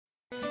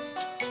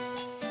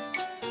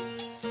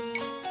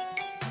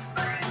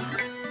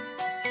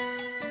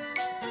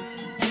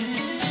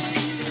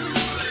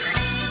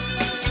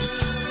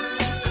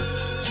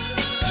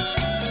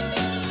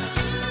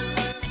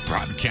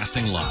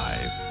Broadcasting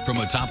live from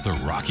atop the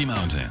Rocky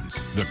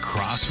Mountains, the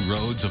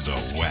crossroads of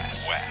the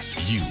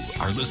West. You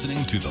are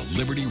listening to the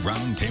Liberty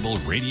Roundtable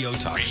Radio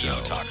Talk Show.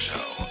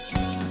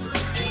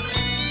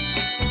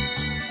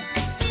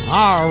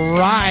 All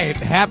right.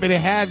 Happy to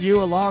have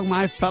you along,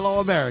 my fellow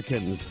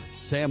Americans.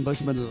 Sam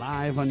Bushman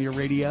live on your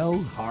radio.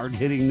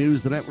 Hard-hitting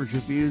news the networks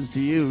refuse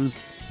to use,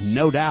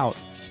 no doubt,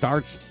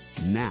 starts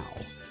now.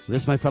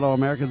 This, my fellow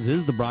Americans,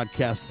 is the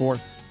broadcast for,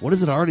 what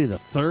is it already,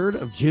 the 3rd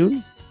of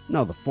June?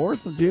 No, the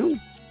 4th of June?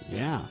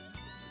 Yeah.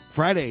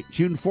 Friday,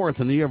 June 4th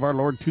in the year of our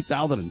Lord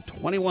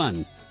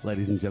 2021.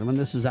 Ladies and gentlemen,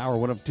 this is our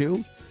 1 of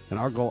 2. And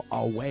our goal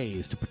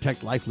always to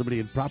protect life, liberty,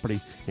 and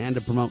property, and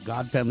to promote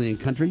God, family, and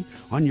country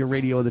on your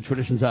radio and the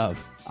traditions of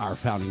our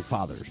founding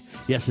fathers.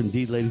 Yes,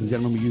 indeed, ladies and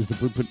gentlemen, we use the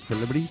blueprint for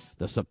liberty,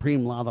 the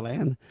supreme law of the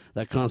land,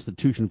 the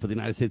Constitution for the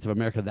United States of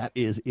America. That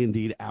is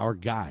indeed our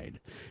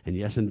guide. And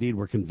yes, indeed,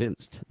 we're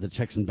convinced the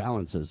checks and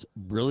balances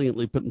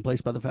brilliantly put in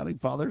place by the founding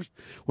fathers,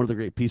 one of the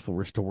great peaceful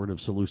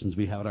restorative solutions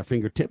we have at our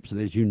fingertips.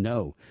 And as you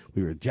know,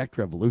 we reject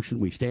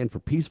revolution. We stand for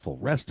peaceful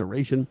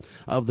restoration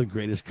of the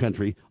greatest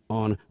country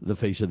on the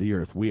face of the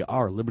earth. We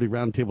are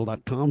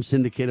LibertyRoundtable.com,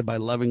 syndicated by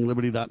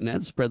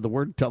LovingLiberty.net. Spread the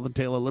word, tell the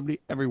tale of liberty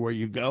everywhere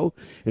you go.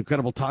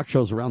 Incredible talk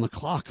shows around the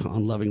clock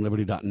on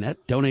LovingLiberty.net.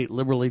 Donate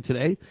liberally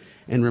today.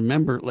 And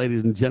remember,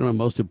 ladies and gentlemen,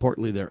 most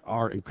importantly, there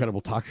are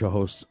incredible talk show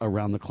hosts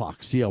around the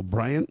clock. C.L.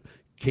 Bryant,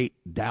 Kate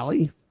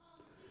Daly,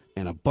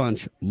 and a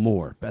bunch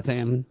more. Beth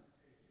Ann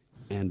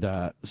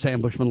and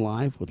Sam Bushman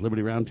live with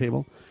Liberty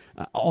Roundtable.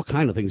 All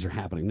kind of things are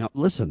happening. Now,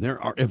 listen,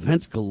 there are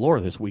events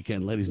galore this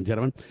weekend, ladies and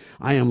gentlemen.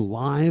 I am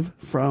live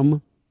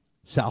from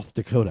South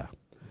Dakota.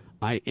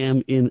 I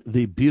am in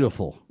the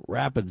beautiful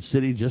Rapid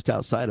City just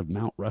outside of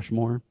Mount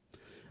Rushmore,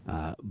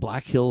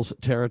 Black Hills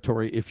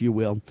territory, if you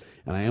will.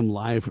 And I am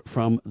live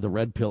from the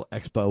Red Pill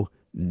Expo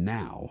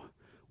now.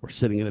 We're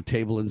sitting at a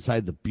table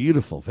inside the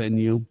beautiful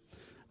venue.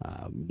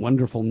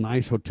 Wonderful,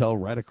 nice hotel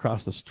right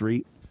across the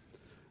street.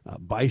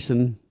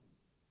 Bison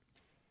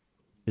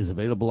is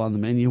available on the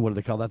menu. What do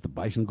they call that? The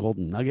Bison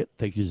Golden Nugget.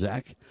 Thank you,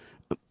 Zach.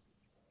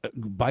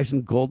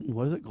 Bison Golden,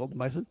 what is it? Golden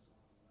Bison?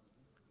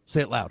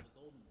 Say it loud.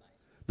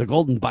 The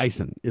Golden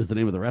Bison is the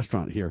name of the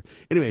restaurant here.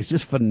 Anyway, it's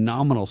just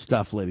phenomenal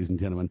stuff, ladies and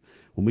gentlemen.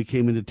 When we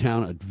came into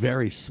town, a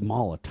very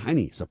small,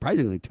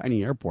 surprisingly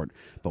tiny airport,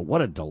 but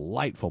what a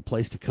delightful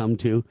place to come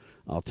to.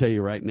 I'll tell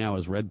you right now,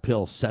 as Red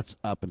Pill sets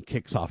up and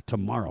kicks off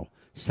tomorrow,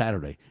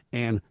 Saturday,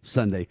 and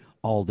Sunday,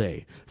 all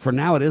day. For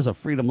now, it is a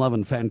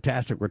freedom-loving,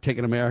 fantastic, we're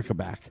taking America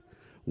back.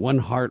 One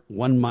heart,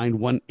 one mind,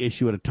 one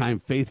issue at a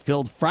time.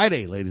 Faith-filled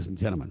Friday, ladies and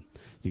gentlemen.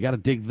 You got to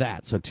dig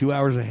that. So 2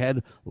 hours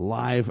ahead,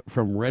 live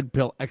from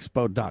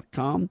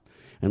redpillexpo.com.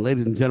 And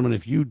ladies and gentlemen,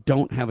 if you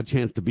don't have a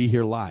chance to be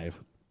here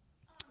live,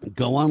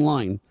 go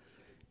online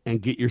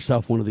and get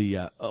yourself one of the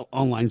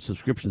online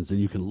subscriptions. And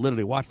you can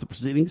literally watch the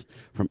proceedings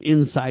from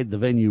inside the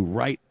venue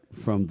right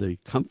from the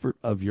comfort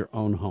of your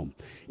own home.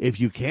 If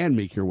you can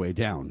make your way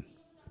down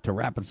to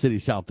Rapid City,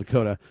 South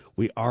Dakota,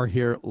 we are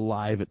here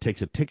live. It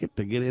takes a ticket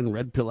to get in,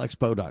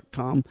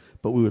 redpillexpo.com,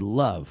 but we would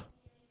love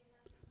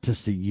to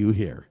see you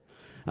here.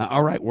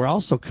 All right, we're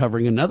also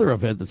covering another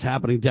event that's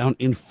happening down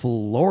in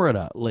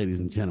Florida, ladies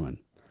and gentlemen.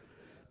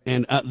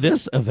 And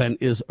this event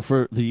is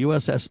for the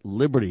USS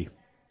Liberty.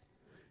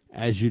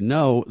 As you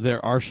know,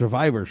 there are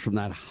survivors from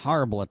that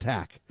horrible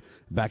attack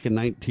back in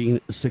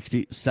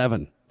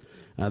 1967.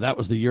 That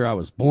was the year I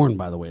was born,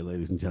 by the way,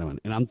 ladies and gentlemen.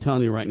 And I'm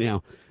telling you right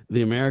now,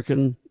 the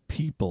American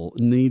people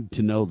need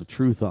to know the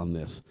truth on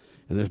this.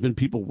 And there's been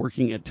people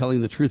working at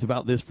telling the truth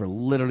about this for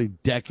literally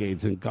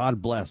decades. And God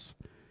bless,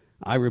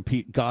 I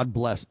repeat, God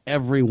bless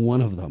every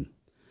one of them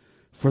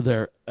for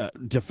their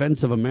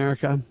defense of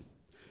America,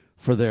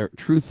 for their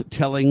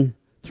truth-telling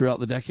throughout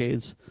the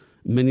decades.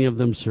 Many of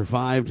them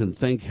survived, and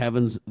thank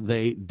heavens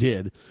they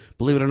did.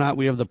 Believe it or not,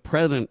 we have the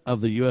president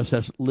of the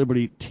USS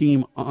Liberty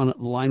team on the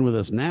line with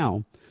us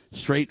now,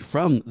 straight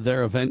from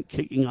their event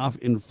kicking off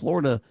in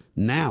Florida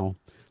now.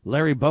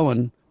 Larry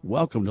Bowen,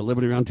 welcome to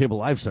Liberty Roundtable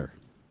Live, sir.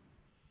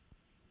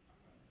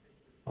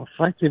 Well,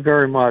 thank you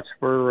very much.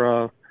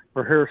 We're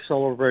here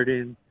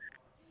celebrating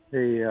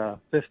the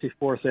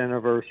 54th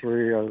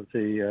anniversary of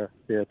the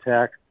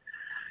attack.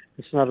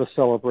 It's not a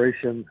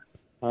celebration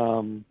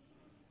for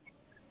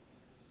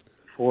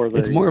the.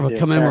 It's more of a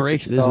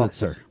commemoration, isn't it,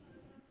 sir?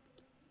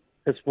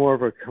 It's more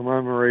of a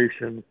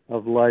commemoration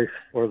of life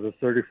for the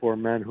 34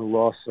 men who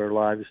lost their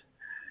lives.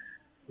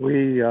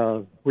 We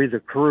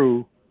the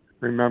crew,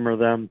 remember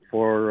them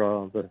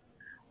for the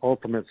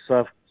ultimate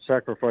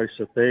sacrifice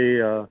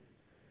that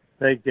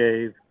they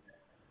gave.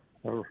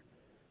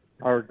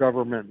 Our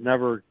government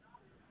never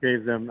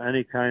gave them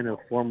any kind of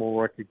formal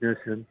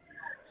recognition,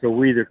 so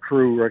we, the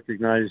crew,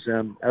 recognize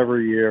them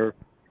every year,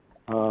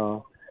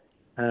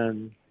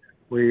 and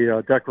we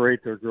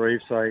decorate their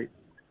gravesite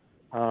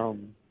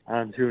on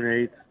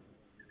June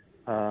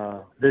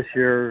 8th. This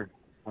year,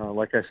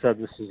 like I said,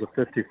 this is the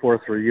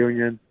 54th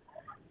reunion,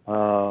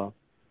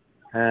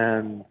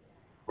 and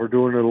we're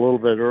doing it a little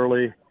bit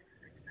early.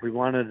 We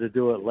wanted to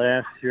do it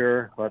last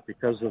year, but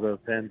because of the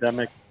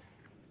pandemic,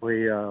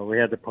 we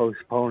had to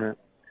postpone it.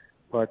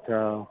 but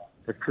the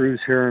crews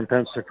here in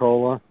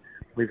Pensacola,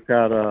 we've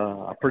got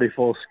a pretty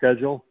full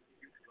schedule,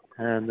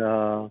 and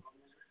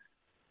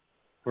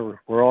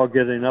we're all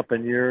getting up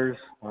in years.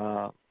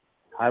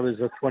 I was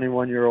a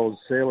 21-year-old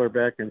sailor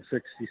back in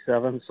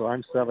 '67, so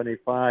I'm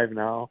 75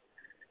 now,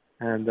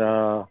 and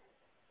all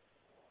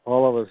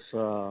of us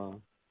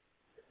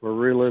we're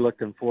really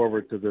looking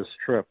forward to this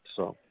trip.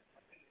 So,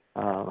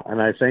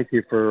 and I thank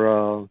you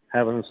for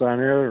having us on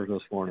air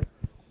this morning.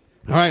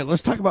 All right,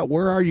 let's talk about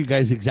where are you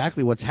guys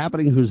exactly, what's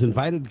happening, who's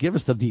invited. Give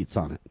us the deets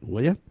on it,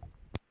 will you?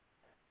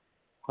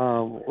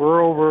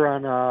 We're over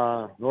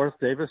on North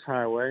Davis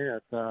Highway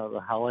at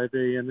the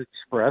Holiday Inn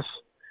Express.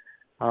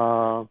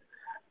 We're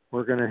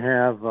going to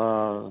have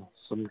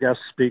some guest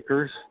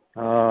speakers.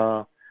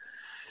 Mr.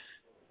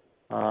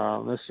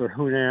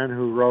 Hunan,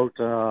 who wrote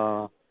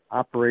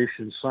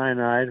Operation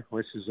Cyanide,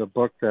 which is a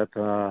book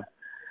that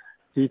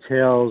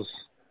details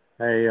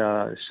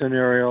a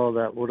scenario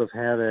that would have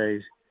had a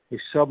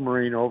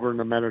submarine over in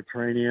the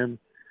Mediterranean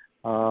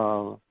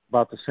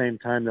about the same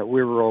time that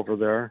we were over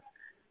there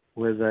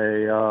with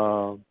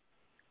a,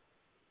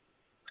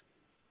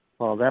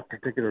 well, that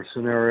particular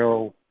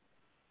scenario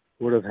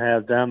would have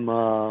had them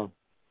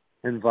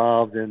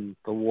involved in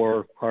the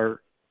war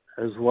part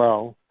as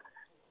well.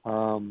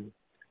 But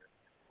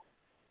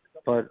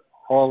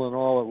all in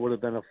all, it would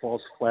have been a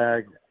false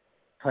flag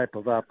type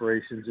of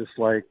operation, just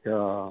like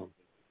the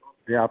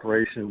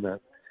operation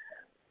that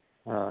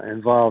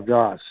involved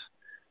us.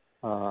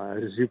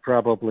 As you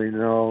probably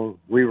know,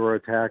 we were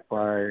attacked by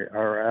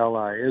our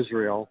ally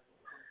Israel.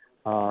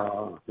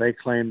 They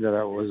claimed that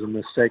it was a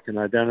mistaken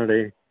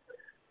identity,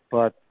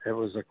 but it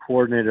was a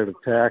coordinated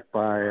attack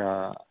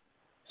by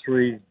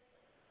three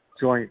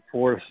joint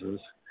forces.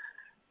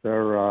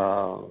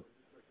 Their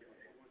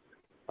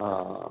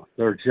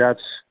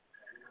jets,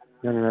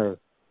 then a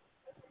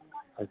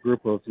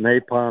group of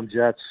napalm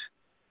jets,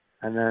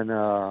 and then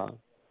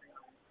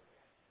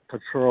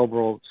patrol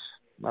boats,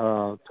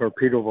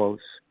 torpedo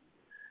boats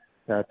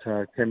that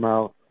came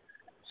out.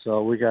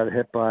 So we got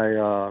hit by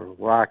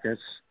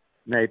rockets,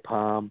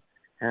 napalm,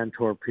 and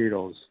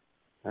torpedoes.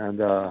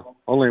 And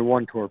only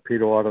one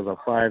torpedo out of the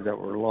 5 that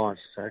were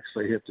launched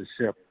actually hit the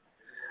ship.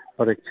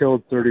 But it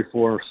killed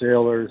 34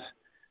 sailors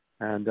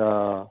and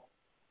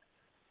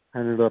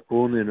ended up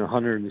wounding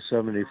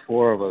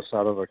 174 of us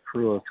out of a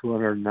crew of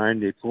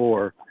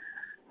 294.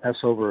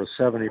 That's over a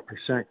 70%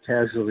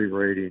 casualty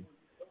rating.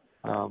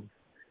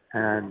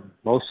 And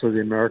most of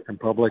the American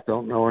public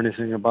don't know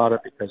anything about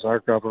it because our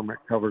government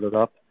covered it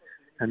up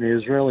and the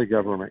Israeli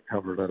government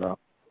covered it up.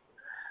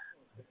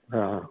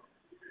 But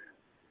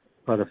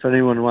if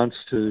anyone wants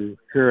to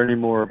hear any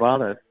more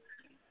about it,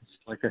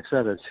 like I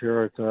said, it's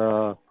here at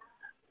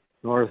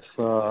North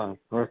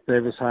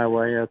Davis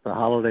Highway at the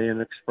Holiday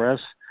Inn Express.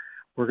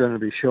 We're going to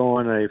be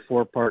showing a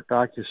 4-part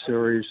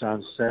docuseries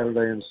on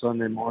Saturday and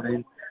Sunday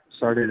morning,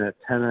 starting at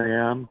 10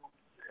 a.m.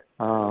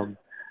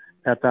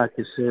 That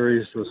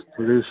docuseries was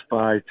produced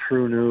by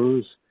True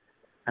News,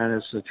 and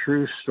it's a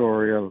true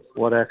story of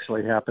what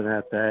actually happened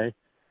that day.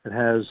 It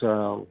has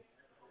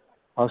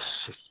us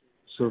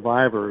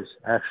survivors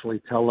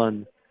actually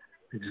telling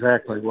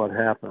exactly what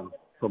happened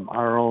from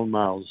our own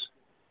mouths.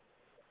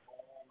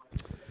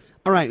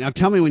 All right, now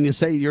tell me, when you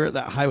say you're at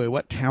that highway,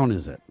 what town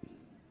is it?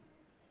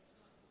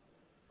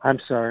 I'm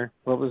sorry,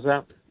 what was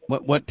that?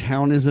 What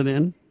town is it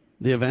in,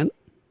 the event?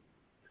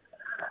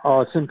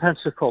 Oh, it's in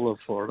Pensacola,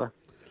 Florida.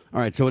 All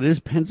right, so it is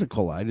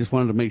Pensacola. I just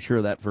wanted to make sure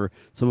of that for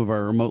some of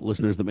our remote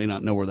listeners that may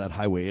not know where that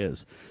highway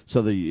is.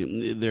 So the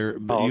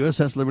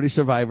USS Liberty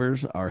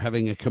survivors are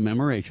having a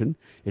commemoration.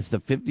 It's the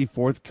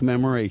 54th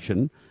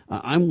commemoration.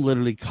 I'm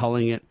literally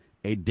calling it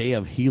a day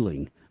of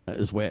healing,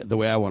 is the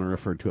way I want to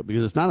refer to it,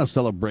 because it's not a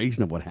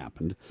celebration of what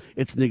happened.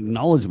 It's an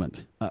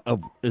acknowledgement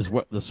is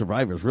what the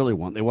survivors really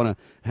want. They want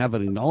to have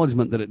an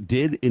acknowledgement that it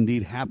did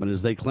indeed happen,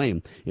 as they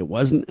claim. It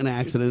wasn't an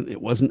accident.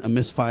 It wasn't a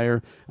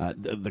misfire.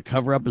 The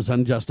cover-up is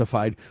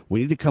unjustified.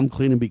 We need to come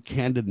clean and be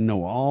candid and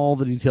know all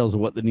the details of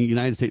what the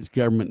United States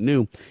government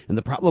knew. And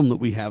the problem that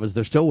we have is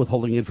they're still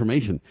withholding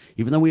information.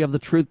 Even though we have the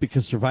truth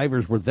because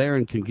survivors were there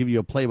and can give you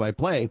a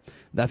play-by-play,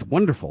 that's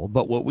wonderful.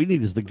 But what we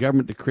need is the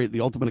government to create the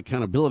ultimate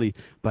accountability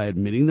by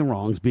admitting the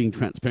wrongs, being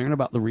transparent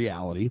about the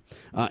reality,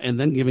 and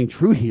then giving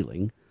true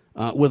healing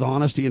with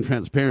honesty and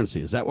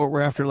transparency. Is that what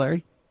we're after,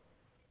 Larry?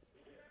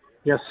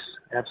 Yes,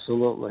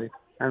 absolutely.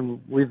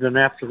 And we've been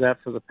after that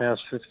for the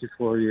past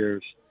 54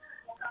 years.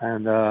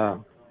 And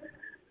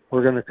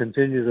we're going to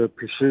continue to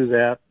pursue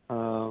that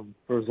for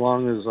as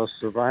long as us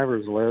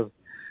survivors live.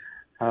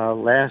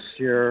 Last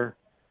year,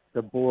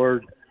 the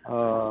board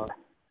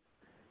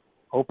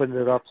opened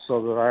it up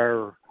so that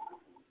our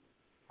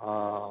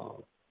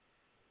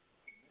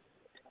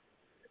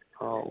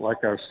like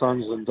our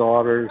sons and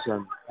daughters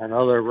and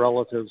other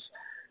relatives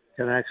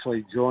can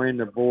actually join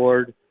the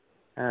board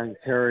and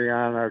carry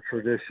on our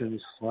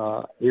traditions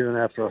even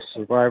after our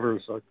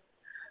survivors are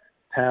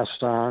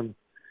passed on,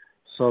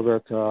 so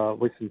that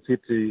we can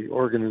keep the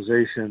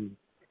organization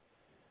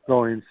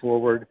going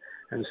forward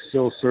and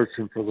still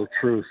searching for the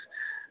truth.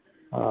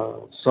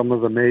 Some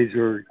of the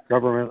major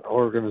government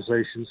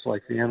organizations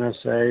like the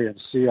NSA and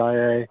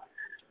CIA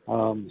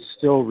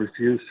still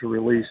refuse to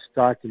release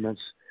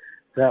documents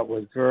that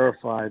would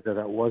verify that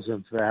it was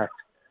in fact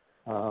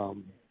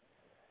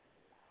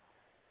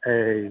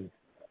a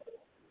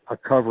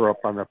cover-up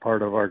on the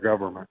part of our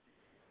government.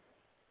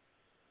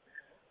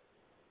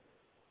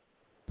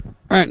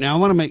 All right, now I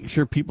want to make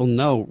sure people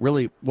know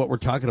really what we're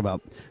talking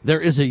about.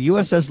 There is a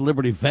USS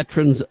Liberty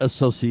Veterans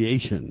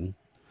Association,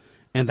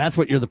 and that's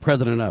what you're the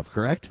president of,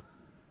 correct?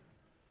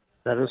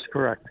 That is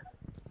correct.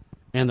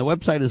 And the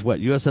website is what,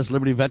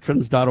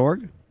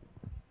 usslibertyveterans.org?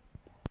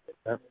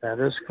 That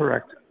is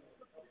correct.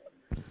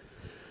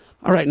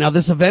 All right, now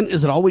this event,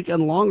 is it all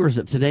weekend long, or is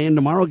it today and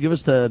tomorrow? Give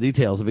us the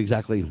details of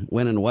exactly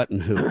when and what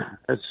and who.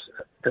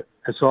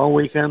 It's all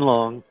weekend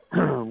long.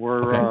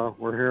 We're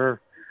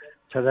here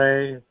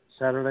today,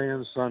 Saturday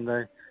and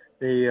Sunday.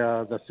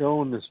 The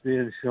film is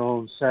being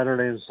shown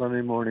Saturday and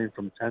Sunday morning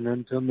from 10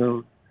 until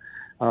noon,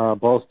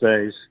 both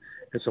days.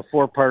 It's a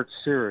 4-part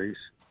series,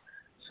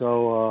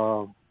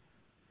 so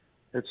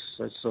it's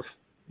a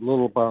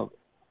little about,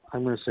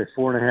 I'm going to say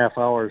 4.5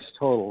 hours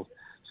total.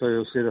 So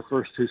you'll see the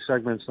first 2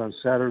 segments on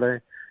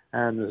Saturday,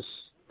 and the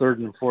third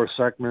and fourth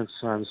segments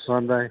on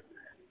Sunday.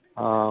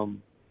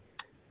 And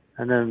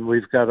then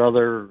we've got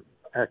other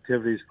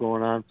activities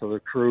going on for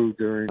the crew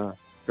during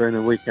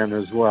the weekend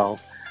as well.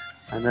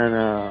 And then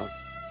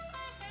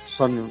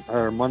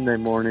Monday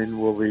morning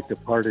we'll be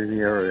departing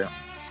the area.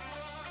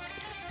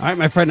 All right,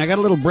 my friend, I got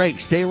a little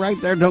break. Stay right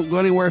there. Don't go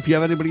anywhere. If you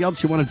have anybody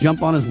else you want to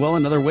jump on as well,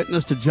 another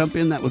witness to jump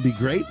in, that would be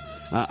great.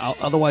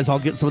 Otherwise, I'll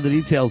get some of the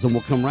details, and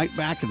we'll come right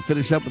back and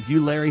finish up with you,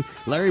 Larry.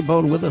 Larry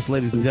Bone with us,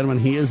 ladies and gentlemen.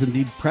 He is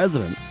indeed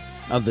president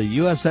of the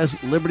USS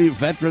Liberty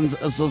Veterans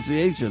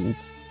Association.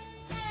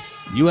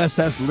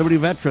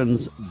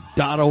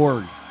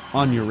 usslibertyveterans.org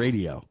on your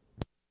radio.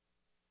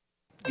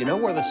 You know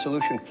where the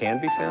solution can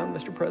be found,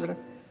 Mr. President?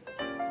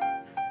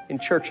 In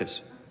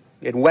churches,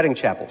 in wedding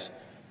chapels,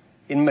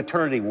 in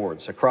maternity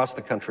wards across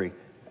the country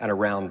and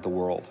around the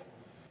world.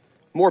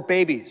 More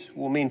babies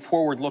will mean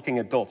forward-looking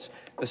adults,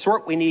 the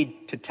sort we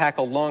need to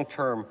tackle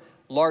long-term,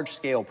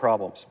 large-scale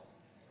problems.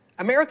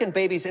 American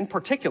babies in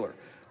particular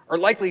are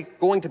likely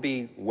going to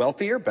be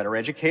wealthier, better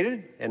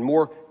educated, and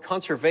more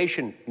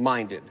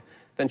conservation-minded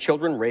than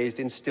children raised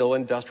in still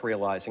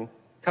industrializing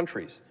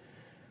countries.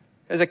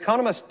 As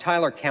economist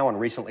Tyler Cowen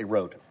recently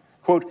wrote,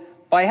 quote,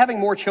 "By having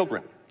more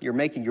children, you're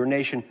making your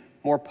nation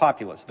more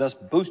populous, thus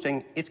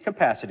boosting its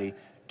capacity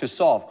to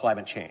solve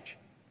climate change.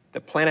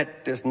 The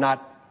planet does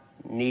not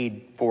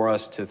need for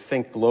us to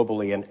think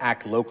globally and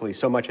act locally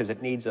so much as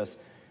it needs us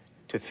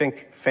to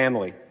think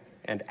family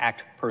and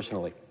act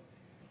personally.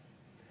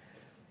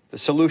 The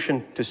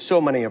solution to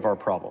so many of our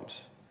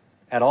problems,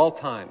 at all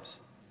times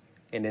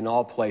and in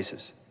all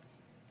places,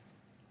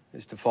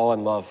 is to fall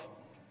in love,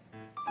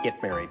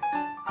 get married,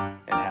 and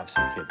have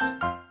some kids."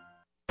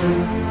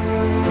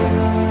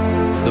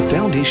 The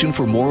Foundation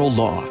for Moral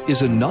Law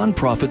is a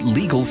nonprofit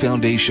legal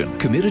foundation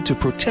committed to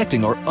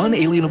protecting our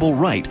unalienable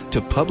right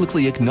to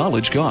publicly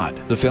acknowledge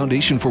God. The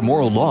Foundation for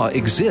Moral Law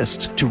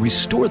exists to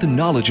restore the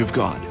knowledge of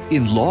God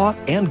in law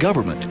and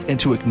government, and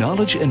to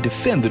acknowledge and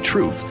defend the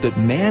truth that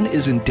man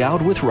is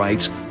endowed with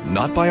rights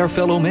not by our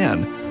fellow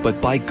man,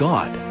 but by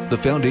God. The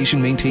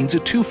Foundation maintains a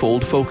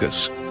twofold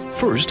focus.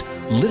 First,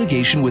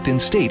 litigation within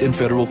state and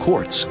federal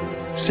courts.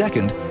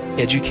 Second,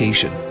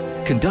 education,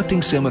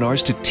 conducting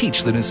seminars to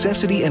teach the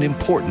necessity and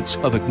importance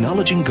of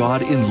acknowledging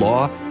God in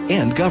law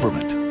and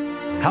government.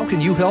 How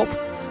can you help?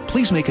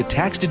 Please make a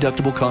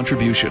tax-deductible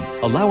contribution,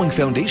 allowing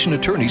Foundation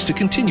attorneys to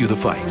continue the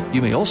fight.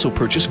 You may also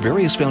purchase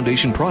various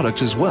Foundation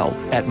products as well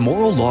at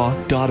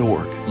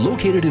morallaw.org.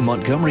 Located in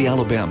Montgomery,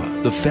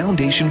 Alabama, the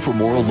Foundation for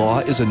Moral Law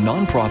is a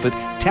nonprofit,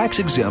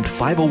 tax-exempt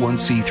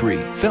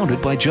 501c3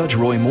 founded by Judge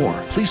Roy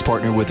Moore. Please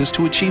partner with us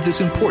to achieve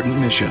this important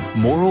mission.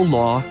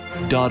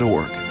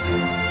 morallaw.org.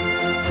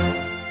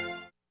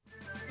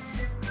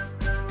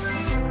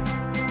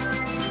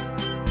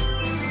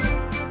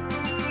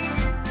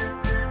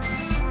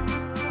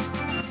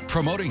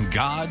 Promoting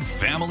God,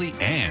 family,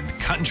 and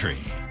country.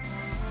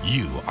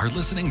 You are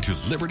listening to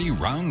Liberty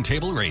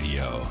Roundtable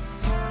Radio.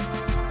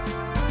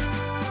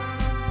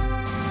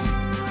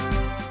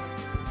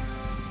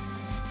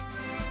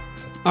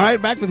 All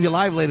right, back with you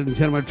live, ladies and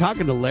gentlemen. We're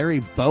talking to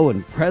Larry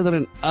Bowen,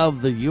 president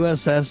of the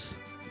USS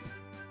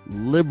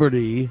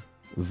Liberty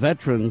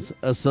Veterans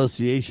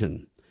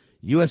Association.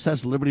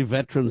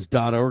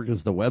 usslibertyveterans.org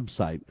is the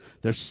website.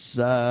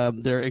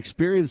 They're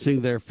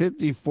experiencing their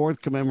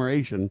 54th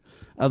commemoration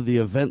of the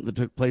event that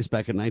took place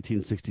back in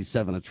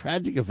 1967, a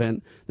tragic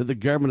event that the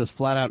government has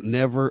flat out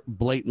never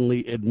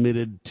blatantly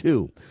admitted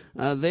to.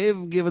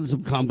 They've given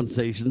some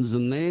compensations,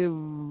 and they've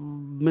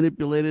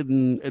manipulated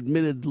and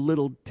admitted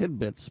little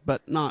tidbits,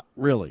 but not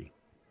really.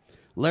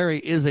 Larry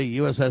is a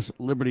USS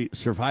Liberty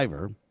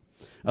survivor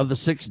of the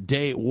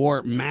 6-day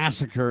war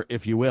massacre,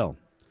 if you will.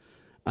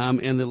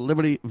 And the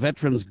Liberty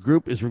Veterans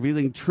Group is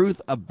revealing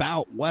truth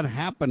about what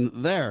happened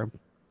there.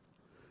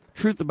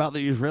 Truth about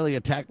the Israeli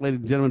attack, ladies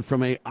and gentlemen,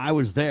 from a I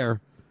was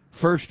there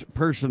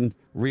first-person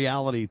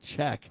reality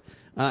check.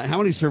 How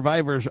many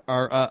survivors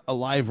are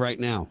alive right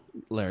now,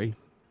 Larry?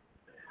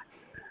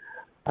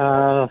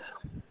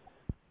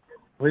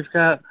 We've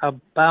got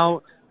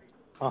about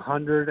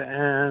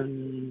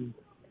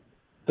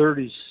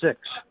 136.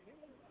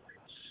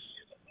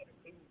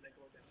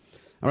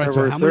 All right, There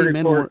so were how many 34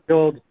 men were...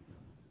 killed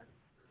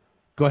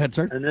Go ahead,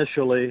 sir.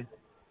 initially,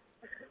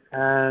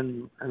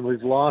 and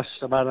we've lost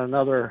about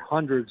another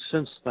 100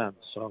 since then.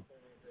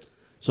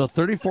 So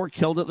 34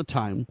 killed at the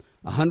time,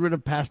 100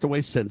 have passed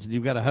away since, and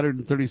you've got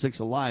 136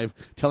 alive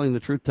telling the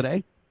truth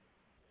today?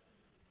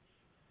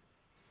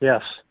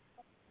 Yes.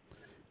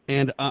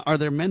 And are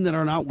there men that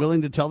are not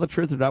willing to tell the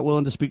truth or not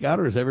willing to speak out,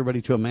 or is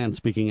everybody to a man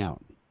speaking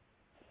out?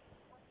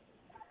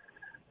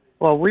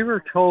 Well, we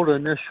were told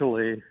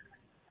initially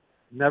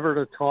never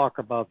to talk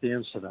about the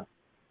incident.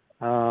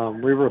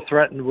 We were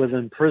threatened with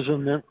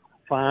imprisonment,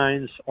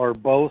 fines, or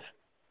both.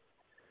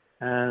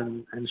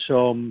 And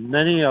so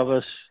many of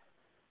us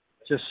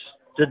just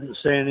didn't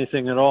say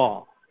anything at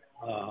all.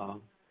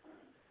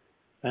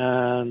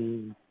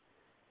 And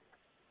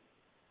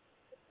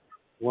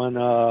when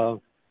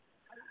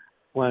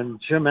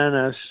Jim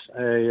Ennis,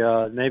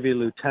 a Navy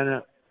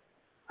lieutenant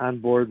on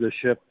board the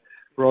ship,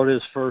 wrote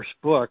his first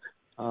book,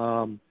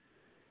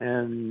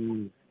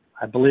 and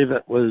I believe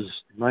it was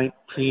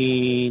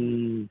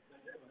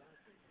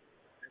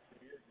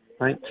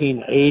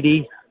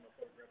 1980,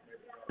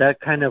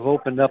 that kind of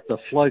opened up the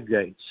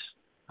floodgates.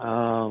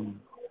 And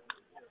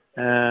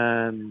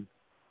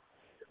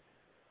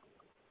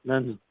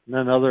then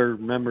other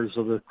members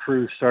of the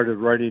crew started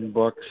writing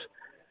books.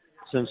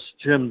 Since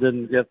Jim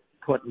didn't get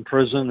put in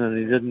prison and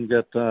he didn't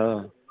get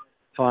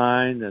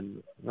fined,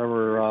 and there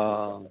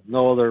were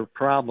no other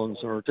problems,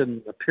 or it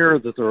didn't appear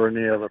that there were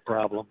any other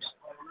problems.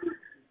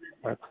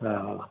 But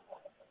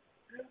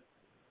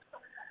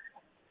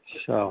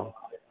so.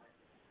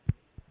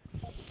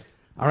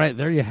 All right,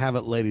 there you have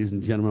it, ladies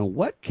and gentlemen.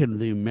 What can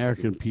the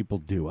American people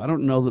do? I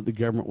don't know that the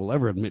government will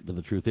ever admit to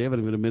the truth. They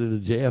haven't even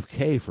admitted to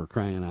JFK, for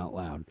crying out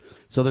loud.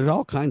 So there's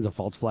all kinds of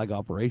false flag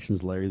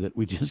operations, Larry, that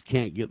we just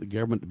can't get the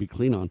government to be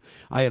clean on.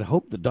 I had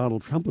hoped that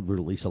Donald Trump would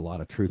release a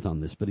lot of truth on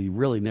this, but he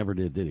really never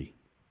did he?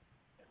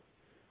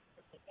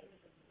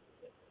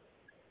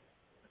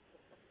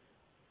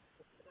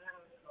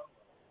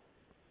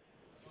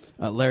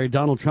 Larry,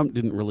 Donald Trump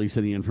didn't release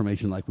any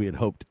information like we had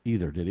hoped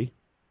either, did he?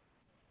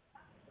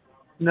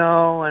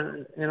 No,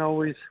 and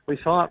we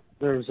thought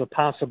there was a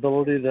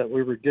possibility that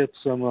we would get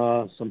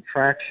some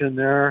traction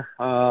there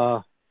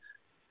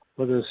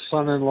with his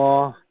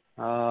son-in-law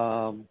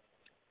trying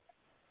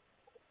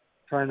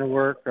to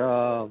work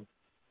a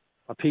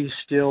peace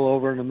deal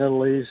over in the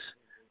Middle East,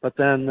 but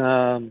then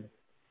that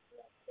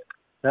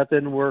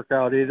didn't work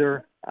out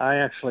either. I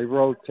actually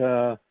wrote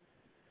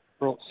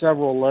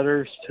several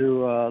letters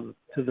to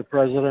the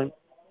president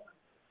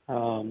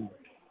and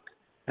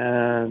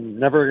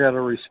never got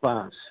a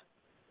response.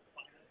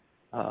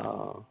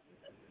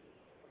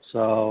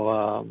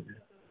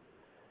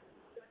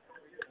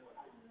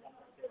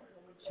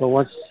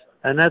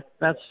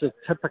 That's the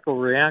typical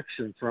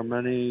reaction from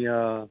any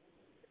of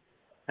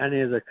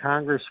the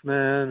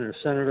congressmen or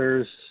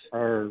senators,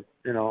 or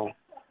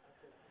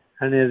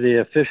any of the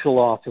official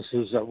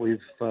offices that we've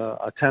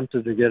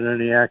attempted to get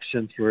any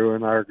action through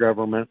in our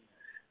government.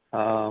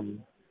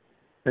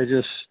 They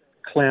just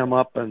clam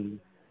up and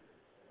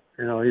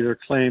either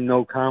claim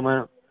no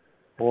comment,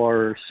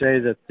 or say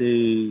that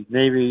the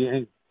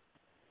Navy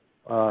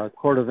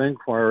Court of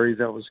Inquiry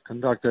that was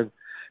conducted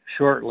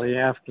shortly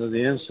after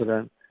the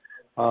incident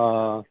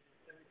was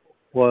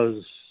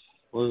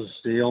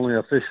the only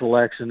official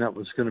action that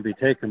was going to be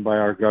taken by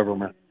our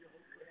government,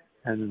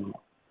 and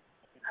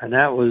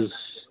that was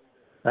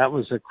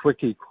a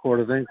quickie Court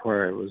of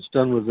Inquiry. It was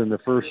done within the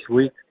first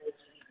week,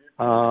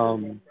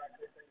 and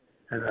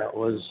it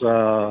was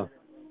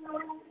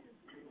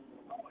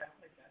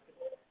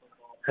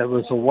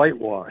a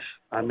whitewash.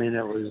 I mean,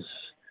 it was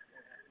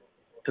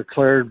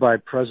declared by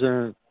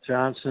President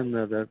Johnson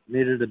that it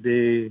needed to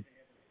be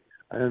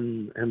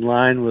in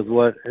line with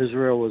what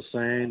Israel was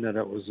saying, that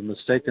it was a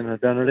mistaken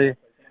identity,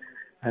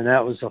 and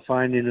that was a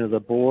finding of the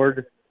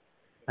board,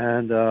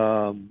 and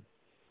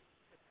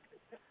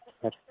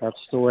that's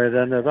the way it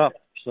ended up.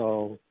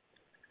 So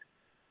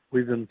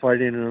we've been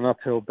fighting an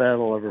uphill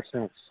battle ever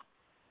since.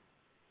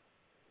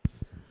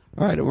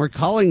 All right, and we're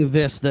calling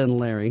this then,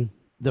 Larry,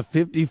 the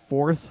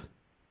 54th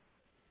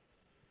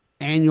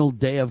annual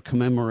day of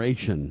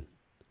commemoration,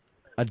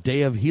 a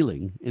day of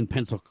healing in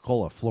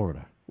Pensacola,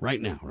 Florida,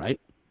 right now,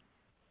 right?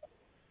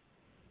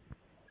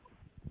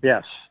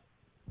 Yes.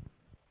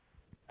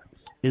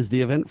 Is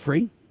the event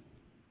free?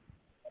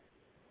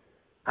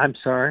 I'm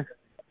sorry?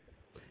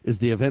 Is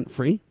the event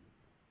free?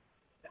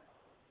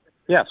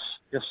 Yes.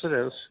 Yes, it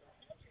is.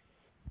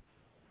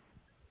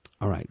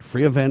 All right,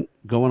 free event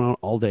going on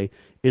all day.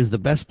 Is the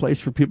best place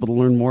for people to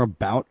learn more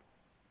about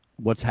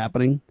what's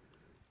happening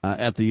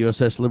at the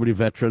USS Liberty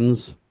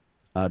Veterans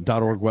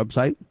 .org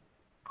website?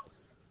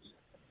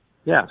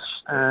 Yes,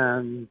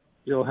 and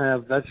you'll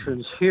have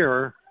veterans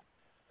here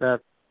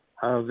that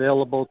are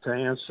available to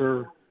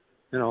answer,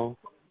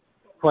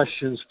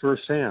 questions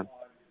firsthand.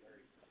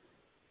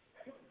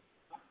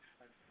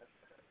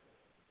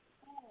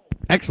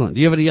 Excellent.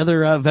 Do you have any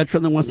other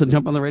veteran that wants to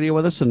jump on the radio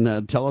with us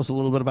and tell us a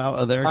little bit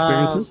about their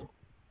experiences?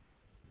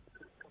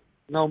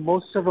 No,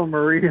 most of them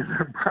are eating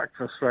their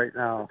breakfast right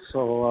now.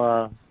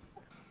 So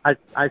I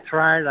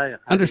tried. I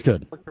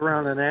Understood. looked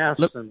around and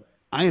asked.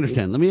 I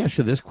understand. Let me ask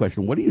you this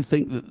question. What do you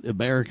think that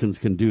Americans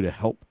can do to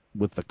help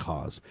with the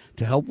cause,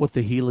 to help with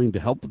the healing,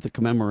 to help with the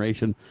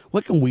commemoration?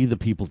 What can we, the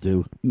people,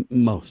 do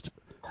most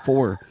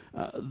for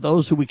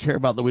those who we care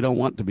about that we don't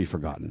want to be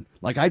forgotten?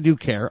 Like, I do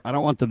care. I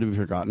don't want them to be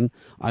forgotten.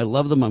 I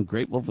love them. I'm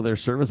grateful for their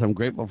service. I'm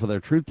grateful for their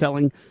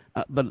truth-telling.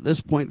 But at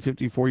this point,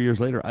 54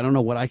 years later, I don't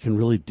know what I can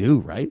really do,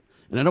 right?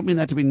 And I don't mean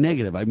that to be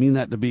negative. I mean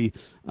that to be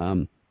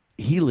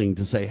healing,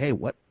 to say, hey,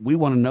 what we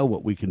want to know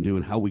what we can do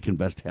and how we can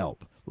best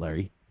help.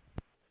 Larry?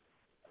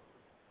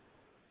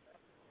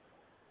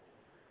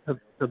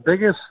 The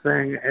biggest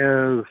thing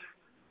is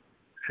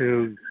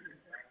to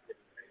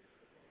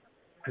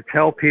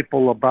tell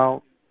people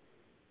about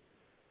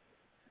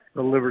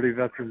the Liberty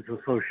Veterans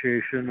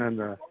Association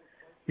and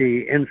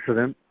the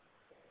incident,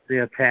 the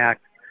attack.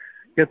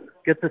 Get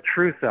the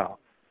truth out.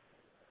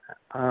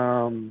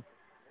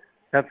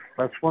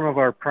 That's one of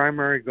our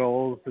primary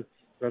goals.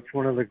 That's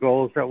one of the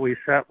goals that we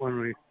set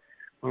when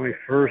we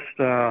first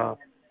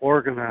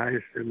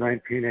organized in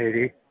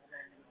 1980.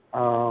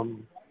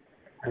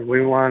 And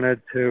we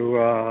wanted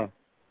to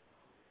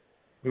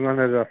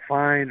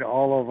find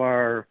all of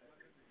our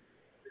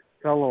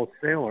fellow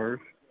sailors,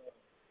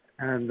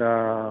 and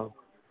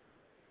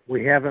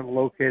we haven't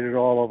located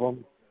all of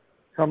them.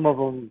 Some of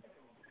them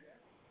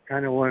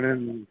kind of went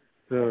into,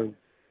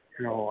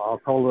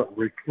 I'll call it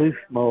recluse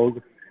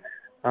mode,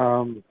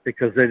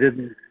 because they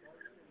didn't,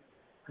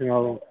 they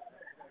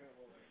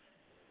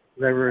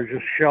were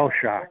just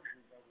shell-shocked.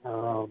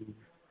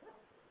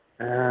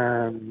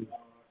 And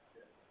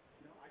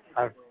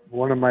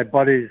one of my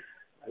buddies,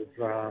 he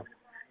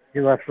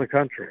left the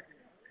country.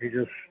 He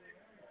just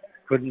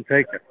couldn't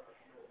take it.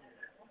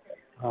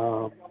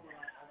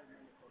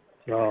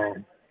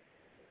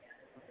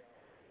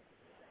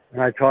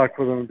 And I talked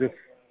with him just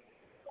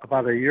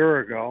about a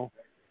year ago,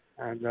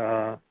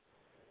 and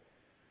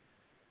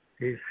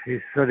he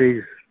said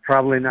he's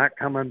probably not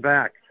coming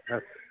back.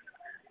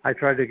 I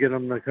tried to get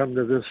him to come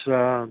to this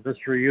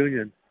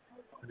reunion,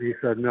 and he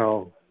said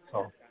no.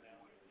 So.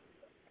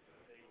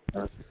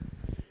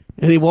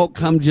 And he won't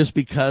come just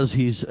because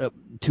he's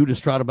too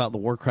distraught about the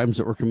war crimes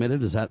that were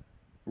committed? Is that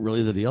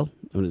really the deal?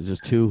 I mean, it's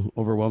just too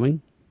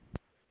overwhelming?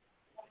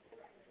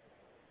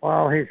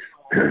 Well,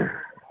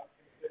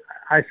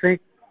 I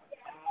think,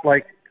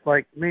 like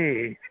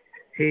me,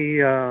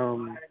 he's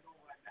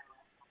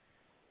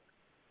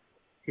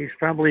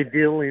probably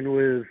dealing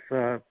with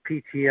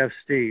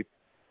PTSD,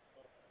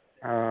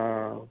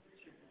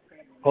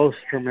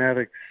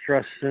 post-traumatic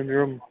stress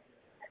syndrome,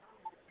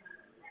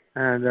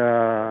 and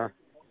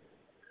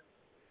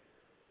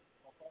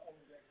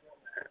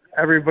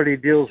everybody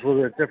deals with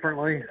it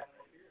differently.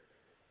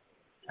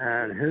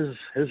 And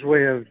his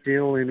way of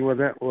dealing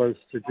with it was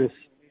to just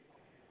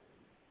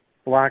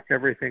block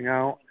everything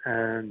out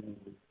and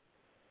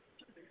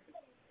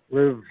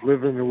live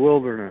in the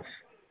wilderness.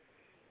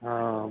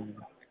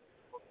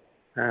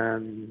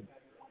 And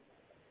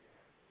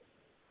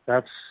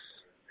that's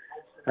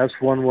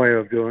one way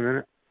of doing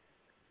it.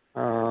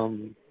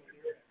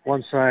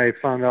 Once I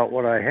found out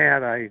what I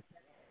had, I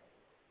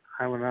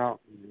went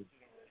out and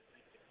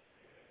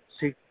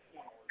seek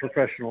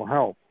professional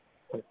help.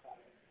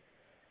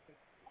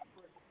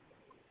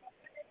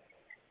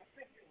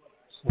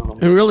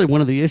 And really,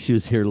 one of the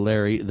issues here,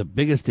 Larry, the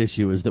biggest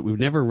issue is that we've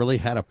never really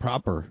had a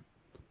proper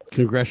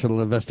congressional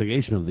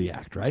investigation of the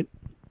act, right?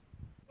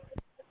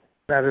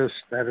 That is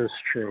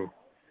true.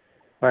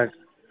 But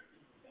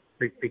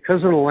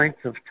because of the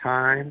length of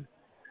time,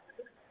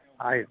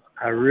 I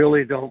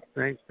really don't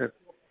think that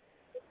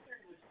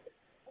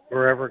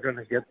we're ever going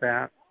to get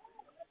that.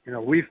 You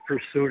know, we've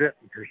pursued it,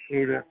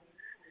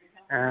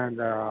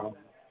 and I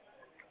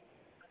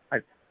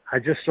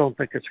just don't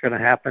think it's going to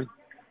happen.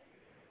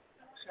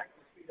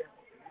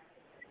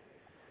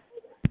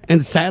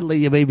 And sadly,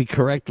 you may be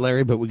correct,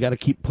 Larry, but we got to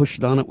keep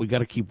pushing on it. We got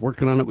to keep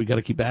working on it. We got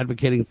to keep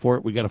advocating for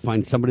it. We got to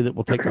find somebody that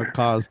will take our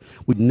cause.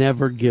 We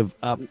never give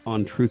up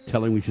on truth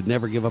telling. We should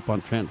never give up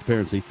on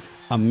transparency.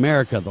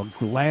 America, the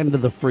land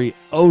of the free,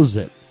 owes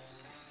it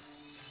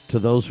to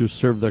those who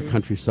serve their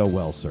country so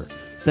well, sir.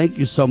 Thank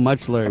you so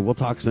much, Larry. We'll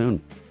talk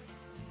soon.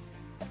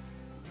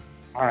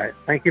 All right.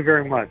 Thank you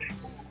very much.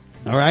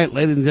 All right,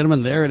 ladies and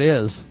gentlemen, there it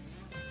is.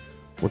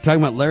 We're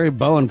talking about Larry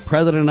Bowen,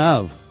 president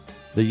of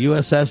the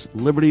USS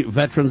Liberty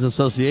Veterans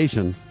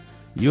Association,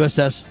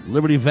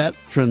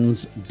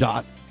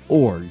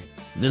 usslibertyveterans.org.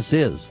 This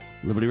is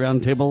Liberty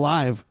Roundtable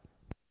Live.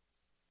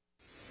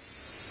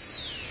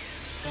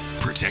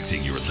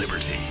 Protecting your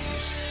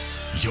liberties.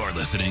 You're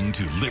listening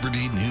to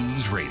Liberty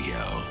News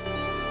Radio.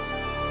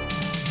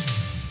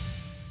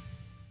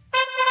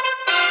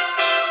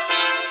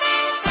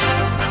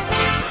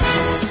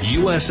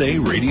 USA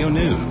Radio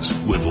News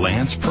with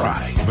Lance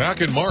Pry.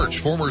 Back in March,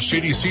 former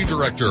CDC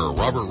Director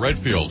Robert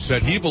Redfield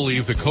said he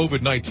believed the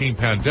COVID-19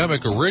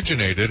 pandemic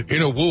originated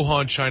in a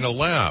Wuhan, China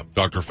lab.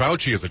 Dr.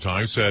 Fauci at the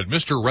time said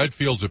Mr.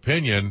 Redfield's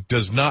opinion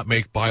does not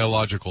make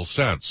biological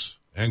sense,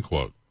 end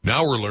quote.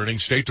 Now we're learning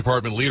State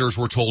Department leaders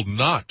were told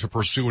not to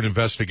pursue an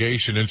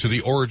investigation into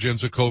the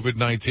origins of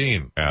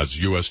COVID-19, as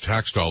U.S.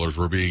 tax dollars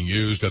were being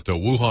used at the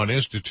Wuhan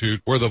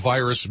Institute where the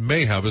virus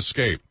may have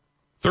escaped.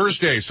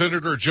 Thursday,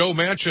 Senator Joe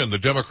Manchin, the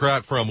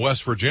Democrat from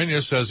West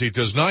Virginia, says he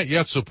does not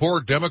yet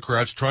support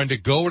Democrats trying to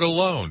go it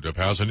alone to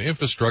pass an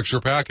infrastructure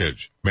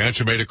package.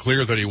 Manchin made it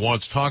clear that he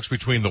wants talks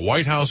between the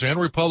White House and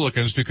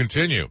Republicans to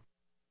continue.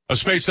 A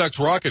SpaceX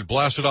rocket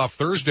blasted off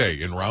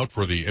Thursday en route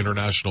for the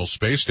International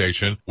Space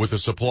Station with a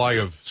supply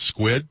of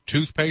squid,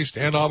 toothpaste,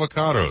 and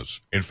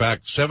avocados. In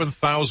fact,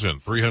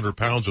 7,300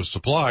 pounds of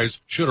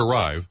supplies should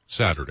arrive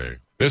Saturday.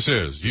 This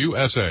is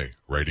USA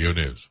Radio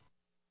News.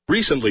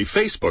 Recently,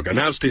 Facebook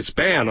announced its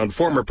ban on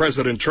former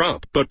President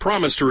Trump, but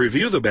promised to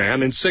review the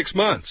ban in 6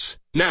 months.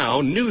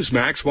 Now,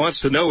 Newsmax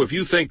wants to know if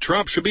you think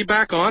Trump should be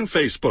back on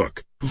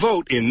Facebook.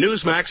 Vote in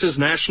Newsmax's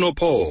national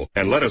poll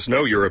and let us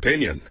know your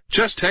opinion.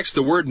 Just text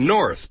the word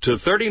NORTH to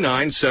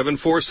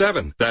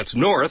 39747. That's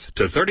NORTH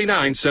to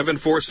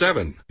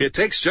 39747. It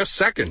takes just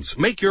seconds.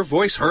 Make your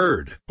voice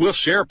heard. We'll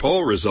share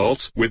poll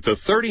results with the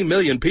 30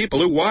 million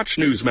people who watch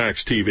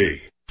Newsmax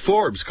TV.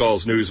 Forbes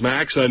calls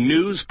Newsmax a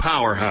news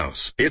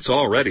powerhouse. It's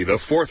already the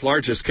 4th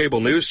largest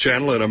cable news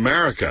channel in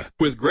America,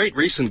 with great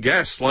recent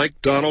guests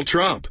like Donald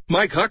Trump,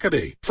 Mike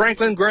Huckabee,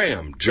 Franklin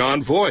Graham,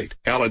 John Voight,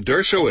 Alan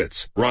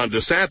Dershowitz, Ron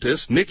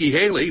DeSantis, Nikki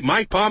Haley,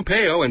 Mike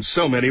Pompeo, and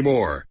so many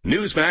more.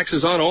 Newsmax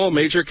is on all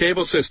major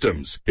cable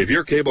systems. If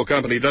your cable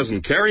company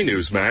doesn't carry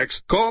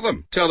Newsmax, call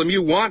them. Tell them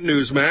you want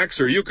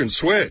Newsmax or you can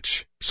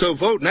switch. So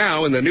vote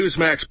now in the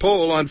Newsmax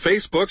poll on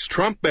Facebook's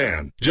Trump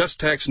ban. Just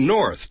text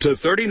NORTH to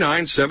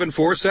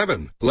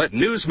 39747. Let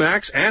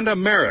Newsmax and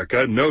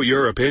America know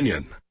your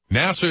opinion.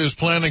 NASA is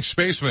planning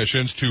space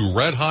missions to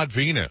red-hot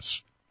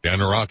Venus. Dan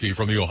Naraki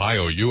from the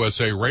Ohio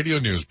USA Radio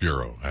News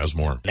Bureau has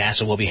more.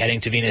 NASA will be heading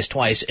to Venus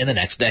twice in the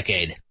next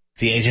decade.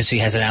 The agency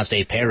has announced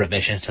a pair of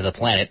missions to the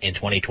planet in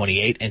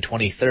 2028 and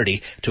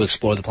 2030 to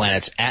explore the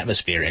planet's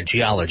atmosphere and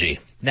geology.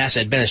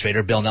 NASA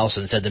Administrator Bill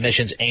Nelson said the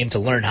missions aim to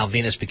learn how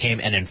Venus became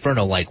an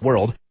inferno-like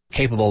world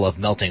capable of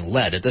melting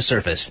lead at the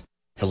surface.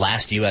 The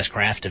last U.S.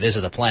 craft to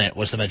visit the planet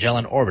was the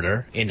Magellan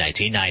Orbiter in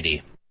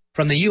 1990.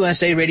 From the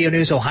USA Radio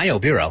News Ohio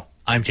Bureau,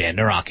 I'm Dan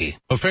Naraki.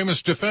 A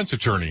famous defense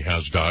attorney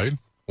has died.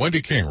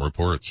 Wendy King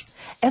reports.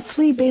 F.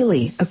 Lee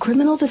Bailey, a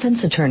criminal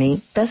defense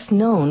attorney best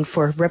known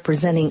for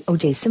representing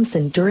O.J.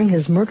 Simpson during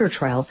his murder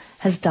trial,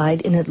 has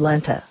died in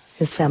Atlanta,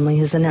 his family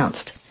has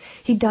announced.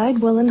 He died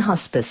while in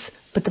hospice,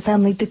 but the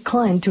family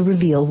declined to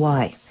reveal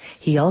why.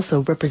 He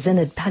also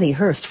represented Patty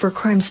Hearst for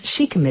crimes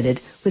she committed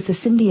with the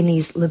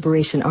Symbionese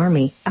Liberation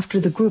Army after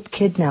the group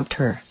kidnapped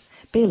her.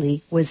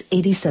 Bailey was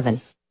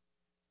 87.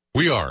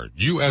 We are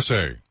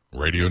USA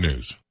Radio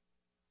News.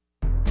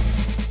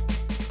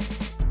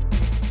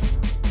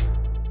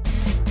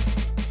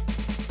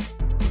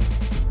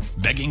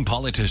 Begging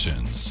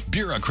politicians,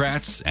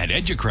 bureaucrats, and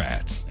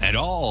educrats, and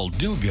all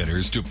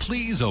do-gooders to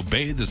please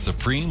obey the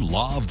supreme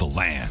law of the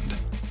land,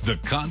 the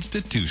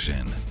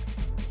Constitution.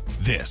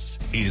 This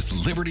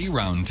is Liberty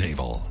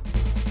Roundtable.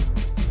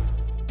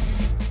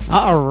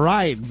 All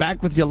right,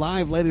 back with you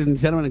live, ladies and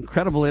gentlemen.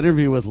 Incredible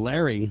interview with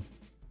Larry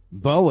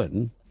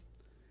Bowen,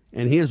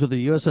 and he is with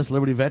the USS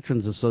Liberty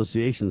Veterans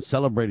Association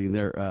celebrating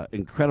their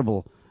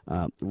incredible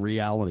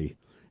reality.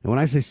 And when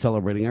I say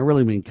celebrating, I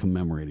really mean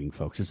commemorating,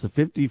 folks. It's the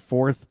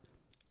 54th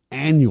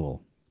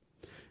annual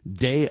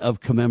day of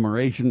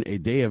commemoration, a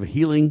day of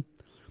healing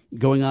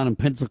going on in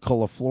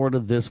Pensacola, Florida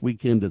this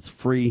weekend. It's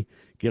free.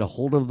 Get a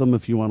hold of them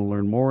if you want to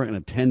learn more and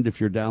attend if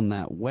you're down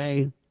that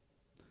way.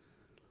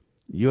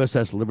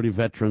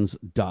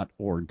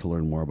 USSLibertyVeterans.org to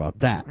learn more about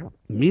that.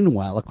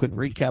 Meanwhile, a quick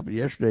recap of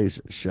yesterday's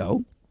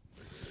show.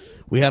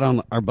 We had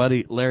on our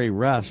buddy Larry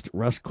Rust,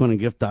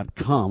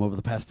 RustCoinandGift.com. Over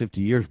the past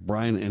 50 years,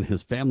 Brian and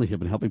his family have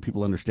been helping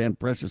people understand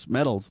precious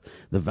metals,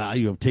 the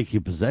value of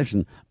taking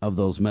possession of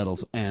those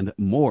metals, and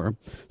more.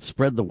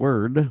 Spread the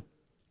word.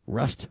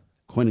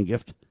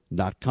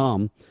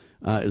 RustCoinandGift.com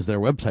is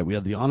their website. We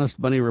had the Honest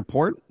Money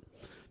Report.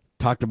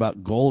 Talked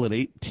about gold at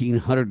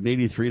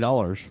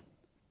 $1,883.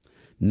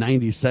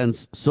 90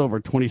 cents, silver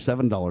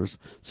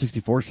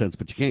 $27.64,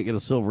 but you can't get a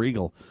silver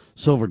eagle,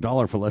 silver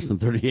dollar for less than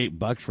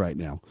 $38 right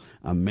now.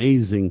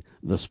 Amazing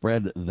the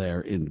spread there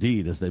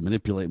indeed as they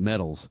manipulate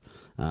metals.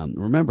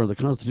 Remember, the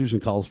Constitution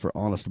calls for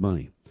honest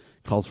money,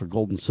 calls for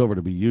gold and silver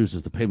to be used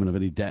as the payment of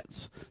any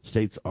debts.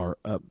 States are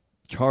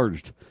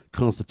charged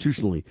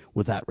constitutionally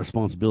with that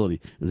responsibility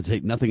and to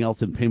take nothing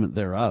else in payment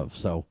thereof.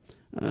 So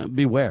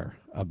beware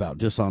about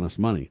dishonest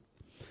money.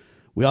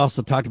 We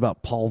also talked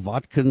about Paul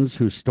Watkins,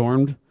 who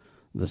stormed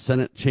the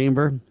Senate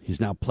chamber. He's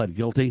now pled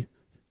guilty.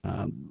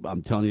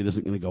 I'm telling you, it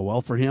isn't going to go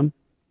well for him.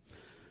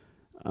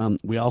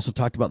 We also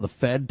talked about the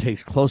Fed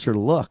takes closer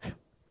look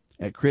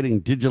at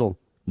creating digital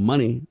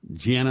money.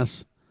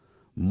 Janice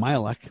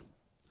Milek,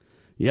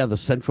 Yeah, the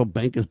central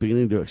bank is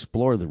beginning to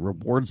explore the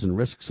rewards and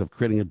risks of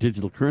creating a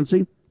digital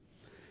currency.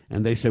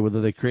 And they say whether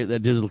they create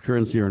that digital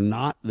currency or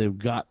not, they've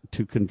got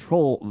to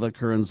control the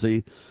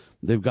currency.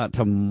 They've got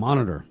to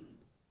monitor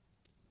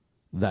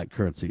that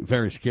currency.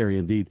 Very scary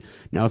indeed.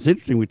 Now, it's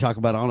interesting we talk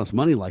about honest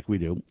money like we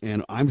do,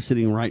 and I'm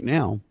sitting right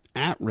now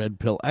at Red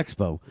Pill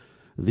Expo.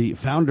 The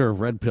founder of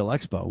Red Pill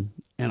Expo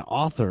and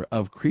author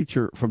of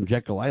Creature from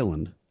Jekyll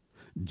Island,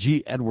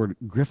 G. Edward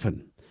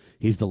Griffin.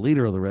 He's the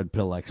leader of the Red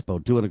Pill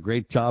Expo, doing a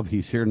great job.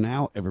 He's here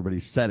now.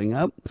 Everybody's setting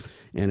up.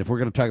 And if we're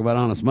going to talk about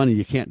honest money,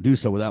 you can't do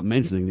so without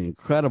mentioning the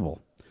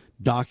incredible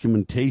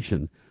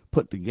documentation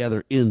put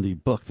together in the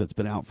book that's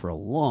been out for a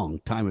long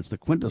time. It's the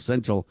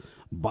quintessential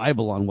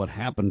Bible on what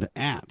happened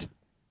at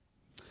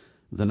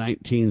the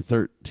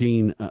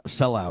 1913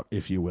 sellout,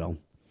 if you will.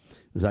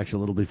 It was actually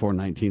a little before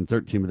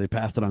 1913, but they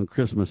passed it on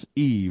Christmas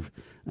Eve,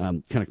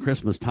 kind of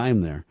Christmas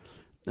time there.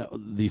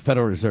 The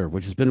Federal Reserve,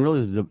 which has been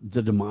really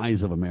the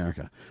demise of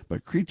America.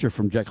 But Creature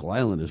from Jekyll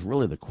Island is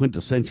really the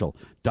quintessential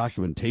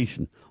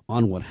documentation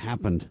on what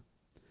happened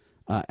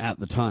at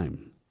the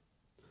time.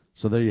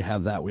 So there you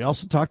have that. We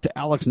also talked to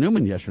Alex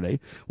Newman yesterday,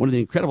 one of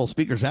the incredible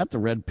speakers at the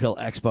Red Pill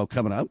Expo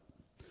coming up.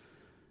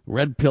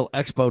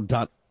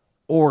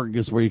 RedPillExpo.org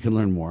is where you can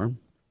learn more.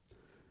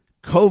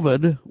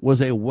 COVID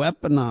was a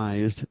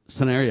weaponized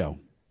scenario.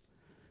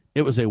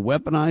 It was a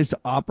weaponized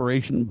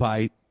operation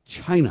by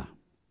China.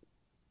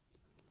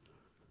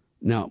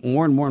 Now,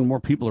 more and more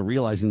people are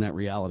realizing that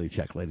reality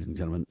check, ladies and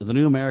gentlemen.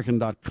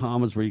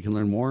 TheNewAmerican.com is where you can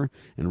learn more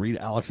and read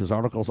Alex's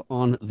articles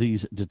on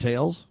these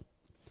details.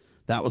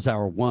 That was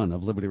hour 1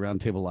 of Liberty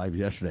Roundtable Live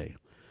yesterday.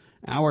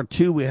 Hour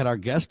 2, we had our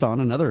guest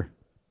on, another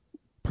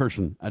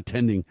person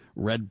attending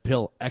Red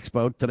Pill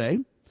Expo today.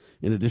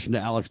 In addition to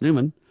Alex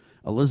Newman,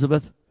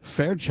 Elizabeth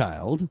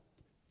Fairchild.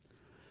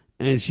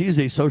 And she's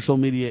a social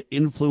media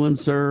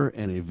influencer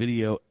and a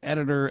video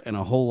editor and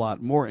a whole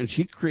lot more. And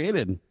she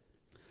created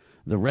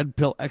the Red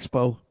Pill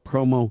Expo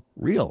promo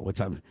reel, which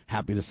I'm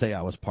happy to say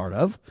I was part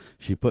of.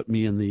 She put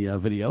me in the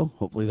video.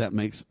 Hopefully that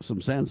makes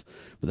some sense.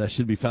 But that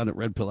should be found at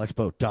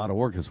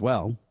redpillexpo.org as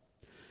well.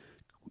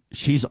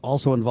 She's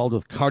also involved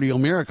with Cardio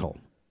Miracle,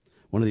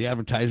 one of the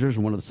advertisers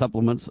and one of the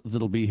supplements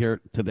that'll be here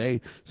today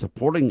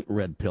supporting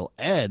Red Pill.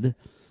 Ed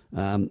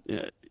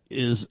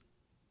is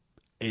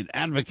an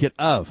advocate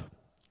of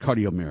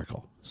Cardio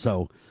Miracle.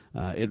 So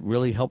it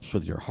really helps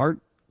with your heart.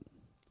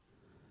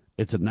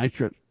 It's a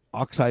nitrate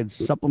oxide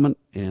supplement,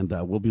 and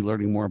we'll be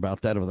learning more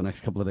about that over the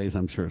next couple of days,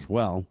 I'm sure, as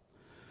well.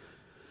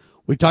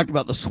 We talked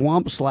about the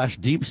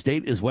swamp/deep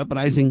state is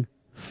weaponizing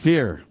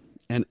fear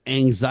and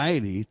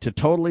anxiety to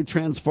totally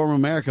transform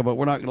America, but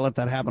we're not going to let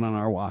that happen on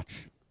our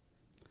watch.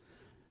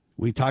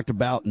 We talked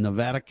about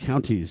Nevada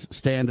counties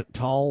stand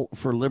tall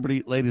for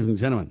liberty, ladies and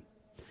gentlemen.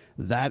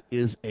 That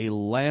is a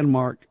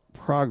landmark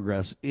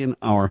progress in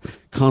our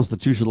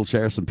Constitutional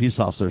Sheriffs and Peace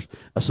Officers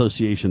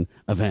Association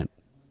event.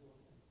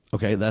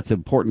 Okay, that's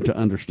important to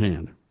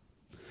understand.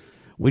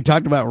 We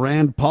talked about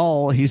Rand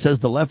Paul. He says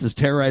the left is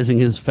terrorizing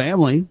his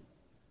family.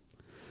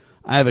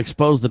 I have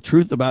exposed the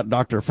truth about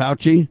Dr.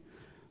 Fauci.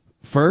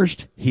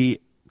 First, he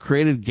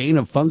created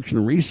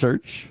gain-of-function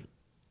research,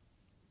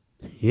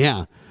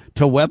 to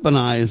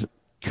weaponize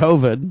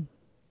COVID,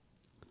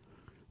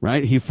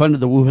 right? He funded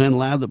the Wuhan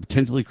lab that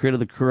potentially created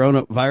the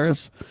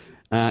coronavirus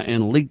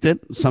and leaked it,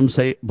 some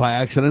say by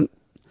accident.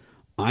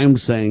 I'm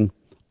saying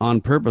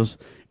on purpose.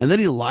 And then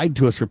he lied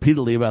to us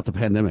repeatedly about the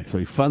pandemic. So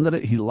he funded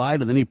it, he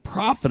lied, and then he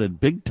profited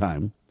big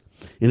time,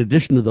 in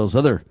addition to those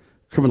other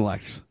criminal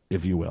acts,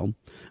 if you will.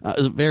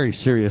 Very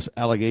serious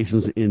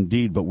allegations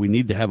indeed, but we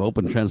need to have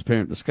open,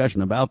 transparent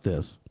discussion about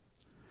this.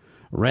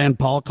 Rand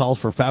Paul calls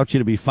for Fauci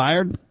to be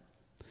fired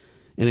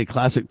in a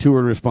classic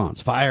two-word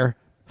response. Fire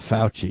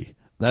Fauci.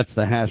 That's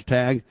the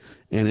hashtag,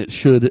 and it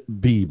should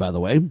be, by the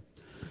way.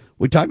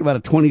 We talked about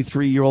a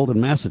 23-year-old in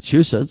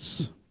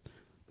Massachusetts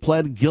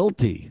pled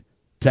guilty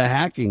to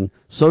hacking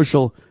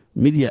social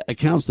media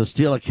accounts to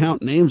steal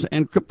account names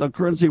and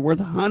cryptocurrency worth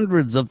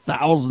hundreds of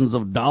thousands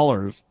of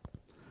dollars.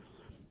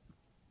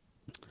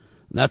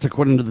 That's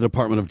according to the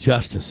Department of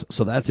Justice.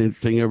 So that's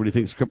interesting. Everybody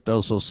thinks crypto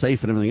is so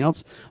safe and everything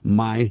else.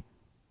 My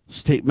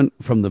statement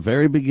from the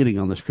very beginning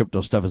on this crypto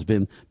stuff has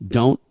been,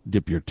 don't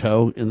dip your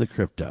toe in the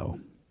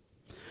crypto.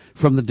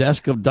 From the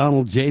desk of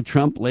Donald J.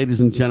 Trump, ladies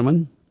and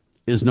gentlemen,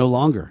 is no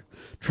longer.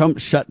 Trump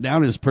shut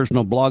down his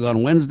personal blog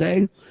on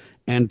Wednesday,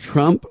 and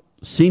Trump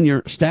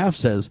senior staff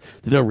says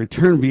that he'll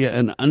return via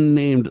an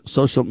unnamed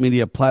social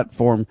media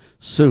platform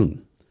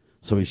soon.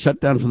 So he's shut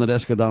down from the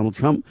desk of Donald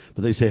Trump,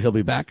 but they say he'll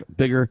be back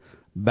bigger,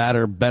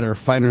 badder, better,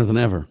 finer than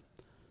ever.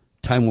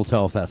 Time will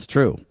tell if that's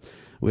true.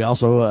 We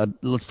also,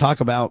 let's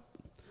talk about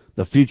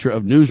the future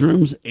of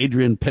newsrooms.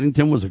 Adrian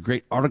Pennington was a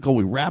great article.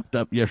 We wrapped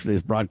up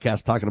yesterday's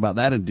broadcast talking about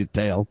that in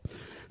detail.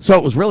 So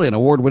it was really an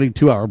award-winning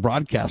 2-hour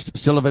broadcast,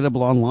 still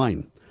available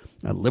online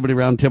at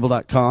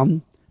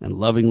LibertyRoundtable.com and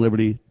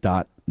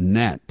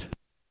LovingLiberty.net.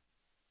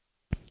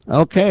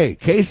 Okay,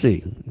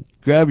 Casey,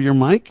 grab your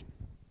mic.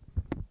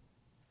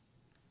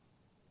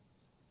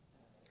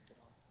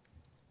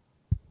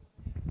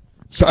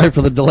 Sorry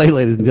for the delay,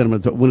 ladies and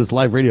gentlemen. So when it's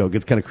live radio, it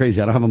gets kind of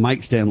crazy. I don't have a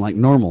mic stand like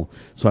normal,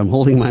 so I'm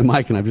holding my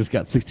mic, and I've just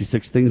got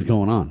 66 things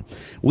going on.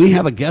 We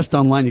have a guest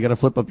online. You got to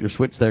flip up your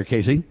switch there,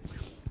 Casey.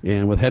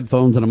 And with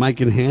headphones and a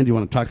mic in hand, you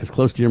want to talk as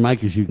close to your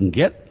mic as you can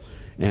get.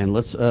 And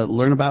let's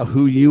learn about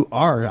who you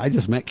are. I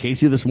just met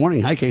Casey this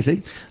morning. Hi,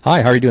 Casey.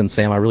 Hi, how are you doing,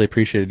 Sam? I really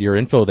appreciated your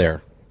info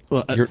there.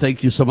 Well,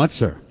 thank you so much,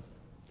 sir.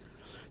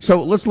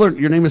 So let's learn.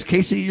 Your name is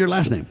Casey, your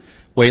last name?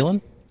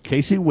 Whalen.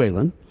 Casey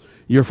Whalen.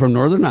 You're from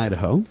northern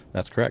Idaho.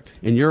 That's correct.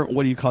 And you're,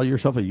 what do you call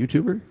yourself, a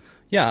YouTuber?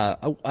 Yeah,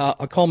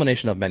 a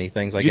culmination of many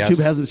things, I guess.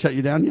 YouTube hasn't shut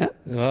you down yet?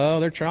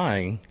 Oh, they're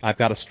trying. I've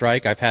got a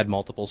strike. I've had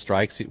multiple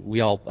strikes.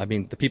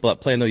 The people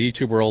that play in the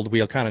YouTube world, we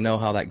all kind of know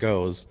how that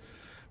goes.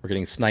 We're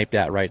getting sniped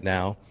at right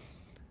now.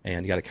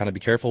 And you got to kind of be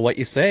careful what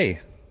you say,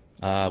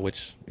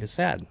 which is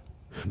sad.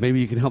 Maybe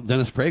you can help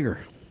Dennis Prager.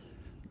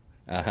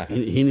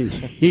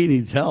 He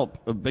needs help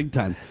big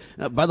time.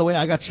 By the way,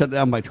 I got shut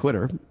down by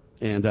Twitter.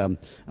 And I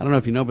don't know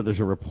if you know, but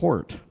there's a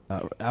report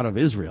out of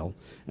Israel.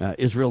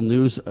 Israel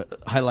News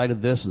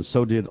highlighted this, and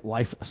so did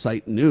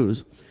LifeSite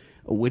News,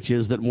 which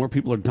is that more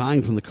people are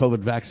dying from the COVID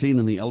vaccine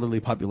in the elderly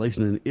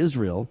population in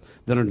Israel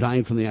than are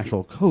dying from the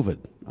actual COVID,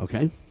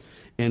 okay?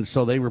 And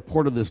so they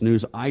reported this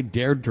news. I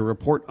dared to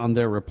report on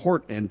their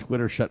report, and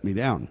Twitter shut me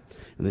down.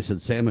 And they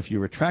said, Sam, if you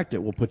retract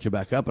it, we'll put you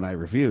back up, and I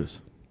refuse.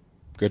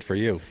 Good for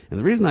you. And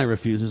the reason I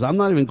refuse is I'm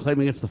not even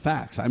claiming it's the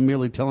facts. I'm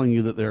merely telling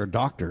you that there are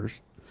doctors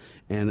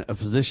and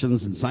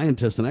physicians and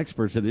scientists and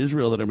experts in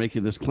Israel that are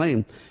making this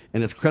claim,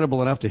 and it's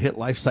credible enough to hit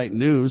LifeSite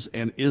News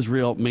and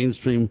Israel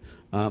mainstream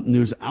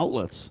news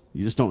outlets.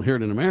 You just don't hear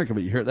it in America,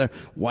 but you hear it there.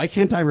 Why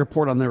can't I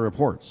report on their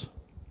reports?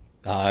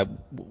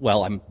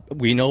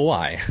 We know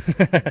why.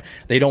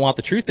 They don't want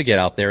the truth to get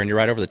out there, and you're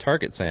right over the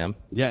target, Sam.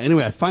 Yeah,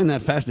 anyway, I find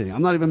that fascinating.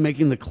 I'm not even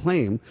making the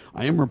claim.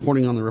 I am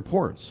reporting on the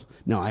reports.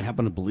 Now, I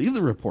happen to believe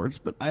the reports,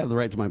 but I have the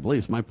right to my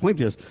beliefs. My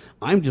point is,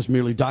 I'm just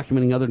merely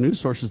documenting other news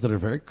sources that are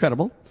very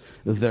credible.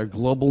 They're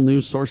global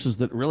news sources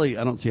that really,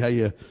 I don't see how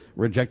you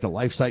reject a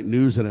LifeSite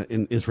News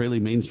in Israeli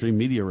mainstream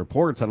media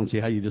reports. I don't see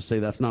how you just say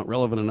that's not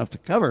relevant enough to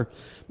cover.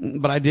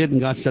 But I did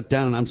and got shut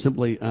down, and I'm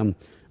simply, I'm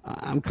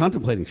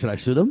contemplating. Should I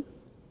sue them?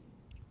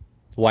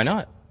 Why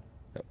not?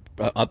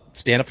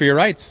 Stand up for your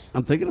rights.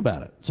 I'm thinking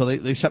about it. So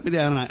they shut me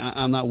down, and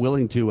I'm not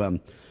willing to.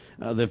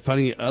 The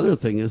funny other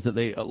thing is that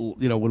they,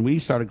 when we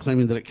started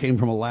claiming that it came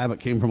from a lab, and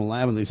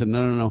they said,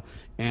 no,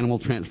 animal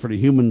transfer to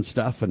human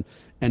stuff, and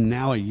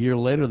now a year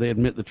later they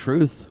admit the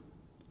truth.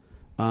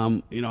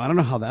 I don't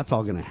know how that's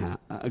all going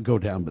to go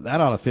down, but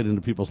that ought to fit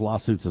into people's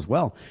lawsuits as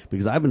well,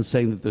 because I've been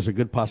saying that there's a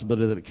good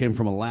possibility that it came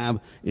from a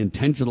lab,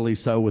 intentionally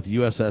so, with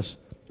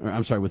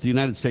with the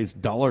United States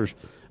dollars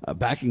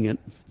backing it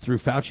through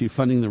Fauci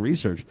funding the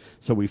research.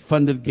 So we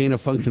funded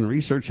gain-of-function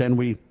research, and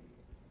we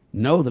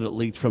know that it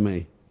leaked from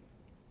a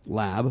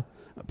lab,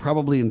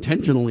 probably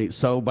intentionally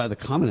so by the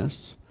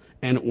communists,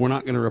 and we're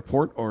not going to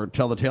report or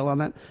tell the tale on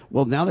that.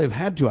 Well, now they've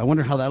had to. I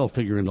wonder how that'll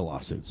figure into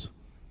lawsuits.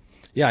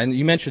 Yeah, and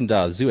you mentioned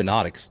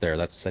zoonotics there.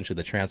 That's essentially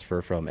the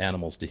transfer from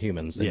animals to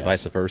humans and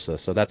vice versa.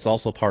 So that's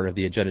also part of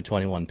the Agenda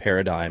 21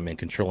 paradigm in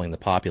controlling the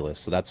populace.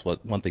 So that's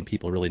one thing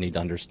people really need to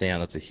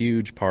understand. That's a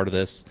huge part of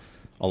this,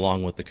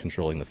 along with the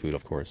controlling the food,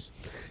 of course.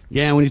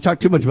 Yeah, and when you talk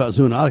too much about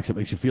zoonotics, it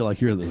makes you feel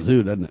like you're in the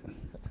zoo, doesn't it?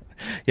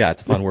 Yeah,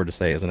 it's a fun word to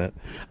say, isn't it?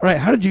 All right,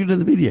 how did you get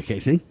into the media,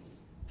 Casey?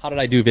 How did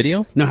I do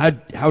video? No,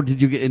 how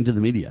did you get into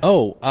the media?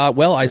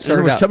 I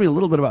started out... Tell me a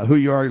little bit about who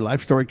you are, your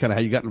life story, kind of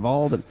how you got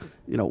involved, and,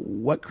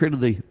 what created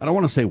the, I don't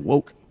want to say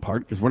woke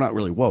part, because we're not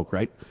really woke,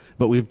 right?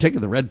 But we've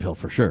taken the red pill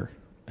for sure.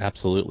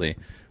 Absolutely.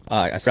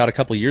 I started a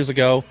couple of years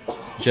ago,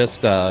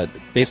 just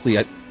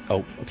basically...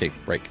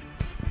 break.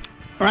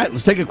 All right,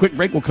 let's take a quick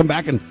break. We'll come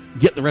back and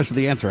get the rest of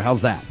the answer.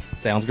 How's that?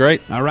 Sounds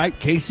great. All right,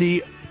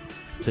 Casey,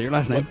 say your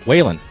last name.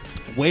 Whalen.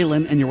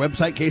 Whalen, and your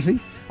website, Casey?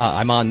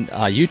 I'm on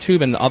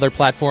YouTube and other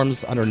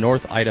platforms under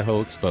North Idaho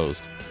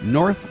Exposed.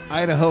 North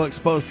Idaho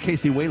Exposed,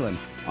 Casey Whalen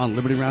on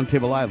Liberty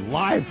Roundtable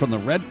live from the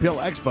Red Pill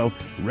Expo,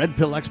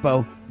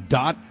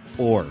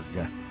 redpillexpo.org.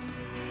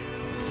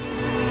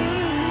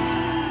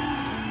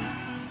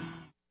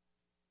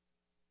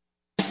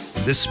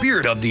 The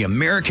spirit of the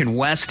American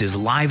West is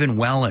live and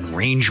well in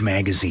Range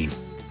Magazine,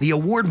 the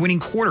award-winning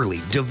quarterly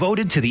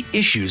devoted to the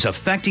issues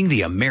affecting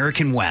the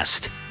American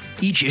West.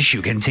 Each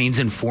issue contains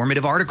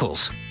informative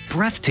articles,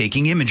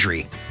 breathtaking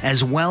imagery,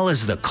 as well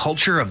as the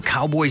culture of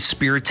cowboy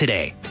spirit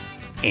today,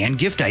 and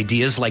gift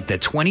ideas like the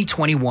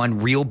 2021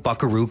 Real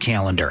Buckaroo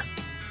Calendar.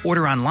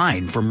 Order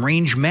online from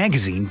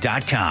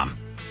rangemagazine.com.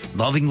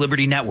 Loving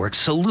Liberty Network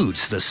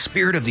salutes the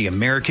spirit of the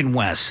American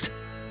West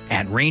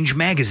at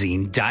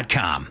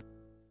rangemagazine.com.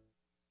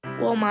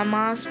 Well, my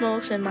mom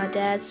smokes and my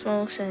dad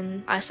smokes,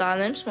 and I saw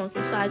them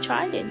smoking, so I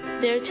tried it.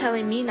 They're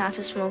telling me not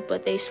to smoke,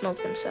 but they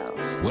smoke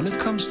themselves. When it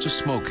comes to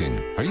smoking,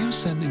 are you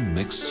sending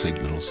mixed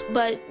signals?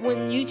 But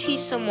when you teach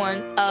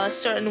someone a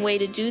certain way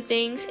to do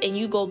things and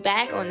you go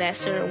back on that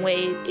certain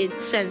way,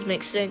 it sends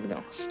mixed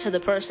signals to the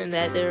person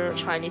that they're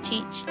trying to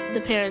teach.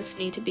 The parents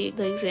need to be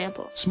the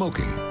example.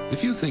 Smoking.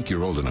 If you think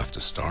you're old enough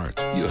to start,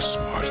 you're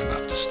smart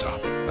enough to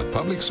stop. A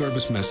public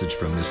service message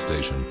from this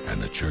station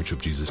and the Church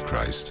of Jesus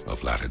Christ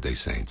of Latter-day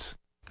Saints.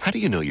 How do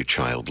you know your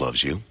child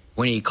loves you?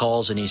 When he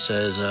calls and he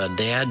says,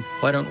 Dad,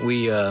 why don't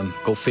we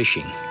go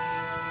fishing?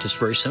 Just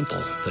very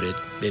simple, but it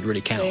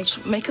really counts.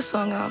 They make a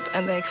song up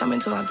and they come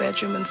into our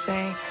bedroom and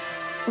say,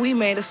 we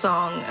made a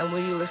song and will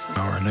you listen to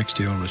it? Our next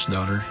to oldest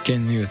daughter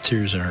came to me with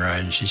tears in her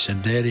eyes and she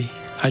said, Daddy,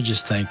 I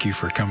just thank you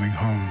for coming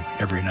home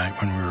every night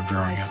when we were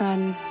growing My up.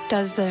 son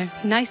does the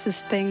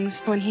nicest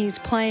things. When he's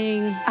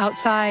playing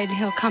outside,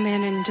 he'll come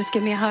in and just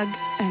give me a hug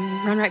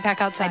and run right back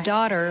outside. My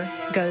daughter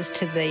goes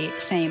to the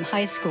same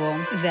high school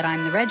that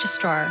I'm the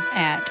registrar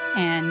at,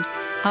 and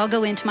I'll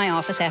go into my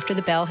office after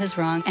the bell has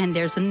rung, and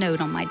there's a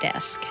note on my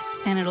desk.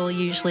 And it'll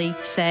usually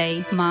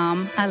say,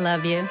 Mom, I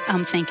love you.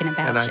 I'm thinking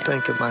about and you. And I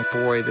think of my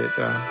boy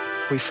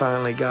that we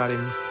finally got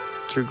him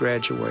through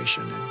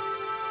graduation. And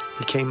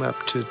he came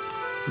up to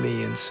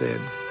me and said,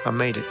 I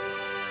made it.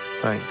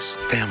 Thanks.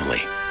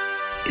 Family.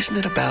 Isn't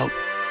it about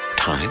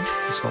time?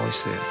 That's all he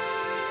said.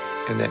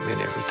 And that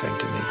meant everything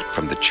to me.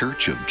 From the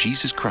Church of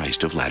Jesus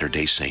Christ of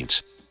Latter-day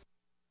Saints.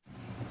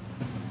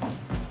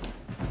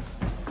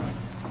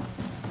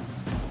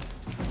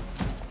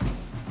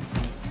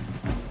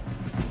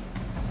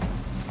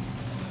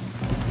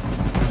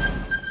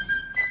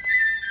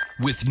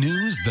 With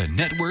news the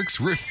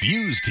networks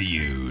refuse to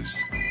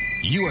use.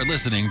 You are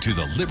listening to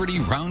the Liberty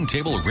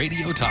Roundtable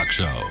Radio Talk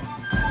Show.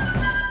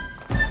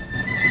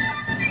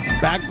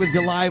 Back with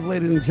you live,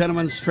 ladies and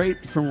gentlemen,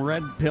 straight from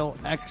Red Pill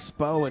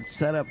Expo. It's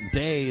setup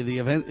day. The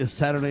event is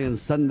Saturday and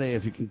Sunday.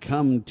 If you can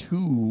come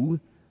to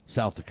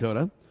South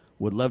Dakota,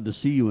 would love to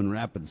see you in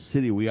Rapid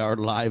City. We are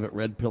live at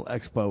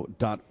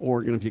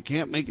redpillexpo.org. And if you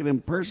can't make it in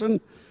person,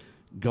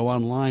 go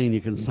online. You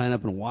can sign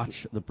up and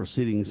watch the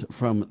proceedings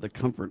from the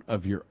comfort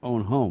of your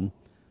own home.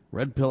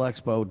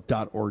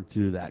 redpillexpo.org to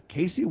do that.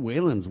 Casey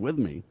Whalen's with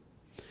me,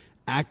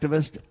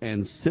 activist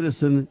and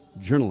citizen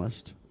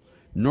journalist.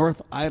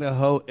 North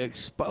Idaho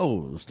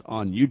Exposed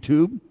on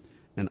YouTube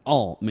and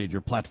all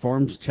major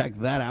platforms. Check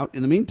that out.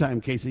 In the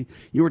meantime, Casey,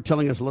 you were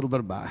telling us a little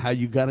bit about how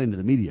you got into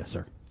the media,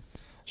 sir.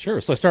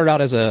 Sure. So I started out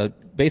as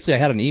basically I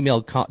had an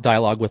email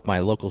dialogue with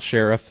my local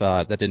sheriff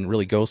that didn't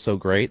really go so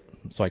great.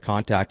 So I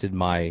contacted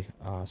my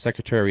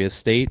Secretary of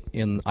State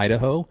in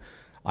Idaho.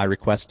 I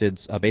requested,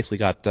 basically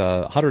got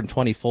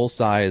 120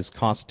 full-size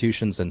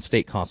constitutions and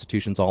state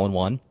constitutions all in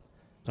one.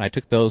 And I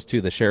took those to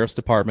the sheriff's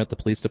department, the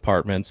police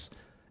departments,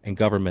 and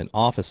government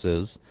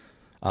offices.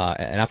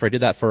 And after I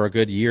did that for a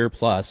good year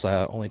plus,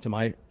 only to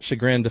my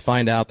chagrin to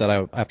find out that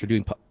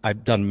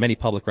I've done many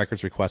public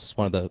records requests. It's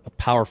one of the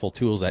powerful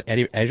tools that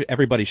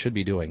everybody should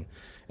be doing.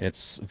 And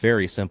it's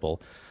very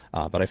simple.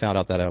 But I found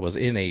out that I was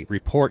in a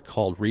report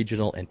called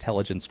Regional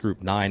Intelligence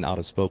Group 9 out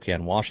of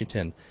Spokane,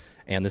 Washington.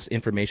 And this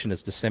information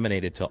is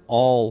disseminated to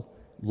all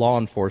law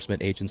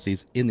enforcement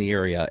agencies in the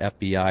area,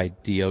 FBI,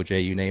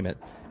 DOJ, you name it.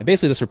 And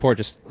basically this report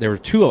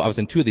I was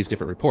in two of these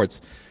different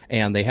reports,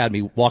 and they had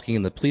me walking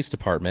in the police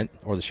department,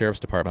 or the sheriff's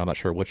department, I'm not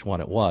sure which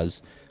one it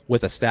was,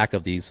 with a stack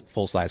of these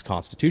full-size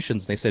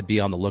constitutions. They said, be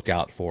on the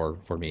lookout for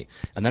me.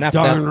 And then after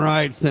Darn that,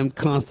 right, them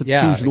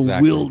constitutional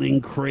exactly.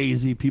 wielding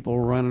crazy people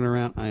running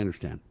around. I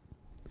understand.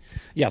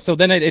 Yeah, so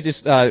then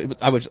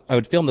I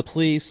would film the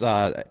police.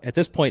 At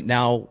this point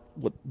now,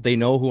 they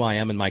know who I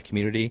am in my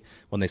community.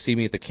 When they see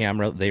me at the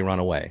camera, they run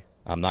away.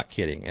 I'm not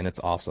kidding, and it's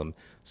awesome.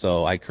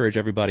 So I encourage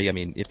everybody. I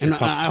mean, if and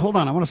hold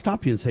on, I want to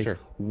stop you and say, sure.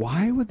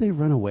 Why would they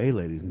run away,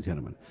 ladies and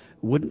gentlemen?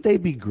 Wouldn't they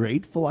be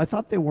grateful? I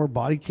thought they wore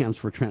body cams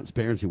for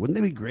transparency. Wouldn't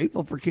they be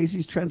grateful for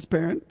Casey's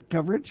transparent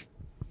coverage?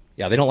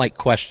 Yeah, they don't like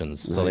questions,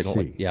 so they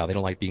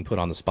don't like being put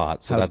on the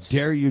spot. So How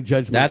dare you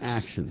judge my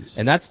actions?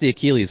 And that's the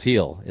Achilles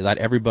heel. That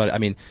everybody. I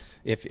mean,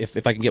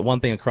 if I can get one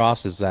thing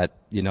across is that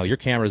your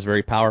camera is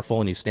very powerful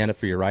and you stand up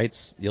for your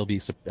rights. You'll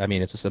be. I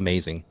mean, it's just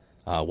amazing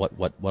what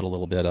a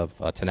little bit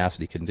of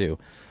tenacity can do.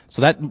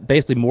 So that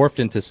basically morphed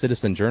into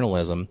citizen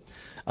journalism,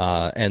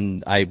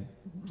 and I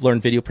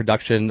learned video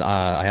production.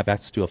 I have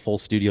access to a full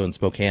studio in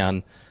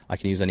Spokane. I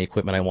can use any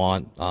equipment I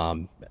want.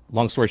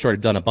 Long story short,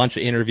 I've done a bunch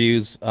of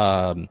interviews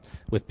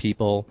with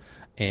people,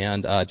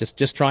 and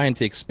just trying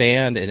to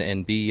expand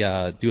and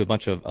do a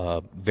bunch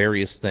of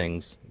various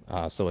things.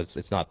 So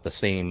it's not the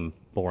same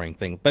boring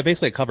thing. But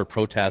basically, I cover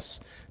protests,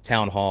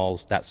 town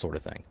halls, that sort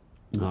of thing.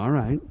 All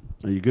right.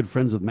 Are you good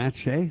friends with Matt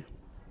Shea?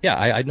 Yeah,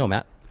 I know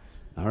Matt.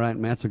 All right,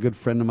 Matt's a good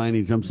friend of mine.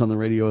 He jumps on the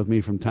radio with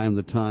me from time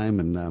to time,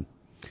 and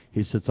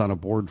he sits on a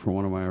board for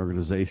one of my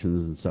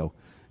organizations, and so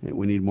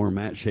we need more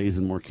Matt Sheas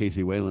and more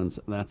Casey Whalen's,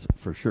 that's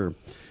for sure.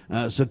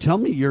 So tell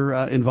me your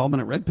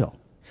involvement at Red Pill.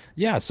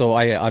 Yeah, so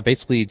I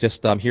basically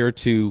just I'm here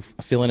to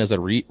fill in as a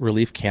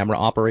relief camera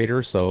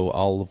operator. So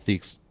all of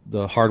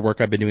the hard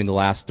work I've been doing the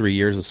last 3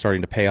 years is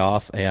starting to pay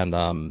off, and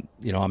I'm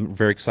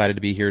very excited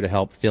to be here to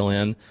help fill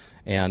in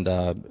and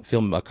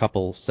film a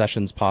couple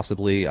sessions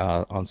possibly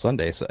on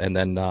Sundays, and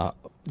then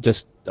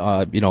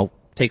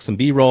take some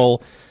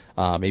B-roll,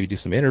 maybe do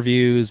some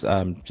interviews,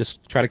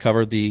 just try to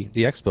cover the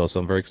expo. So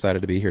I'm very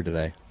excited to be here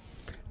today.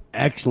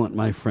 Excellent,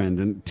 my friend.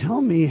 And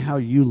tell me how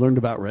you learned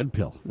about Red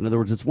Pill. In other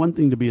words, it's one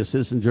thing to be a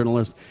citizen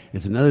journalist.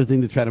 It's another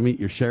thing to try to meet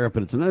your sheriff,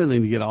 but it's another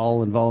thing to get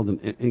all involved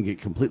and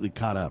get completely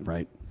caught up,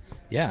 right?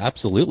 Yeah,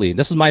 absolutely.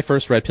 This is my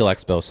first Red Pill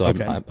Expo, so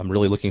Okay. I'm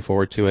really looking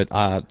forward to it.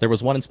 There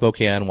was one in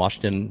Spokane,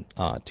 Washington,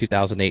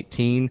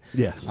 2018.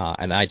 Yes.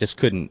 And I just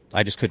couldn't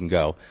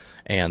go.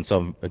 And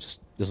so this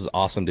is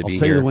awesome to be I'll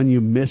tell here. you the one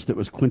you missed that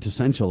was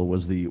quintessential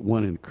was the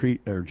one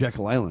in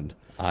Jekyll Island.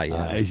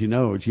 Yeah. As you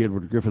know, G.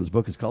 Edward Griffin's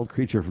book is called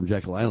Creature from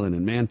Jekyll Island.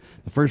 And man,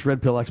 the first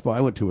Red Pill Expo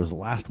I went to was the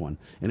last one.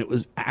 And it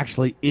was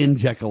actually in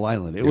Jekyll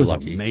Island. It was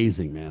lucky.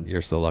 amazing, man.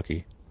 You're so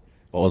lucky.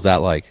 What was that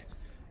like?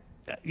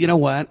 You know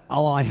what?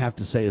 All I have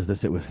to say is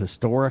this. It was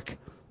historic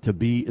to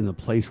be in the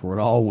place where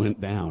it all went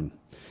down.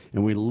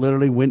 And we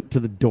literally went to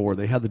the door.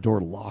 They had the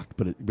door locked,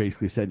 but it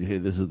basically said, hey,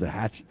 this is the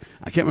hatch.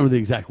 I can't remember the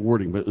exact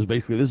wording, but it was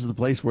basically, this is the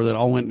place where it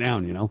all went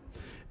down, you know?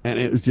 And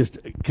it was just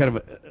kind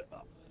of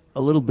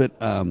a little bit,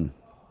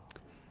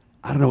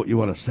 I don't know what you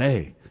want to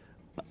say,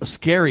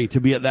 scary to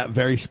be at that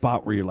very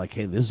spot where you're like,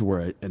 hey, this is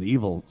where an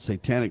evil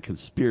satanic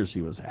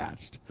conspiracy was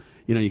hatched.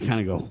 You know, you kind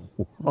of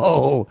go,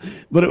 whoa.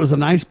 But it was a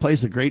nice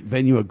place, a great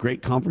venue, a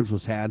great conference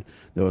was had.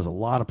 There was a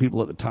lot of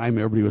people at the time.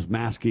 Everybody was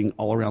masking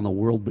all around the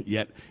world, but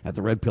yet at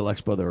the Red Pill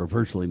Expo, there were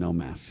virtually no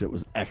masks. It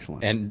was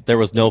excellent. And there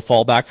was no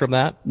fallback from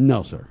that?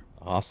 No, sir.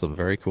 Awesome.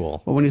 Very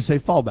cool. Well, when you say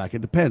fallback,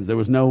 it depends. There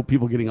was no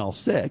people getting all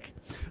sick.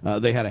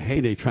 They had a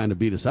heyday trying to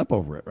beat us up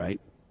over it,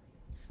 right?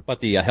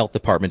 But the health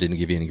department didn't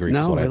give you any grief.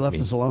 No, they left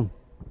us alone.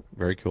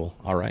 Very cool.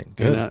 All right,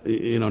 good. And,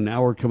 you know,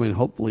 now we're coming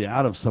hopefully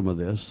out of some of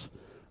this,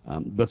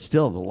 but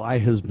still, the lie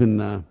has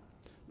been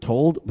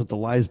told, but the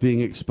lie is being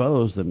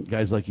exposed, and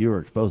guys like you are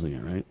exposing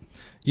it, right?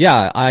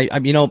 Yeah,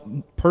 I'm you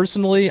know,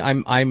 personally,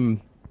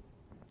 I'm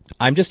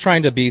just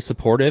trying to be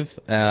supportive,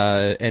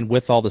 and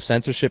with all the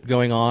censorship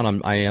going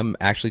on, I am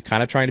actually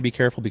kind of trying to be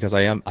careful because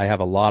I have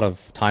a lot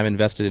of time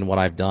invested in what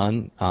I've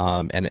done,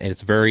 and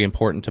it's very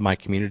important to my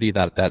community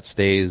that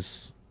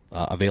stays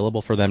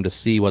available for them to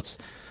see what's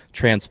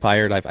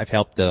transpired. I've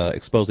helped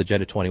expose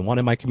Agenda 21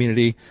 in my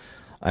community,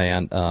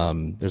 and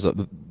there's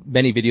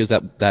many videos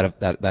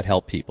that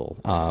help people.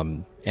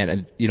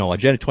 And you know,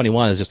 Agenda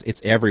 21 is just,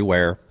 it's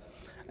everywhere.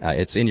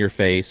 It's in your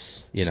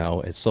face. You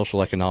know, it's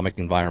social, economic,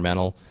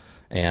 environmental,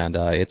 and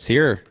it's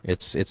here.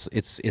 It's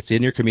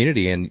in your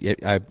community, and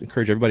I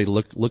encourage everybody to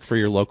look for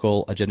your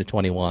local Agenda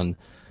 21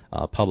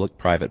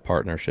 public-private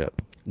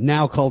partnership.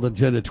 Now called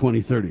Agenda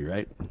 2030,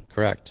 right?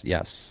 Correct.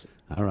 Yes.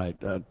 All right,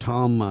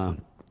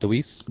 Tom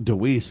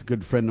DeWeese, a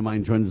good friend of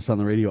mine, joins us on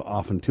the radio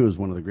often too, is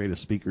one of the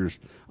greatest speakers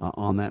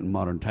on that in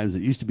modern times.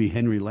 It used to be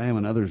Henry Lamb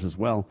and others as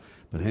well,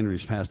 but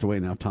Henry's passed away.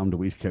 Now Tom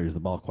DeWeese carries the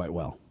ball quite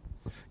well.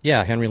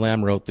 Yeah, Henry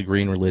Lamb wrote The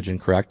Green Religion,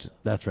 correct?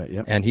 That's right,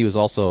 yep. And he was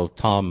also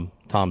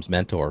Tom's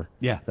mentor.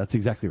 Yeah, that's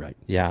exactly right.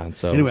 Yeah, and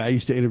so... Anyway, I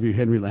used to interview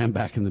Henry Lamb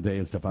back in the day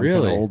and stuff. I'm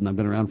really? kind of old, and I've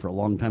been around for a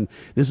long time.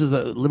 This is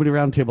the Liberty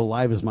Roundtable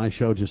Live is my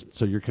show, just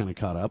so you're kind of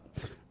caught up.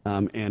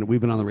 And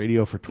we've been on the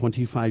radio for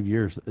 25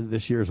 years.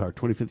 This year is our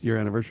 25th year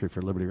anniversary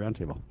for Liberty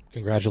Roundtable.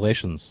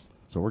 Congratulations.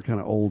 So we're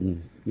kind of old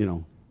and, you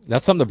know.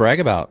 That's something to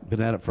brag about.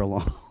 Been at it for a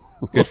long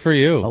Good for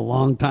you. A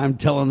long time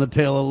telling the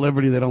tale of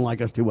liberty. They don't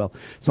like us too well.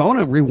 So I want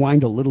to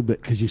rewind a little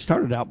bit because you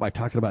started out by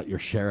talking about your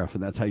sheriff,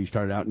 and that's how you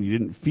started out, and you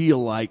didn't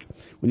feel like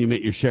when you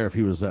met your sheriff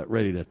he was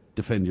ready to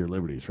defend your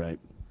liberties, right?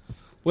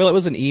 Well, it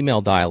was an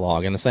email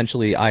dialogue, and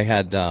essentially I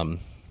had...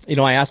 you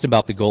know, I asked him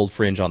about the gold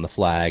fringe on the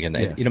flag, and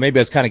yes. You know, maybe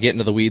I was kind of getting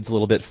to the weeds a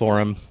little bit for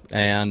him.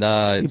 And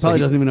he probably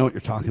doesn't even know what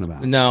you're talking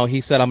about. No,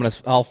 he said,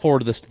 I'll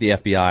forward this to the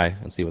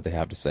FBI and see what they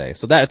have to say.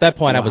 So at that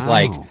point, I was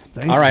like,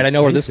 all right, I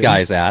know where this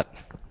guy's at.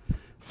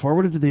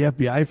 Forwarded to the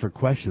FBI for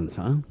questions,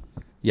 huh?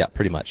 Yeah,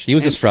 pretty much. He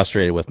was just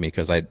frustrated with me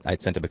because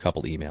I'd sent him a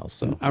couple emails.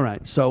 So all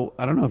right. So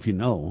I don't know if you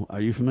know. Are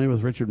you familiar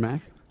with Richard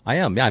Mack? I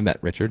am. Yeah, I met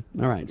Richard.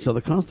 All right. So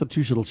the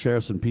Constitutional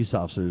Sheriffs and Peace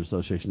Officers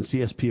Association,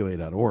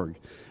 CSPOA.org,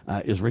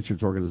 is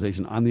Richard's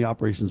organization. I'm the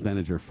operations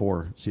manager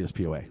for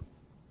CSPOA.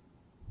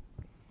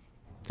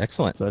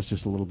 Excellent. So that's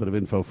just a little bit of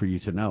info for you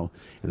to know.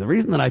 And the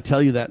reason that I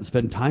tell you that and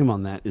spend time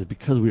on that is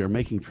because we are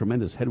making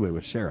tremendous headway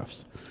with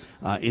sheriffs.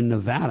 In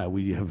Nevada,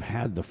 we have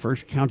had the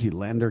first county,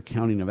 Lander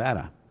County,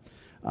 Nevada,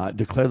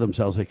 declare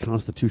themselves a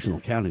constitutional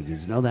county.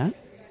 Did you know that?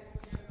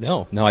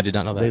 No, I did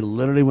not know that. They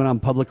literally went on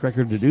public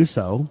record to do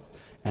so.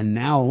 And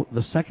now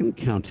the second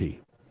county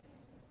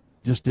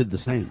just did the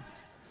same.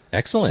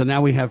 Excellent. So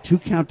now we have 2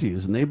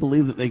 counties, and they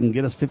believe that they can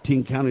get us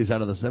 15 counties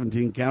out of the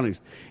 17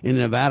 counties in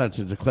Nevada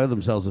to declare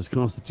themselves as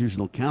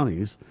constitutional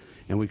counties.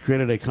 And we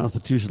created a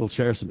Constitutional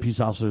Sheriffs and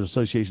Peace Officers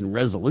Association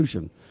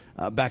resolution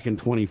back in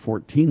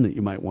 2014 that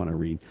you might want to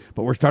read.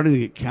 But we're starting to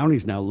get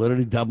counties now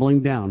literally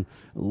doubling down.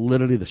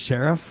 Literally the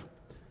sheriff,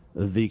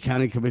 the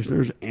county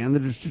commissioners, and the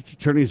district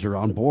attorneys are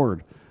on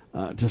board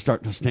to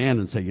start to stand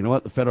and say, you know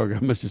what, the federal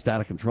government's just out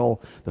of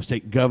control. The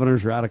state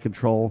governors are out of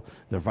control.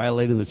 They're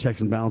violating the checks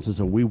and balances,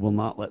 and we will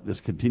not let this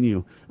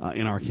continue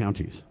in our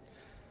counties.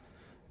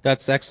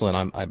 That's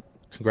excellent.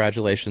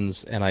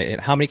 Congratulations.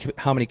 And how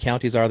many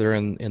counties are there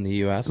in the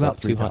U.S.? About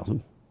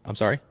 3,000. I'm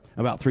sorry?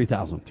 About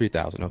 3,000.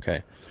 3,000,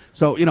 okay.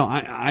 So,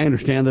 I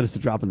understand that it's a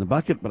drop in the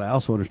bucket, but I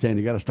also understand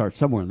you got to start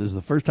somewhere. This is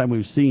the first time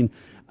we've seen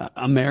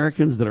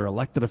Americans that are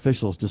elected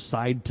officials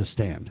decide to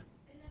stand.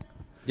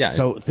 Yeah.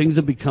 So things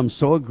have become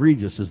so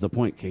egregious, is the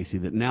point, Casey,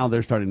 that now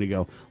they're starting to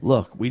go,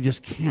 look, we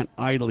just can't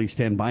idly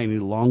stand by any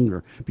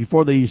longer.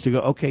 Before they used to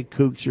go, okay,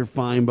 kooks, you're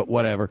fine, but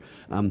whatever.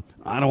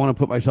 I don't want to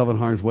put myself in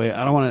harm's way.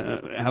 I don't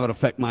want to have it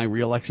affect my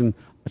reelection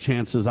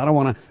chances. I don't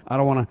want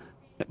to.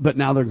 But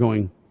now they're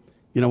going,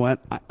 you know what?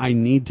 I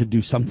need to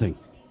do something,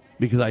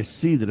 because I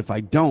see that if I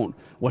don't,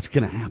 what's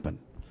going to happen?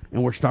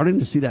 And we're starting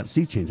to see that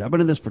sea change. I've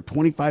been in this for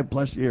 25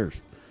 plus years.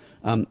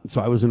 So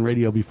I was in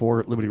radio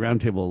before Liberty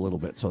Roundtable a little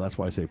bit, so that's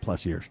why I say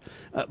plus years.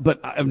 But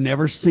I've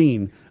never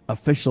seen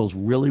officials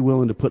really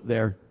willing to put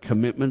their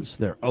commitments,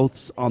 their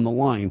oaths on the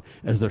line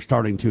as they're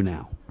starting to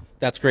now.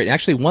 That's great.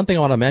 Actually, one thing I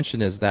want to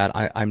mention is that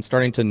I'm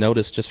starting to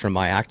notice just from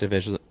my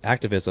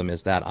activism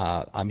is that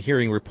I'm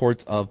hearing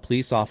reports of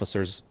police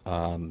officers.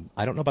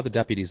 I don't know about the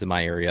deputies in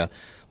my area,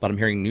 but I'm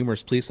hearing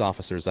numerous police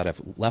officers that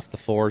have left the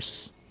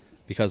force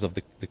because of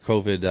the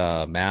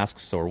COVID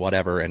masks or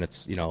whatever, and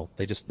it's,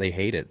 they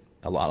hate it.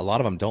 A lot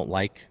of them don't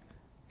like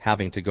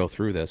having to go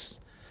through this,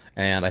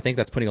 and I think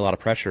that's putting a lot of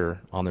pressure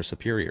on their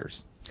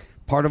superiors.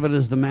 Part of it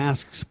is the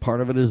masks.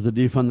 Part of it is the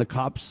defund the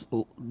cops,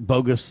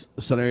 bogus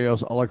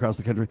scenarios all across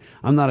the country.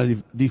 I'm not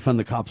a defund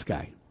the cops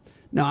guy.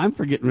 Now, I'm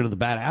for getting rid of the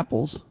bad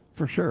apples,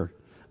 for sure,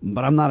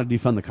 but I'm not a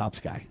defund the cops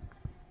guy.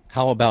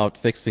 How about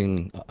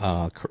fixing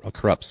a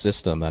corrupt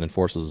system that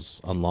enforces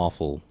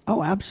unlawful?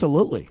 Oh,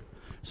 absolutely.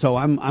 So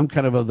I'm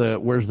kind of the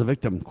where's the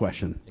victim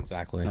question.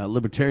 Exactly.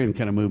 Libertarian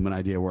kind of movement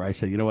idea where I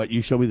say, you know what,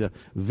 you show me the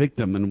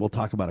victim and we'll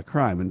talk about a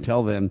crime.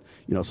 Until then,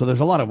 so there's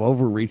a lot of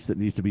overreach that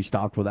needs to be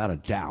stopped without a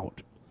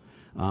doubt.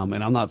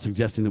 And I'm not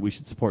suggesting that we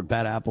should support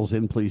bad apples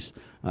in police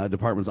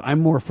departments.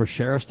 I'm more for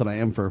sheriffs than I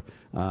am for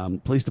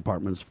police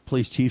departments.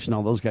 Police chiefs and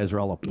all those guys are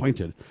all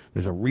appointed.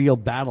 There's a real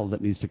battle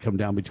that needs to come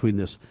down between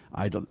this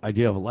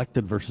idea of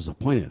elected versus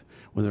appointed.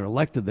 When they're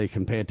elected, they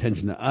can pay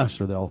attention to us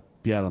or they'll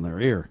be out on their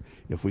ear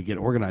if we get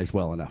organized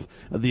well enough.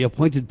 The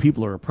appointed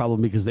people are a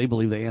problem because they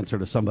believe they answer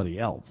to somebody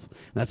else.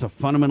 And that's a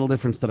fundamental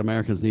difference that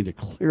Americans need to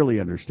clearly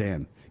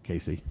understand,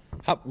 Casey.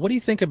 What do you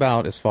think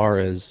about as far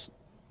as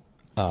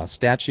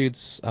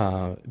statutes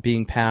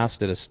being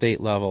passed at a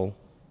state level,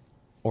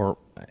 or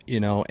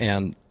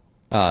and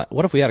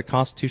what if we had a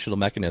constitutional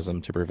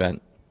mechanism to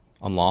prevent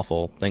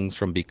unlawful things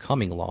from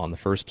becoming law in the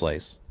first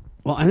place?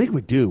 Well, I think we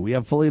do. We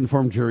have fully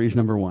informed juries,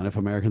 number one, if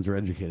Americans are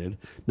educated.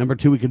 Number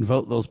two, we can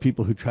vote those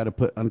people who try to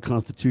put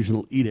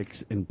unconstitutional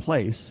edicts in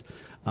place.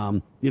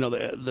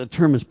 The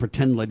term is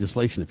pretend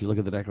legislation. If you look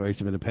at the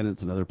Declaration of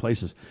Independence and other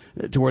places,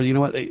 to where,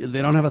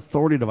 they don't have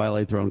authority to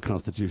violate their own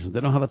constitutions. They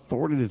don't have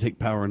authority to take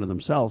power into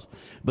themselves.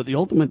 But the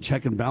ultimate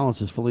check and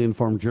balance is fully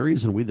informed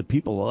juries and we the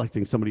people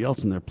electing somebody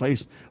else in their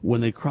place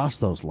when they cross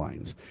those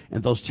lines.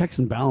 And those checks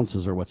and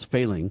balances are what's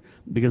failing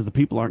because the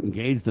people aren't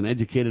engaged and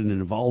educated and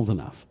involved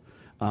enough.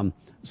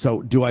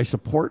 So do I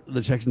support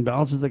the checks and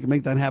balances that can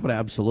make that happen?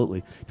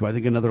 Absolutely. Do I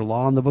think another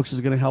law on the books is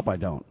going to help? I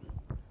don't.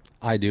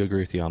 I do agree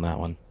with you on that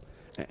one.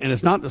 And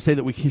it's not to say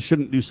that we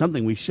shouldn't do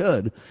something. We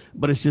should,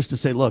 but it's just to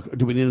say, look,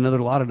 do we need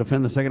another law to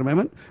defend the Second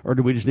Amendment, or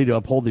do we just need to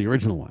uphold the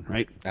original one,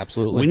 right?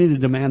 Absolutely. We need to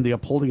demand the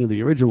upholding of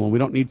the original one. We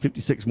don't need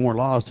 56 more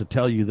laws to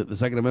tell you that the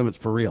Second Amendment's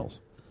for reals.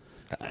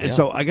 And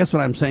so I guess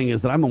what I'm saying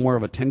is that I'm more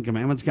of a Ten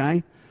Commandments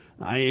guy.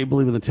 I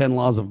believe in the 10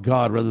 laws of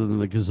God rather than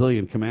the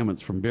gazillion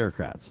commandments from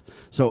bureaucrats.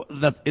 So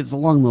it's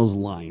along those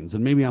lines.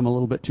 And maybe I'm a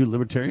little bit too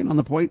libertarian on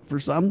the point for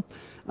some.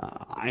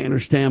 I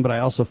understand, but I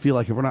also feel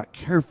like if we're not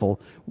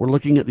careful, we're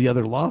looking at the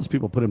other laws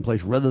people put in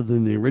place rather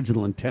than the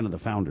original intent of the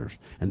founders.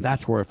 And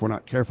that's where, if we're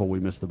not careful, we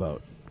miss the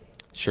boat.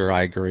 Sure,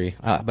 I agree.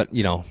 But,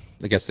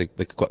 I guess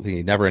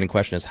the never-ending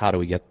question is, how do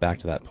we get back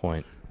to that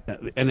point?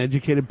 An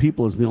educated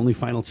people is the only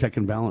final check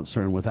and balance,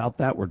 sir. And without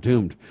that, we're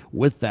doomed.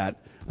 With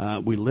that,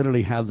 we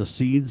literally have the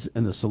seeds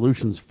and the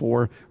solutions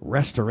for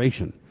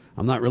restoration.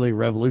 I'm not really a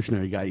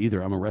revolutionary guy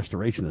either. I'm a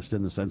restorationist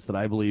in the sense that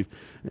I believe,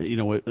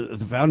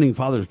 the founding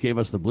fathers gave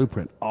us the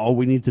blueprint. All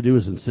we need to do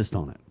is insist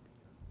on it.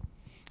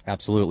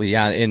 Absolutely,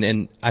 yeah.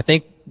 And I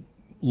think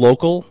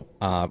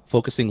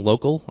focusing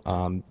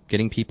local,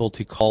 getting people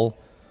to call,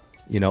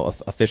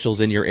 officials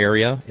in your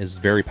area is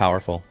very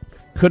powerful.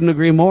 Couldn't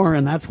agree more,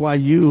 and that's why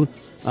you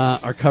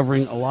are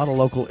covering a lot of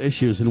local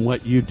issues in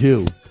what you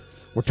do.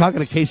 We're talking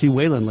to Casey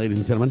Wayland, ladies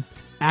and gentlemen,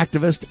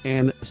 activist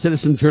and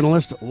citizen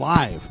journalist,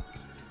 live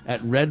at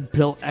Red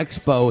Pill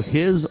Expo.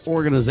 His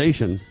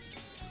organization,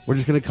 we're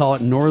just going to call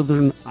it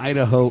Northern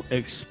Idaho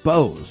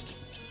Exposed.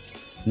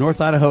 North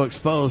Idaho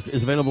Exposed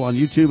is available on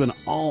YouTube and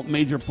all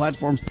major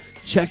platforms.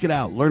 Check it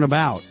out. Learn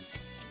about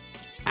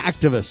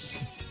activists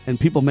and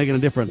people making a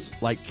difference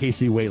like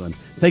Casey Wayland.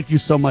 Thank you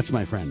so much,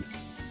 my friend.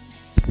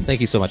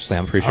 Thank you so much,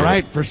 Sam. Appreciate it. All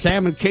right, for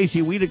Sam and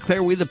Casey, we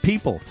declare we the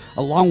people,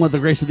 along with the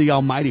grace of the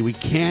Almighty, we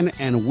can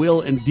and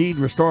will indeed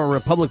restore our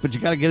republic, but you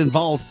got to get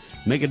involved,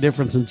 make a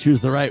difference, and choose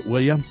the right,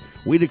 will you?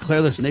 We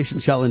declare this nation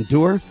shall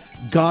endure.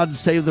 God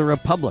save the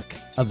Republic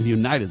of the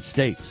United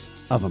States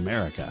of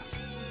America.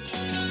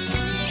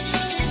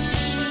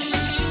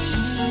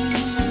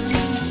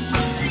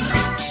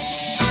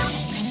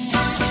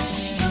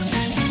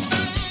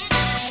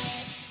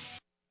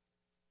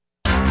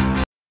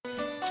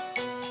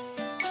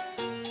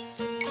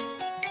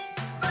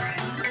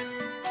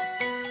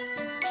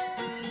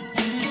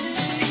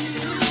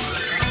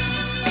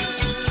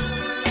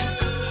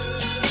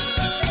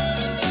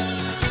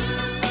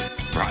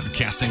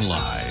 Broadcasting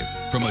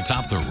live from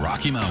atop the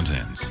Rocky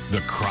Mountains,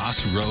 the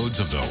crossroads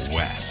of the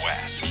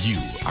West.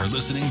 You are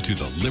listening to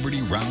the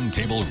Liberty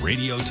Roundtable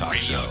Radio Talk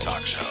Show.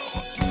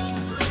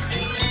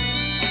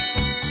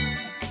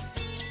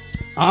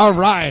 All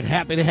right,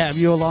 happy to have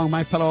you along,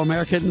 my fellow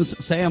Americans.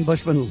 Sam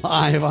Bushman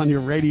live on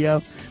your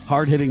radio.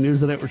 Hard-hitting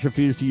news the networks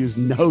refuse to use,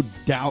 no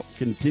doubt,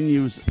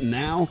 continues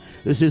now.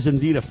 This is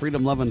indeed a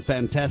freedom-loving,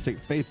 fantastic,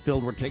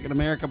 faith-filled, we're taking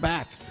America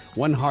back.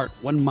 One heart,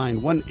 one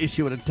mind, one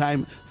issue at a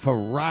time.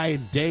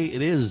 Friday.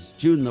 It is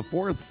June the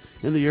 4th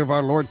in the year of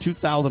our Lord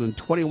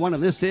 2021,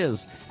 and this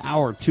is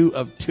hour 2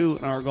 of 2,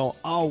 and our goal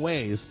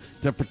always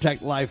to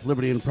protect life,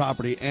 liberty, and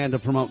property, and to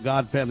promote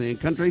God, family,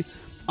 and country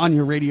on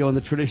your radio and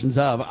the traditions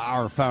of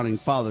our founding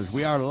fathers.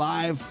 We are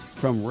live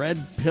from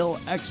Red Pill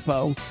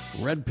Expo,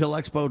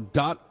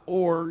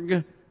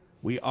 redpillexpo.org.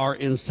 We are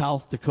in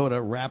South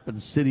Dakota.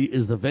 Rapid City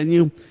is the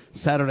venue,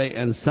 Saturday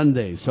and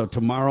Sunday. So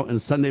tomorrow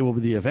and Sunday will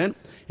be the event.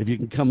 If you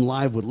can come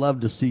live, we'd love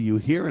to see you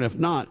here. And if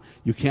not,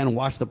 you can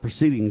watch the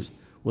proceedings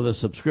with a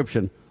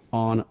subscription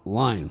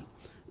online.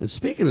 And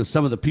speaking of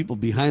some of the people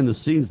behind the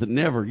scenes that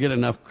never get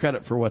enough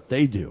credit for what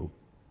they do,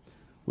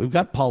 we've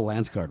got Paul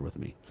Lansgard with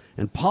me.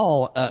 And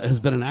Paul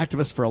has been an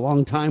activist for a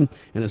long time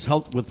and has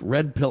helped with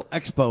Red Pill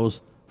Expos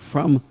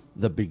from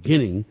the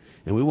beginning.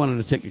 And we wanted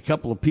to take a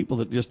couple of people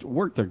that just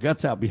work their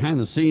guts out behind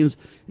the scenes.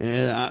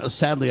 And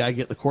sadly, I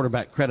get the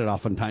quarterback credit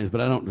oftentimes,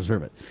 but I don't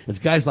deserve it. It's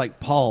guys like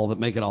Paul that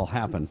make it all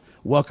happen.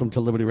 Welcome to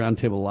Liberty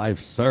Roundtable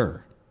Live,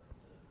 sir.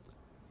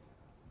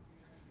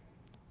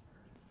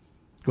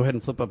 Go ahead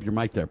and flip up your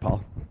mic there,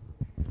 Paul.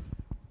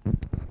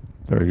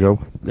 There you go.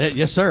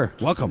 Yes, sir.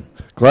 Welcome.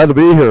 Glad to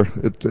be here.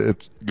 It's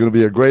going to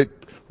be a great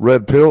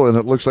Red Pill, and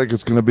it looks like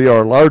it's going to be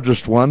our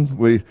largest one.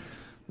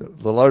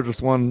 The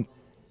largest one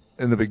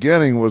in the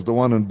beginning was the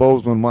one in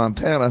Bozeman,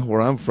 Montana, where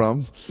I'm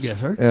from.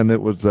 Yes, sir. And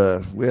it was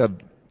we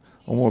had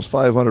almost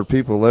 500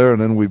 people there,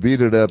 and then we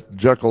beat it at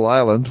Jekyll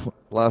Island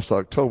last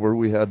October.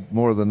 We had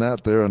more than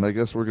that there, and I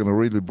guess we're going to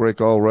really break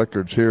all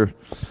records here.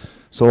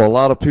 So a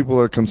lot of people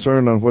are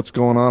concerned on what's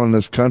going on in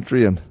this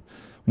country, and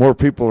more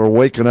people are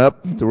waking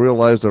up to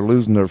realize they're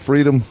losing their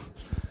freedom.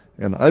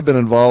 And I've been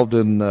involved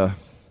in the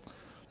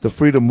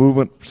freedom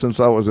movement since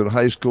I was in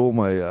high school.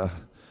 My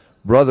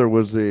brother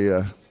was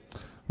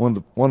one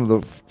of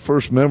the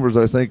first members,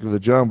 I think, of the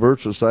John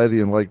Birch Society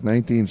in like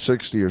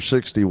 1960 or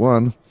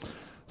 61.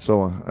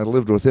 So I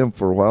lived with him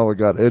for a while. I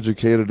got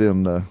educated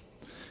in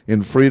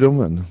freedom,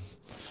 and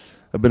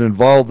I've been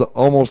involved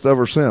almost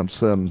ever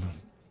since. And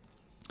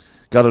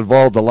got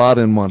involved a lot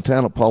in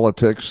Montana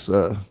politics.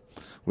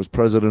 Was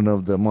president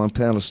of the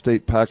Montana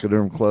State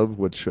Pachyderm Club,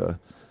 which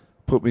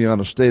put me on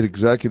a state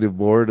executive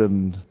board,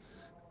 and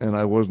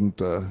I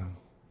wasn't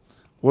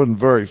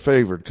very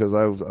favored because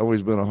I've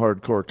always been a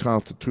hardcore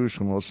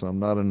constitutionalist.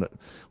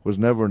 Was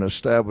never an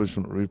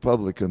establishment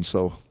Republican.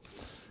 So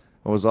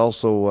I was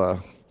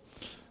also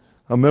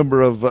a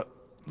member of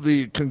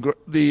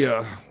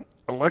the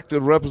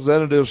elected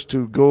representatives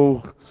to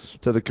go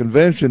to the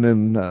convention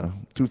in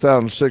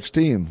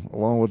 2016,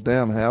 along with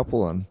Dan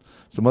Happel and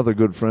some other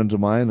good friends of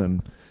mine,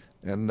 and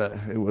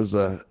it was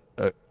an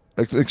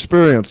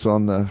experience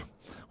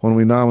when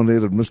we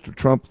nominated Mr.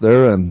 Trump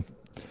there, and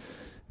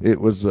it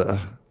was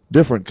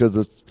different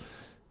because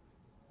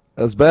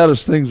as bad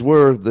as things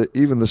were,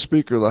 even the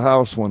Speaker of the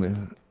House,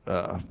 when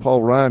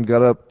Paul Ryan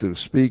got up to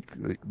speak,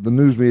 the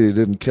news media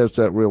didn't catch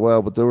that real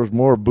well, but there was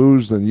more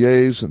boos than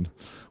yays, and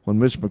when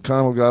Mitch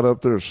McConnell got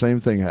up there, the same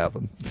thing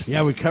happened.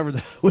 Yeah, we covered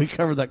that. We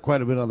covered that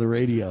quite a bit on the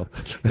radio.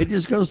 It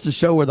just goes to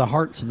show where the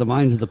hearts and the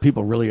minds of the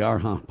people really are,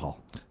 huh, Paul?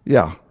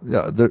 Yeah.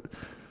 A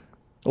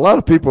lot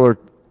of people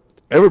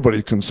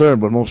everybody's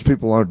concerned, but most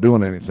people aren't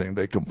doing anything.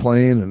 They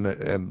complain,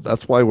 and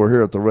that's why we're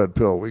here at the Red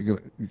Pill. We can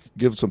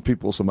give some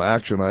people some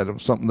action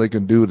items, something they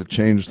can do to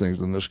change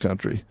things in this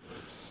country.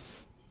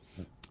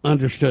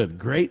 Understood.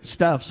 Great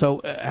stuff.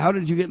 So how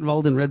did you get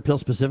involved in Red Pill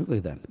specifically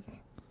then?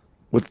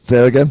 Say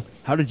that again?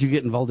 How did you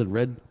get involved in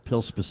Red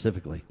Pill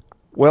specifically?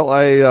 Well,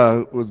 I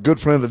was a good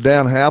friend of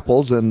Dan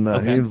Happel's, and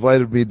he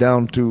invited me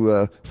down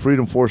to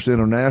Freedom Force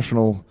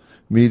International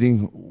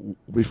meeting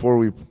before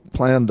we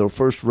planned our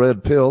first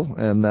Red Pill,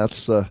 and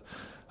that's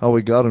how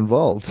we got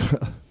involved.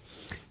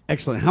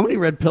 Excellent. How many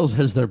Red Pills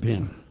has there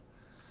been?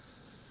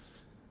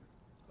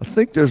 I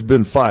think there's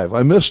been 5.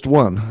 I missed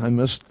one. I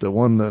missed the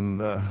one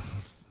in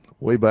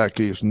way back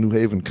east, New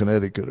Haven,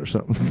 Connecticut or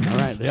something. All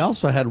right. They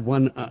also had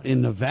one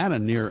in Nevada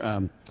near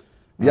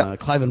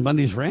Cliven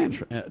Bundy's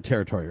ranch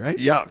territory, right?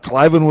 Yeah,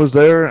 Cliven was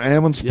there.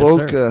 Ammon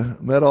spoke, yes,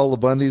 met all the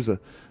Bundys. A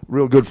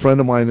real good friend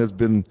of mine has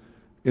been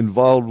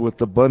involved with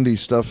the Bundy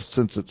stuff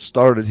since it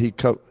started.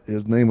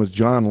 His name was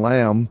John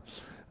Lamb.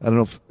 I don't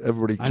know if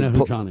everybody can... I know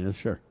who John is,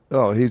 sure.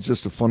 Oh, he's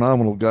just a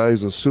phenomenal guy.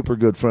 He's a super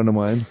good friend of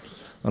mine.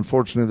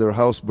 Unfortunately, their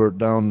house burnt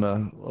down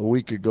a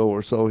week ago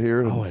or so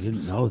here. Oh, I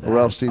didn't know that. Or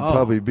else he'd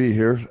probably be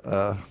here.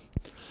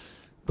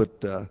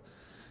 But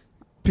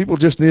people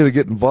just need to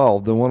get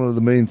involved. And one of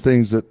the main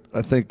things that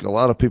I think a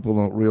lot of people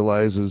don't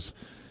realize is,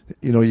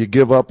 you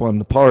give up on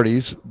the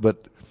parties,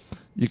 but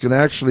you can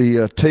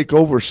actually take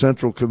over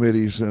central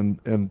committees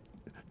and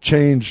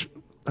change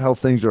how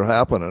things are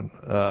happening.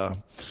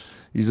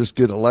 You just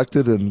get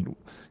elected, and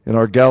in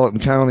our Gallatin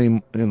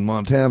County in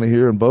Montana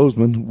here in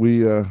Bozeman,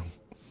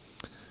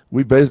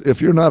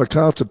 if you're not a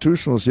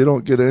constitutionalist, you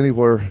don't get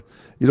anywhere.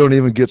 You don't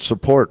even get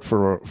support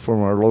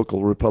from our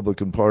local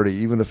Republican Party,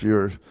 even if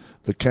you're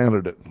the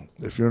candidate.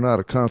 If you're not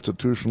a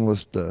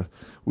constitutionalist,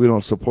 we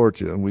don't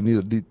support you, and we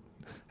need to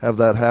have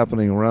that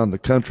happening around the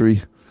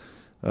country.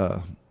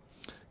 You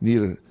need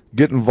to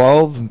get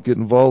involved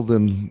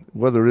in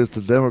whether it's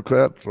the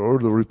Democrats or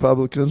the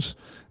Republicans,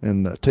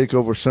 and take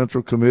over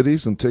central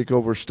committees and take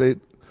over state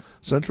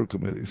central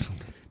committees.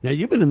 Now,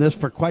 you've been in this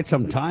for quite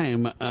some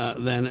time,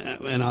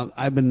 and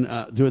I've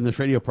been doing this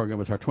radio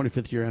program. It's our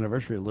 25th year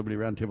anniversary of Liberty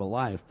Roundtable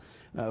Live,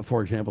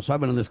 for example. So I've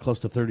been in this close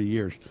to 30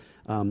 years.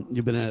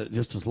 You've been at it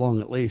just as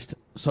long, at least.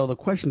 So the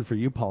question for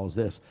you, Paul, is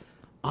this.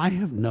 I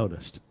have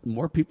noticed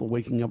more people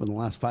waking up in the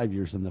last 5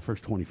 years than the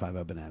first 25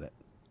 I've been at it.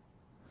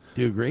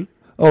 Do you agree?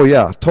 Oh,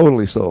 yeah,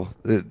 totally so.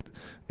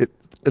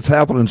 It's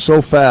happening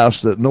so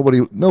fast that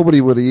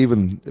nobody would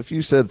even, if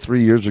you said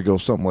 3 years ago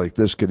something like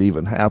this could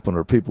even happen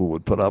or people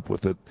would put up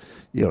with it,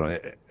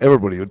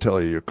 everybody would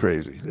tell you you're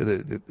crazy.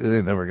 It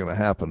ain't never going to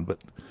happen. But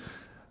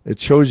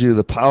it shows you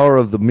the power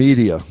of the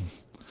media,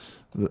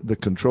 the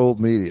controlled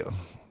media.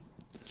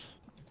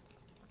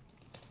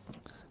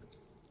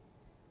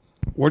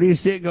 Where do you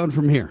see it going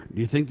from here? Do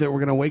you think that we're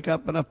going to wake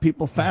up enough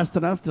people fast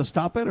enough to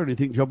stop it, or do you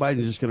think Joe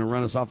Biden's just going to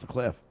run us off the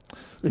cliff?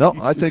 No,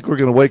 I think we're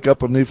going to wake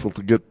up enough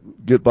to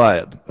get by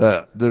it.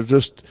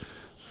 There's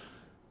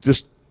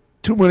just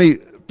too many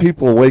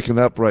people waking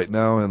up right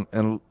now,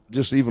 and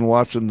just even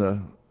watching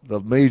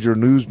the major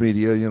news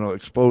media,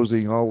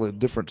 exposing all the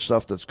different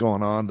stuff that's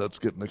going on, that's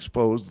getting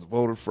exposed, the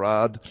voter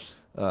fraud.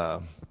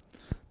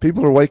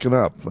 People are waking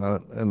up,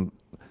 and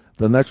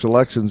the next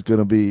election is going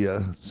to be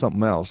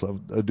something else.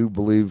 I do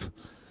believe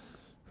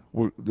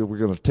that we're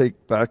going to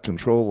take back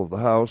control of the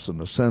House and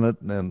the Senate,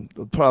 and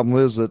the problem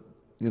is that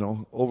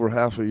over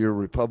half of your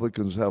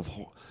Republicans have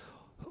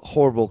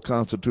horrible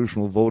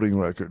constitutional voting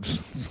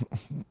records.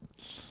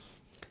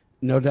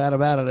 No doubt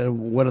about it. And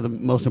one of the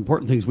most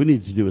important things we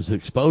need to do is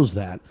expose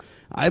that.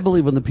 I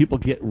believe when the people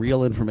get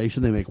real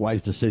information, they make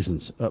wise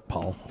decisions,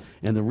 Paul.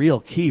 And the real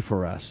key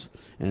for us,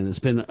 and it's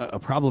been a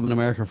problem in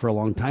America for a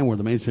long time where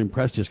the mainstream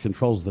press just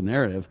controls the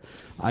narrative.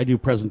 I do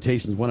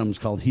presentations. One of them is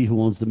called He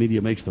Who Owns the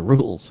Media Makes the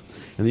Rules.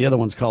 And the other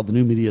one's called The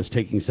New Media is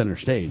Taking Center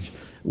Stage,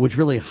 which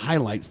really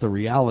highlights the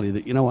reality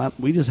that,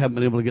 we just haven't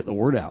been able to get the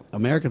word out.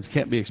 Americans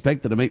can't be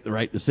expected to make the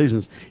right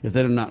decisions if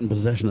they're not in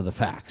possession of the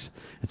facts.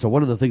 And so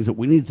one of the things that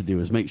we need to do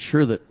is make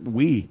sure that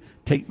we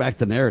take back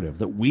the narrative,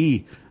 that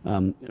we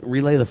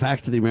relay the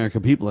facts to the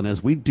American people. And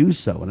as we do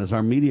so, and as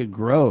our media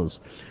grows,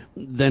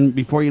 then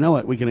before you know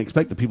it, we can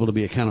expect the people to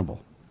be accountable.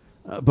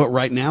 But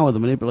right now, with the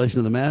manipulation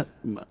of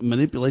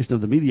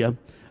the media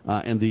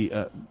and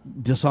the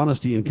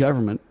dishonesty in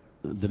government,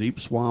 the deep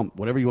swamp,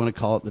 whatever you want to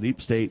call it, the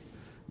deep state,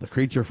 the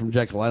creature from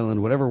Jekyll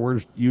Island, whatever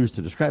words used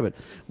to describe it,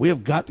 we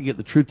have got to get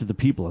the truth to the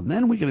people, and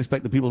then we can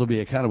expect the people to be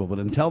accountable. But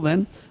until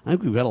then, I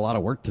think we've got a lot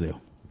of work to do.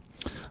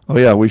 Oh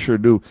yeah, we sure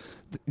do.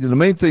 The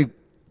main thing,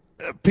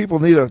 people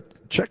need to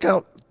check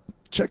out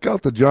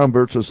the John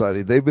Birch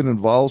Society. They've been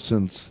involved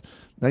since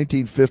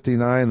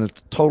 1959. It's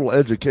a total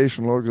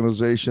educational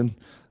organization.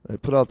 They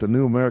put out the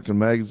New American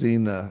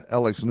Magazine.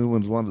 Alex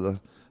Newman's one of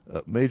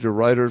the major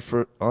writers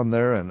on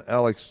there, and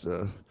Alex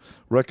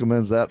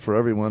recommends that for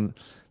everyone.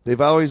 They've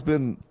always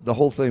been the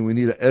whole thing. We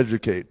need to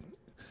educate.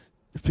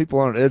 If people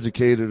aren't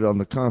educated on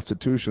the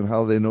Constitution,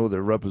 how do they know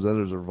their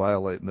representatives are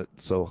violating it?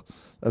 So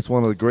that's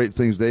one of the great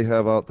things they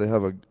have out. They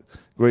have a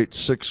great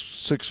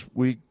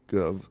six-week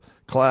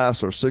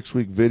class or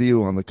 6-week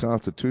video on the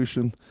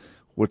Constitution,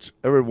 which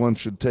everyone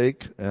should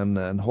take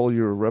and hold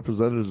your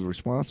representatives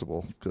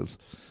responsible, because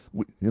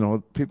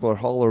people are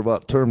holler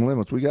about term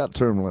limits. We got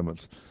term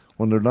limits.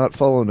 When they're not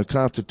following the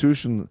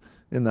Constitution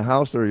in the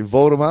House, they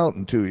vote them out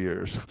in 2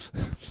 years.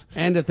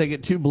 And if they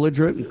get too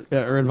belligerent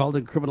or involved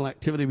in criminal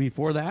activity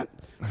before that,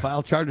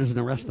 file charges and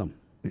arrest them.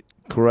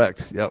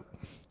 Correct. Yep.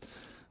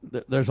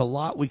 There's a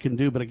lot we can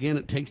do, but again,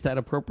 it takes that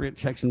appropriate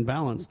checks and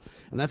balance,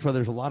 and that's why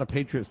there's a lot of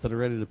patriots that are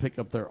ready to pick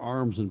up their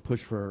arms and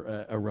push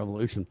for a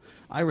revolution.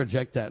 I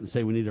reject that and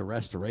say we need a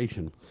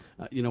restoration.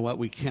 You know what?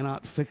 We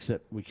cannot fix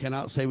it. We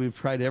cannot say we've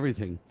tried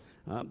everything,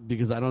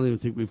 because I don't even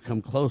think we've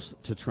come close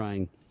to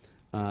trying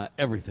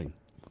everything.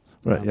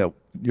 Right, yeah,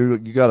 you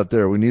got it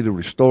there. We need to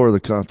restore the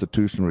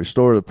Constitution,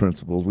 restore the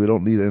principles. We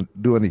don't need to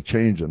do any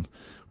changing.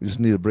 We just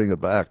need to bring it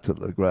back to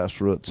the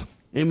grassroots.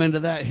 Amen to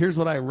that. Here's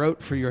what I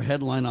wrote for your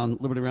headline on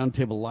Liberty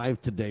Roundtable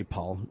Live today,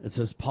 Paul. It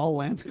says, Paul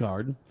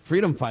Lansgard,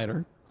 freedom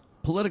fighter,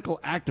 political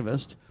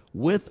activist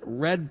with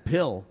red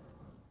pill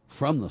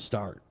from the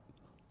start.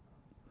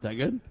 Is that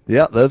good?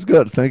 Yeah, that's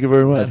good. Thank you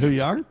very much. Is that who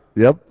you are?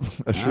 Yep,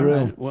 I sure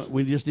am. Well,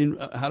 we just need,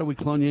 how do we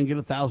clone you and get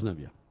 1,000 of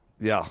you?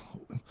 Yeah.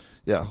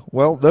 Yeah,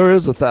 well, there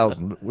is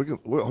 1,000. We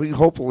can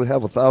hopefully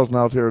have 1,000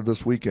 out here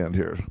this weekend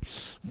here.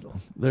 So.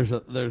 There's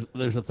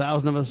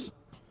 1,000 of us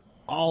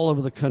all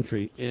over the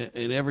country,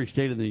 in every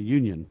state of the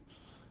union,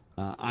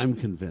 I'm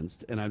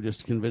convinced, and I'm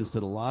just convinced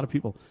that a lot of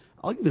people.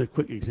 I'll give you a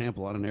quick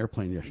example on an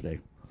airplane yesterday.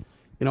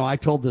 You know, I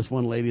told this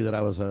one lady that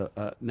I was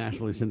a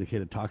nationally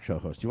syndicated talk show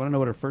host. You want to know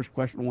what her first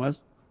question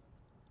was?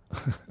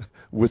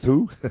 With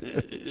who?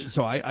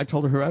 So I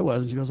told her who I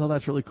was, and she goes, "Oh,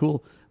 that's really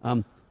cool.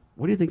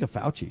 What do you think of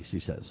Fauci?" She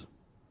says.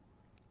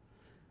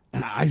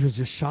 And I was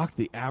just shocked.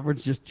 The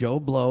average, just Joe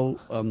Blow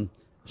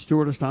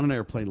stewardess on an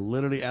airplane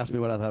literally asked me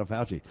what I thought of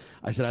Fauci.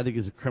 I said, I think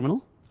he's a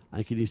criminal. I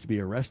think he needs to be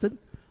arrested.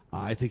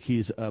 I think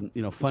he's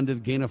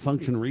funded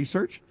gain-of-function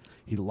research.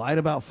 He lied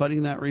about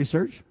funding that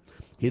research.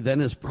 He then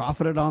has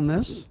profited on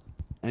this.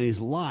 And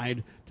he's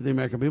lied to the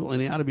American people, and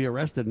he ought to be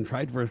arrested and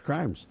tried for his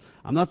crimes.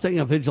 I'm not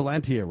saying a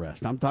vigilante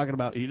arrest. I'm talking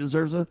about he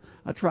deserves a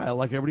trial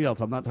like everybody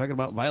else. I'm not talking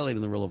about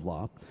violating the rule of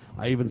law.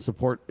 I even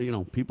support,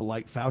 people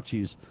like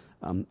Fauci's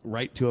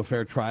right to a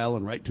fair trial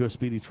and right to a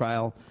speedy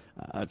trial,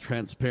 a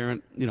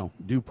transparent,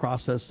 due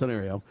process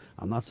scenario.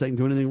 I'm not saying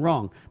do anything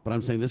wrong, but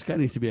I'm saying this guy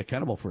needs to be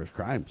accountable for his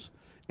crimes.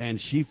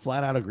 And she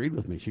flat out agreed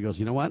with me. She goes,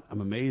 you know what?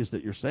 I'm amazed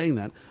that you're saying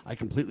that. I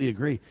completely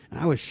agree. And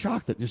I was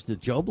shocked that just the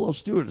Joe Blow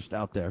stewardess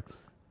out there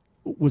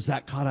was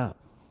that caught up.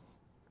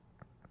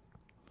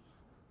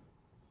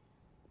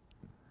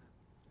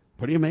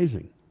 Pretty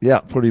amazing. Yeah,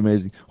 pretty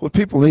amazing. What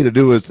people need to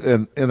do is,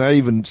 and I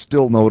even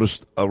still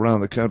noticed around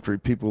the country,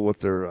 people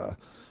with their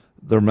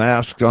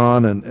mask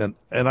on, and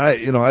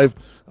I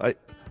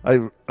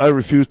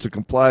refuse to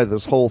comply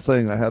this whole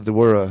thing. I had to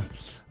wear a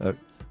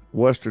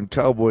Western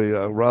cowboy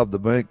rob the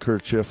bank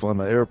kerchief on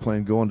the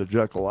airplane going to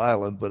Jekyll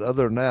Island, but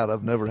other than that,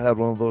 I've never had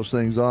one of those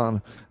things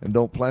on and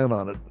don't plan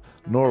on it.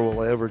 Nor will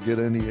I ever get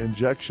any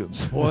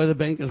injections. Boy, the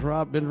bank has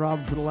been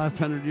robbed for the last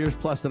 100 years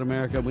plus in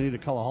America. We need to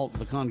call a halt to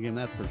the con game,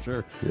 that's for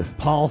sure. Yeah.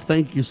 Paul,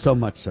 thank you so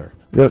much, sir.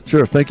 Yeah,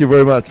 sure. Thank you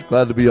very much.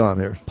 Glad to be on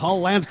here.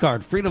 Paul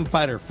Lansgard, freedom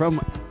fighter from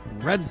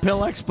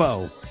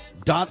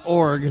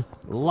redpillexpo.org,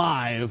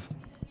 live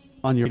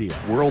on your radio.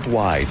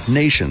 Worldwide,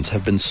 nations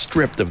have been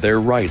stripped of their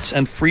rights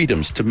and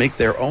freedoms to make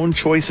their own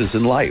choices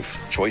in life.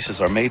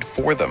 Choices are made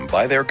for them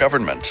by their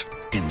government.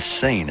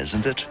 Insane,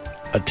 isn't it?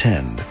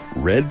 Attend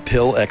Red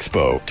Pill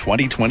Expo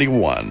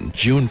 2021,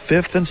 June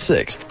 5th and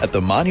 6th at the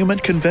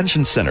Monument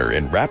Convention Center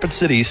in Rapid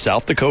City,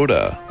 South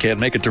Dakota. Can't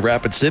make it to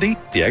Rapid City?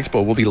 The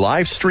expo will be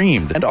live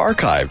streamed and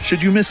archived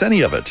should you miss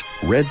any of it.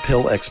 Red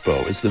Pill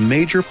Expo is the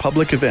major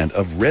public event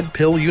of Red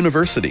Pill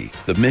University.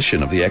 The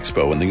mission of the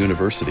expo and the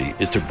university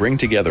is to bring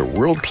together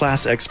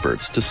world-class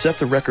experts to set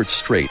the record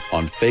straight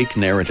on fake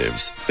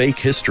narratives, fake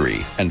history,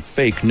 and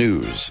fake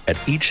news.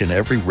 At each and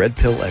every Red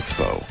Pill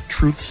Expo,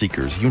 truth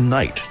seekers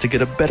unite to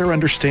get a better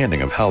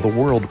understanding of how the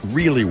world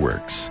really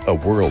works, a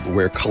world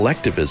where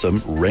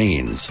collectivism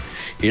reigns.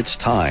 It's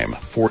time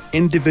for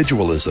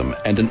individualism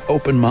and an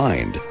open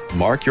mind.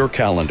 Mark your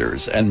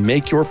calendars and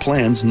make your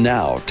plans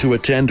now to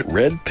attend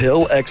Red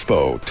Pill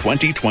Expo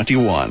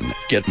 2021.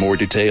 Get more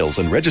details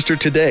and register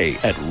today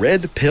at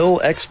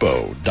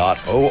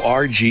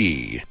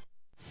redpillexpo.org.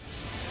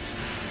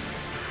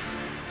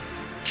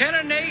 Can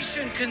a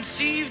nation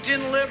conceived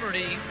in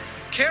liberty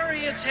carry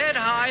its head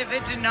high if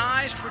it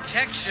denies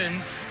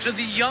protection to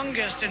the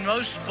youngest and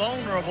most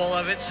vulnerable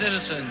of its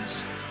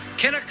citizens?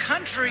 Can a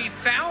country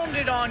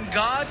founded on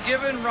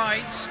God-given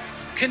rights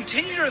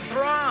continue to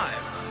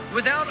thrive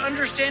without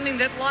understanding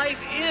that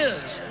life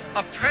is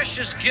a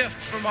precious gift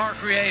from our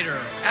Creator?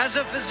 As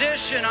a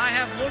physician, I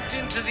have looked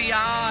into the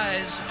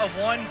eyes of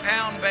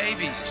 1-pound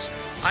babies.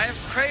 I have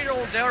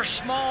cradled their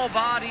small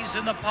bodies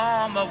in the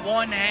palm of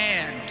one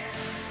hand.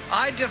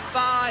 I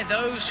defy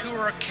those who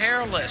are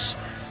careless,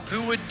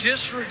 who would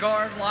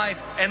disregard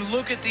life and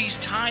look at these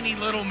tiny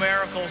little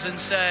miracles and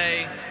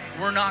say,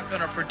 we're not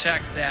going to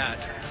protect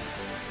that.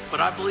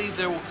 But I believe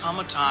there will come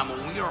a time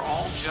when we are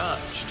all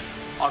judged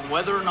on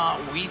whether or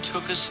not we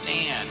took a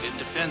stand in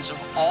defense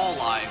of all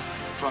life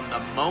from the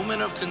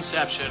moment of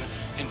conception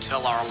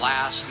until our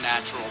last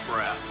natural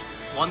breath.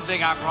 One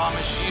thing I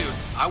promise you,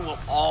 I will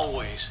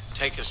always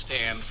take a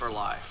stand for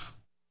life.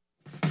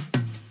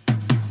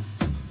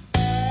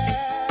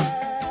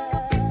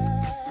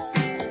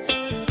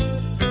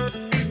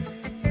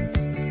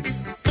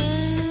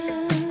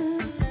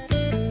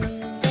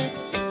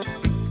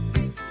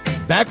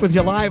 Back with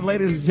you live,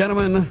 ladies and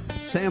gentlemen.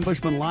 Sam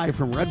Bushman live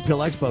from Red Pill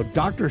Expo.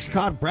 Dr.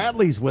 Scott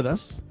Bradley's with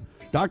us.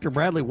 Dr.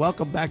 Bradley,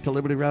 welcome back to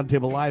Liberty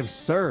Roundtable Live,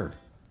 sir.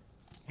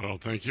 Well,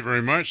 thank you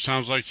very much.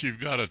 Sounds like you've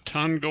got a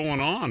ton going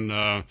on,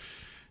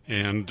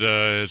 and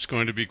it's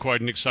going to be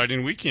quite an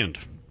exciting weekend.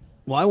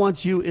 Well, I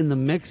want you in the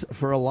mix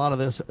for a lot of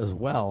this as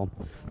well.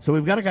 So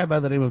we've got a guy by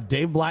the name of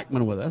Dave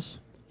Blackman with us.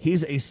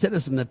 He's a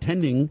citizen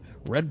attending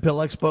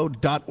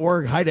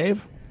redpillexpo.org. Hi,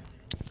 Dave.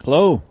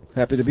 Hello.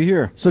 Happy to be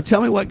here. So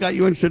tell me what got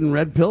you interested in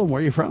Red Pill and where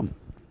are you from?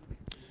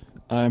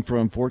 I'm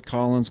from Fort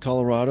Collins,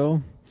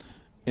 Colorado,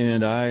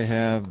 and I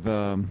have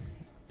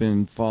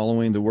been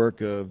following the work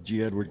of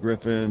G. Edward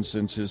Griffin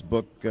since his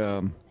book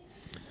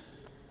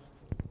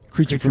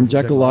Creature from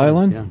Jekyll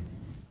Island, yeah.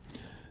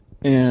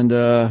 And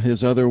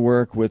his other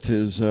work with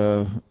his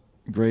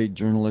great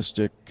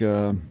journalistic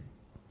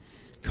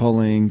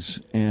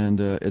Cullings, and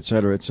et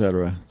cetera, et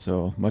cetera.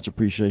 So much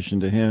appreciation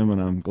to him,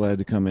 and I'm glad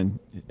to come in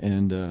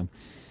and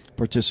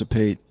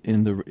participate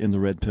in the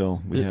Red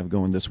Pill we have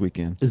going this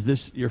weekend. Is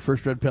this your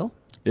first Red Pill?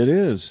 It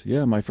is,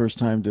 yeah, my first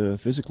time to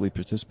physically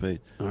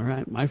participate. All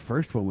right, my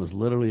first one was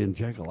literally in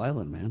Jekyll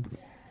Island, man.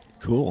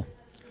 Cool.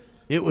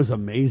 It was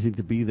amazing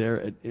to be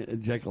there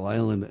at Jekyll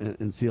Island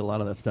and see a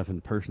lot of that stuff in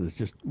person. It's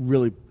just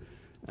really,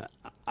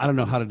 I don't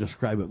know how to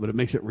describe it, but it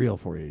makes it real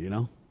for you, you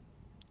know?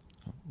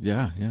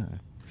 Yeah,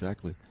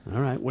 exactly.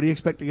 All right, what do you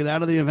expect to get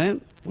out of the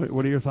event?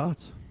 What are your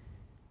thoughts?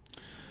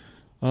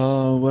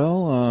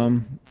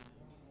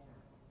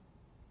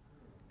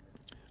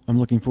 I'm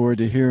looking forward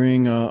to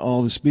hearing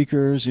all the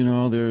speakers. You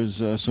know,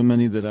 there's so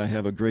many that I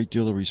have a great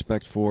deal of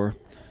respect for,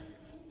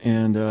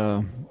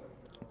 and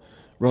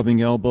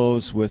rubbing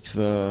elbows with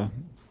the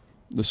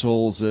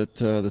souls that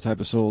the type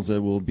of souls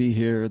that will be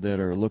here that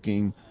are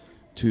looking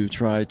to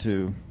try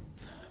to,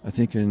 I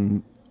think,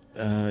 I'm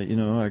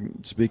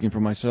speaking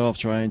for myself,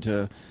 trying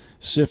to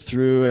sift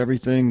through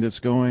everything that's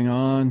going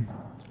on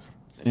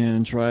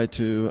and try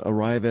to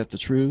arrive at the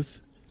truth,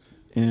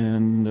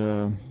 and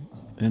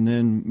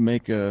then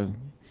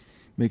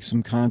make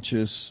some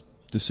conscious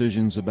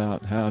decisions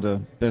about how to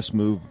best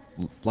move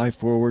life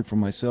forward for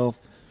myself,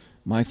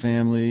 my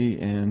family,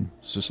 and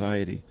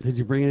society. Did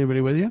you bring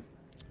anybody with you?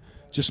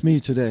 Just me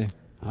today.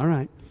 All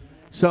right.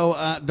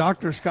 So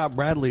Dr. Scott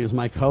Bradley is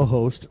my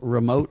co-host,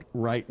 remote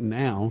right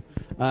now.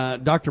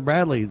 Dr.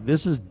 Bradley,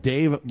 this is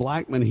Dave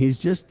Blackman. He's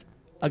just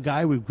a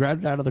guy we've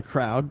grabbed out of the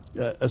crowd,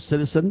 a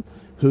citizen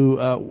who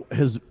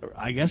has,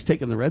 I guess,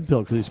 taken the red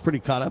pill because he's pretty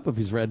caught up if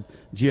he's read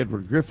G.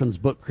 Edward Griffin's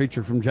book,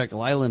 Creature from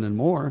Jekyll Island, and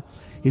more.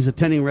 He's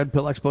attending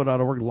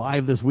redpillexpo.org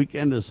live this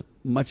weekend, as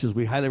much as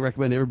we highly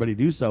recommend everybody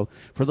do so.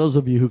 For those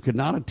of you who could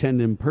not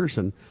attend in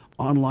person,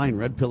 online,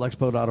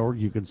 redpillexpo.org,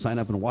 you can sign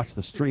up and watch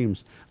the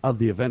streams of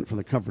the event from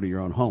the comfort of your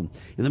own home.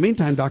 In the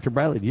meantime, Dr.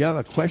 Bradley, do you have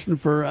a question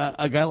for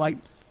a guy like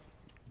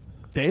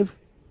Dave?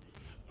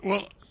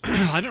 Well,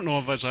 I don't know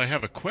if I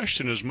have a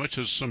question as much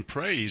as some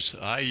praise.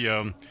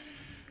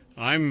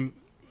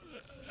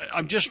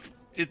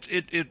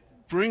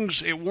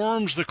 It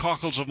warms the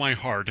cockles of my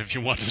heart, if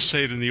you want to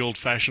say it in the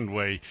old-fashioned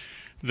way,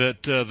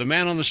 that the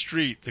man on the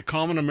street, the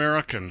common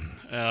American,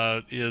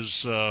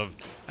 is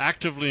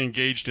actively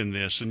engaged in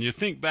this. And you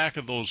think back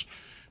of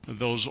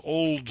those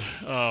old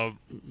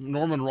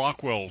Norman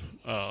Rockwell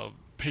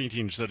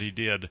paintings that he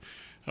did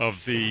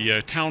of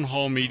the town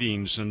hall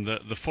meetings and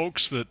the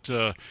folks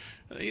that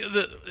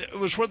it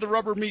was where the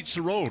rubber meets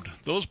the road.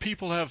 Those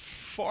people have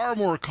far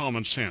more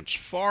common sense,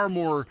 far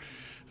more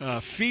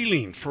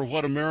feeling for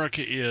what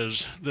America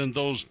is than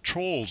those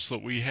trolls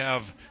that we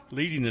have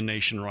leading the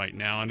nation right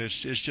now. And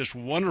it's just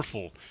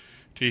wonderful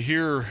to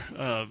hear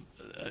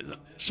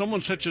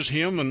someone such as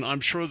him, and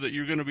I'm sure that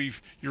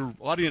your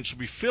audience will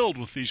be filled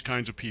with these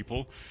kinds of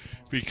people,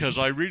 because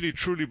I really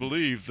truly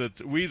believe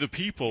that we the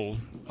people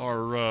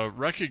are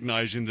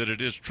recognizing that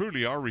it is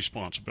truly our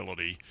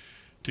responsibility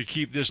to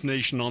keep this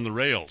nation on the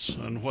rails.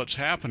 And what's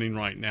happening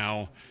right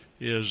now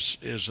is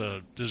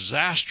a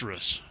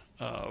disastrous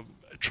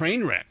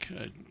train wreck,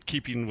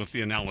 keeping with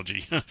the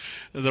analogy.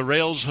 The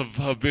rails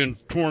have been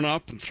torn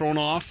up and thrown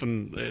off,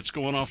 and it's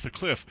going off the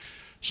cliff.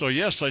 So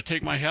yes, I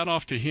take my hat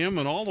off to him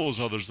and all those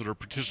others that are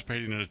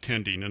participating and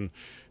attending.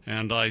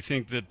 And I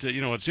think that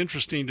it's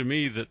interesting to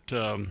me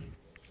that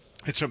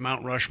it's at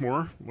Mount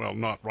Rushmore. Well,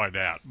 not right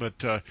at,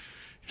 but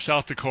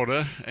South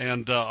Dakota.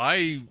 And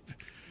to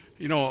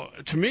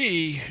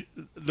me,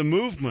 the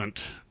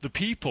movement, the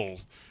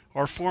people,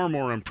 are far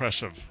more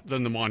impressive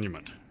than the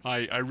monument.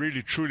 I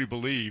really truly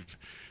believe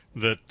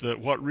that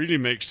what really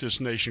makes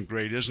this nation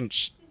great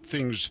isn't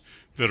things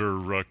that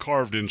are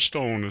carved in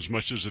stone as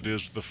much as it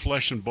is the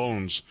flesh and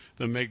bones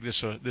that make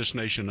this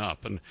nation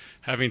up. And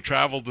having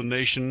traveled the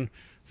nation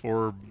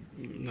for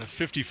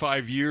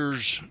 55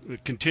 years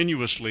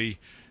continuously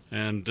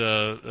and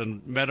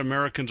met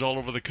Americans all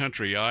over the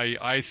country,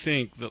 I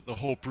think that the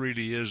hope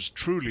really is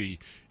truly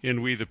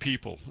in we the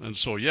people. And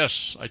so,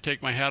 yes, I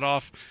take my hat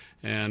off,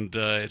 and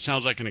it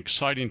sounds like an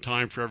exciting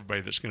time for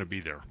everybody that's going to be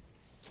there.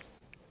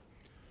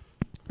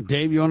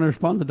 Dave, you want to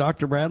respond to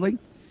Dr. Bradley?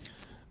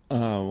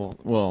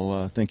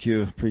 Well, thank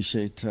you.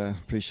 Appreciate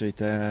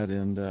that,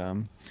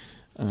 and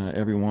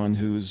everyone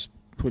who's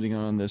putting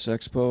on this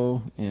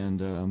expo,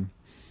 and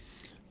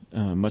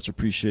much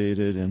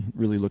appreciated, and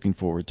really looking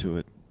forward to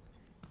it.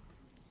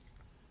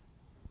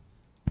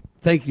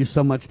 Thank you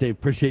so much, Dave.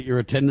 Appreciate your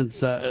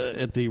attendance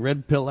at the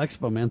Red Pill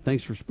Expo, man.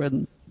 Thanks for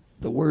spreading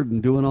the word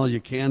and doing all you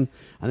can.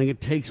 I think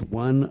it takes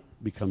one,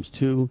 becomes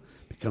two,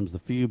 becomes the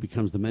few,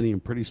 becomes the many,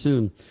 and pretty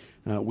soon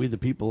we the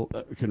people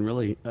can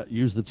really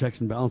use the checks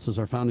and balances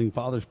our founding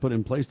fathers put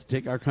in place to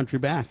take our country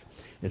back.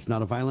 It's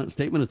not a violent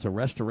statement. It's a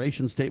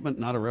restoration statement,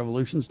 not a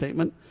revolution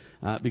statement,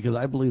 because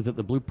I believe that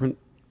the blueprint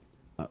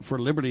for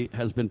liberty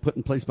has been put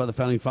in place by the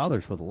Founding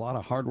Fathers with a lot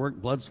of hard work,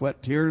 blood,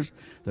 sweat, tears,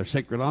 their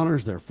sacred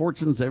honors, their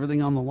fortunes,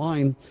 everything on the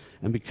line.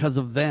 And because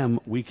of them,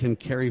 we can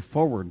carry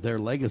forward their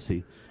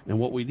legacy. And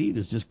what we need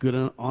is just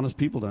good, honest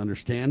people to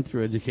understand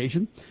through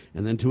education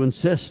and then to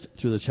insist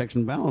through the checks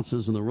and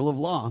balances and the rule of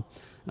law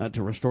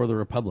to restore the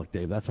republic,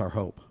 Dave. That's our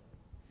hope.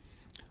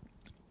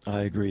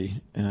 I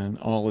agree. And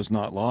all is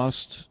not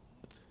lost.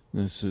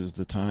 This is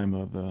the time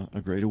of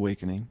a great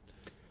awakening.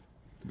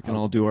 We can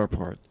all do our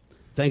part.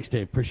 Thanks,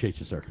 Dave. Appreciate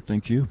you, sir.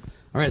 Thank you.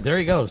 All right, there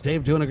he goes.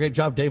 Dave doing a great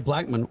job. Dave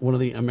Blackman, one of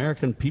the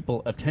American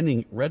people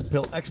attending Red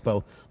Pill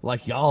Expo,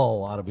 like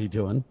y'all ought to be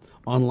doing,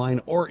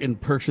 online or in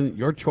person.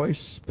 Your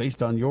choice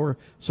based on your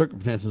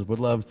circumstances. Would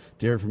love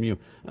to hear from you.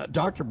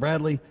 Dr.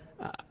 Bradley,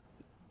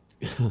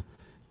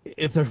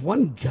 if there's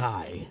one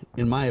guy,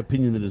 in my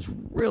opinion, that has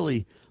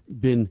really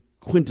been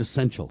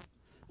quintessential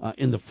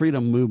in the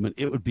freedom movement,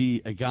 it would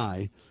be a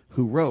guy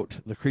who wrote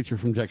The Creature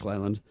from Jekyll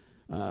Island,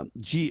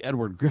 G.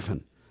 Edward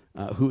Griffin,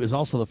 who is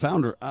also the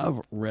founder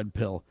of Red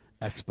Pill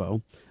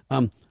Expo.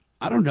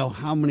 I don't know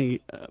how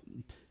many,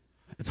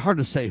 it's hard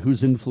to say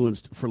who's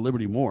influenced for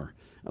liberty more,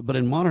 but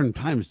in modern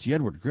times, G.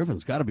 Edward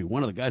Griffin's got to be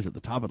one of the guys at the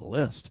top of the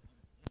list.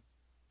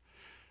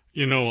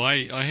 You know,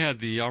 I had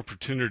the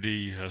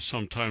opportunity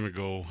some time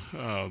ago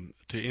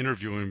to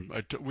interview him.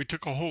 We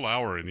took a whole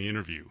hour in the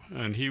interview,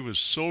 and he was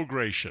so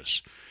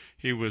gracious.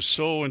 He was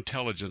so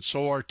intelligent,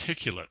 so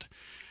articulate.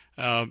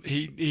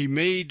 He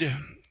made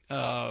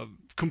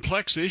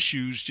complex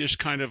issues just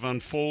kind of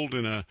unfold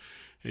in a,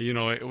 you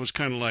know, it was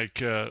kind of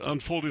like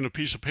unfolding a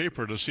piece of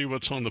paper to see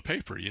what's on the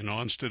paper, you know,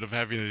 instead of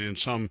having it in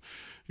some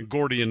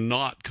Gordian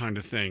knot kind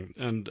of thing.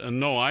 And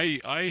no,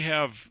 I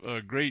have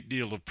a great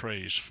deal of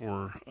praise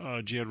for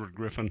G. Edward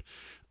Griffin,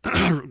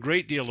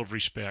 great deal of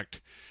respect.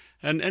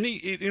 And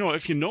he, you know,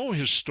 if you know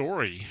his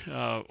story,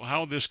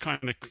 how this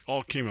kind of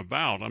all came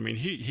about, I mean,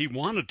 he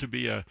wanted to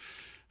be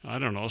I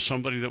don't know,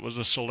 somebody that was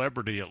a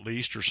celebrity at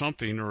least or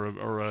something,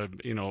 or a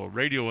you know, a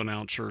radio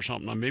announcer or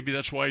something. Maybe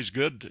that's why he's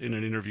good in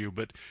an interview,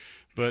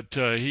 but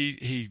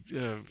he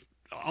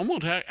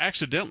almost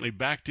accidentally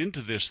backed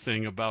into this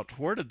thing about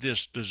where did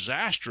this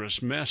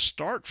disastrous mess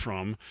start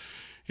from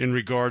in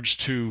regards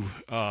to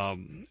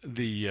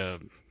the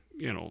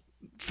you know,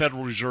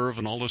 Federal Reserve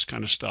and all this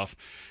kind of stuff.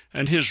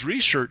 And his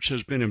research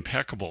has been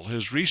impeccable.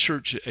 His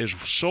research is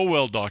so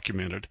well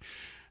documented.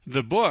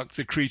 The book,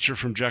 The Creature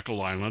from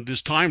Jekyll Island,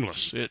 is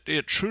timeless.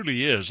 It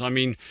truly is. I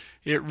mean,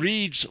 it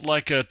reads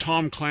like a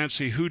Tom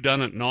Clancy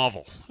whodunit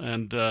novel.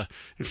 And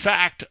in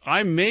fact,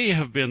 I may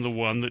have been the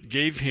one that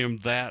gave him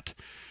that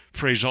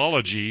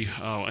phraseology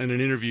in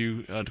an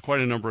interview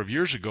quite a number of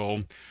years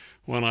ago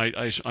when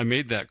I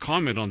made that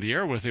comment on the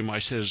air with him. I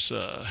says,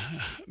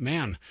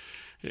 man,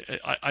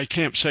 I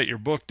can't set your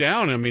book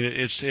down. I mean,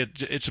 it's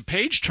a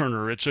page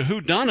turner. It's a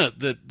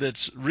whodunit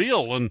that's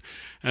real,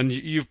 and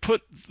you've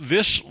put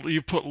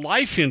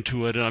life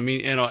into it. I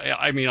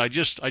mean, I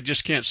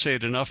just can't say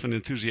it enough and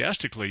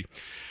enthusiastically.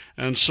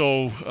 And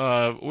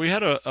so we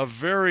had a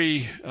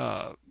very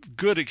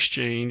good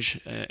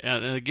exchange.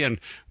 And again,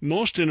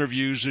 most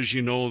interviews, as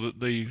you know, that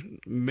the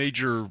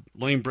major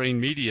lame brain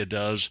media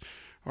does,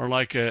 are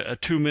like a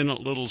 2-minute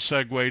little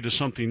segue to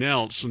something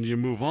else, and you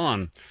move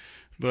on.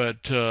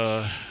 But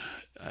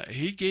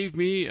he gave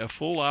me a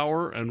full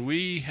hour, and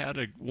we had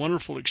a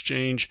wonderful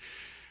exchange.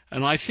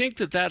 And I think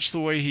that that's the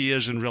way he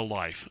is in real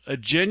life. A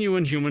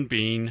genuine human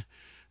being,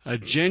 a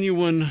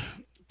genuine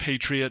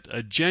patriot,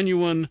 a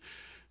genuine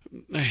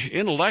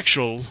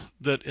intellectual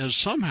that has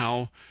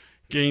somehow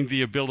gained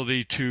the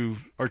ability to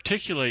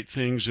articulate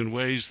things in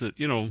ways that,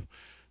 you know,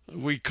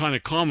 we kind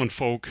of common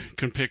folk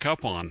can pick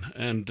up on.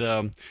 And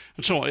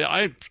so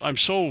I'm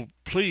so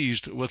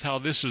pleased with how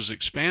this has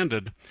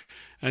expanded.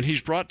 And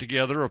he's brought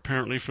together,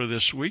 apparently for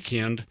this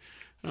weekend,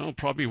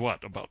 probably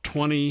about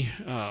 20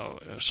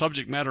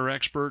 subject matter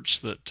experts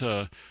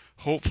that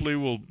hopefully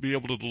will be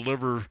able to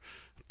deliver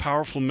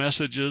powerful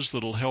messages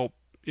that'll help,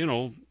 you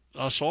know,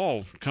 us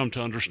all come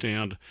to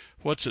understand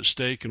what's at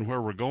stake and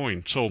where we're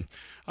going. So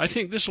I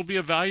think this will be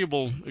a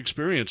valuable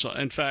experience.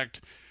 In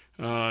fact,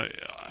 I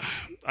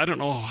don't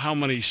know how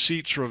many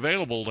seats are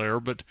available there,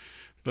 but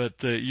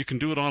you can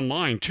do it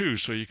online too,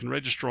 so you can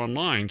register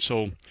online.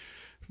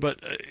 But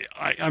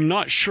I'm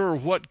not sure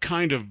what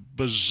kind of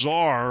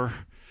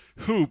bizarre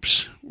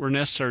hoops were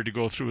necessary to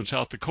go through in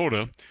South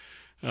Dakota,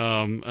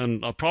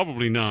 and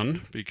probably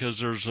none, because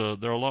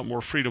they're a lot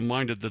more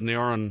freedom-minded than they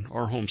are in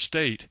our home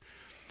state.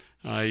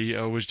 I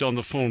was on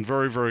the phone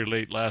very, very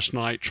late last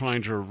night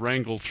trying to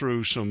wrangle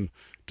through some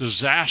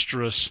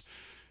disastrous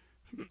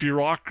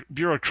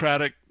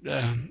bureaucratic,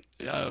 I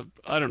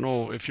don't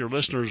know if your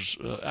listeners,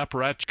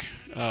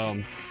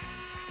 apparatchik.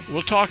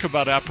 We'll talk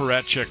about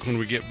apparatchik when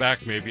we get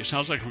back, maybe. It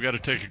sounds like we got to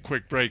take a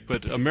quick break,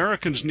 but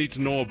Americans need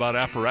to know about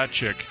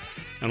apparatchik,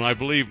 and I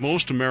believe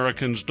most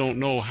Americans don't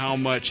know how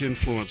much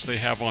influence they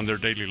have on their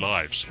daily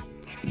lives.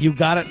 You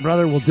got it,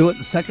 brother. We'll do it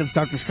in seconds.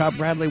 Dr. Scott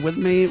Bradley with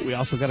me. We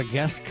also got a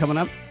guest coming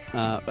up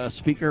a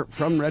speaker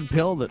from Red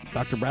Pill that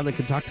Dr. Bradley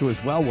can talk to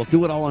as well. We'll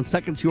do it all in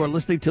seconds. You are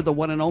listening to the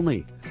one and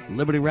only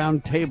Liberty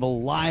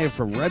Roundtable live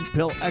from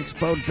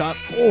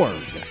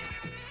redpillexpo.org.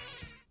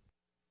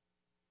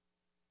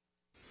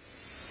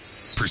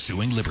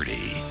 Pursuing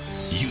liberty,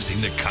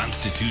 using the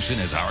Constitution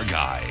as our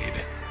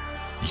guide.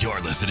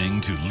 You're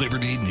listening to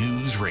Liberty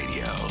News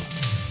Radio.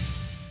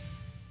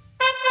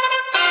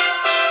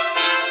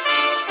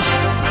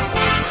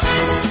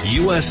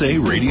 USA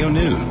Radio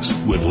News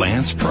with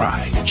Lance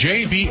Pry.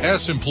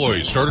 JBS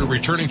employees started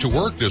returning to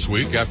work this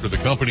week after the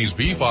company's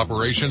beef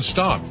operation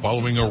stopped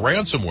following a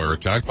ransomware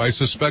attack by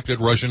suspected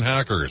Russian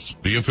hackers.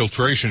 The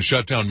infiltration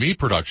shut down meat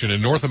production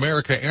in North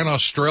America and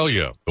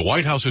Australia. The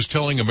White House is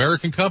telling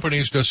American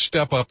companies to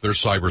step up their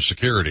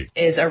cybersecurity.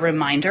 Is a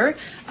reminder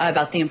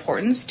about the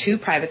importance to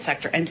private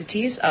sector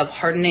entities of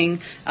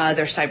hardening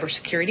their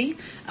cybersecurity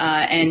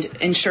and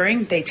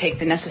ensuring they take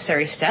the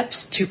necessary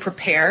steps to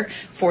prepare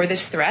for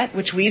this threat,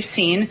 which we've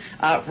seen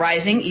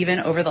rising even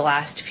over the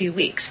last few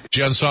weeks.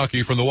 Jen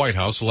Psaki from the White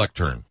House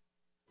lectern.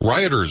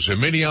 Rioters in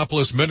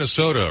Minneapolis,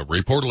 Minnesota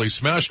reportedly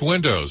smashed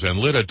windows and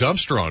lit a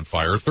dumpster on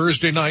fire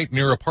Thursday night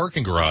near a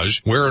parking garage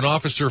where an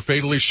officer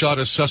fatally shot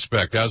a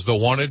suspect as the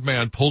wanted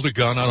man pulled a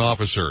gun on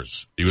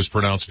officers. He was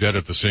pronounced dead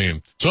at the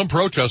scene. Some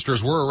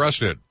protesters were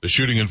arrested. The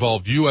shooting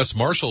involved U.S.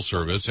 Marshal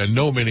Service and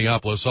no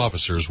Minneapolis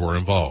officers were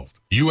involved.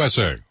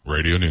 USA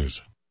Radio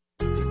News.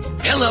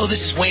 Hello,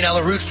 this is Wayne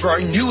Alaroot for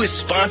our newest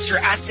sponsor,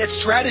 Asset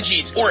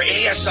Strategies, or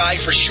ASI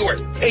for short.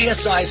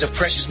 ASI is a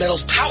precious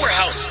metals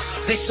powerhouse.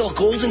 They sell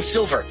gold and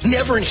silver.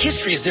 Never in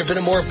history has there been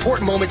a more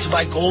important moment to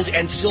buy gold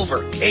and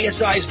silver.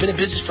 ASI has been in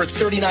business for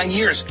 39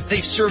 years.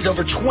 They've served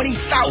over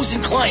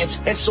 20,000 clients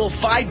and sold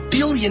 $5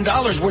 billion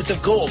worth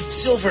of gold,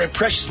 silver, and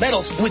precious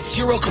metals with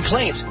zero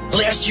complaints.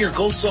 Last year,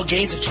 gold saw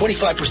gains of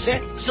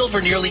 25%.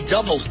 Silver nearly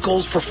doubled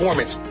gold's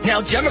performance.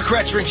 Now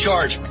Democrats are in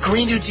charge.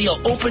 Green New Deal,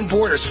 open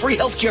borders, free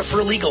healthcare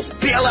for illegals,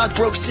 bailout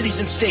broke cities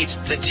and states.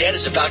 The debt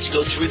is about to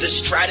go through the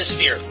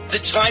stratosphere. The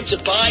time to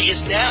buy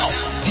is now.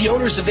 The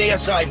owners of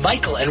ASI,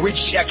 Michael and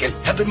Rich Chekin,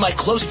 have been my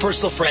close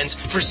personal friends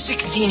for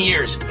 16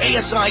 years.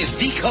 ASI is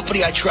the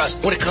company I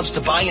trust when it comes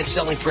to buying and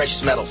selling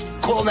precious metals.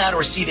 Call now to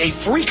receive a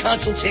free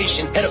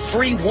consultation and a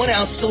free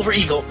 1-ounce Silver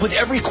Eagle with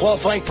every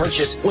qualifying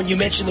purchase when you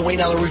mention the Wayne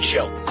Alaroot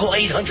Show. Call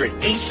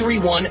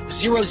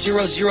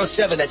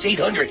 800-831-0007. That's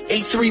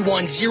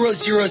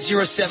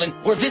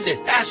 800-831-0007 or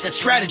visit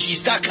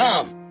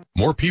AssetStrategies.com.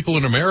 More people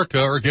in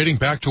America are getting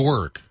back to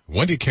work.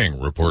 Wendy King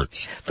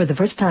reports. For the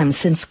first time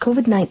since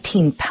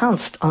COVID-19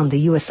 pounced on the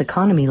U.S.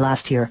 economy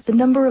last year, the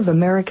number of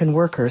American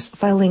workers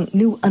filing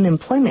new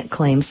unemployment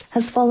claims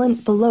has fallen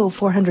below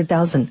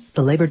 400,000.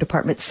 The Labor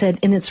Department said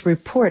in its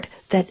report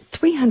that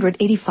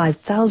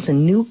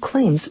 385,000 new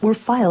claims were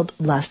filed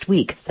last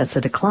week. That's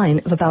a decline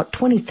of about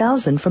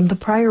 20,000 from the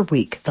prior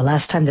week. The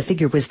last time the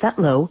figure was that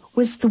low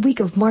was the week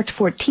of March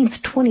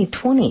 14th,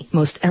 2020.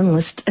 Most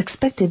analysts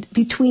expected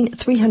between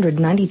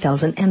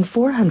 390,000 and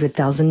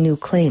 400,000 new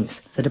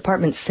claims. The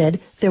department said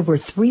there were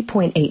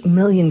 3.8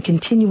 million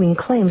continuing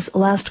claims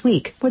last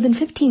week. More than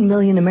 15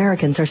 million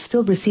Americans are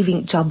still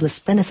receiving jobless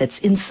benefits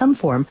in some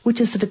form,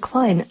 which is a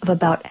decline of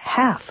about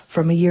half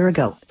from a year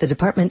ago. The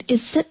department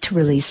is set to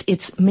release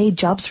its May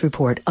jobs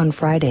report on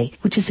Friday,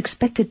 which is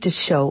expected to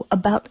show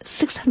about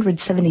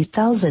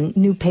 670,000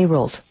 new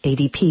payrolls.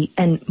 ADP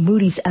and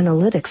Moody's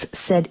Analytics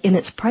said in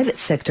its private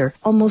sector,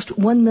 almost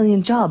 1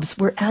 million jobs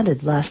were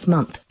added last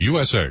month.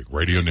 USA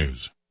Radio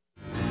News.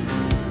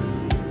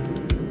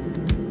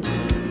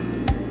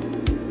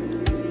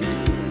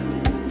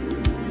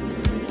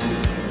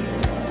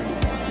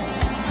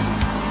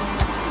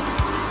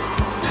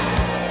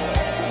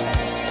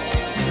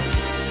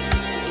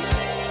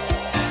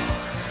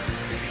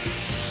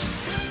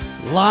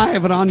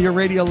 Live and on your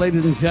radio,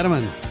 ladies and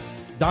gentlemen,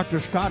 Dr.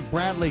 Scott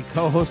Bradley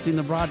co-hosting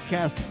the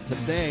broadcast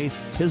today.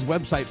 His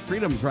website,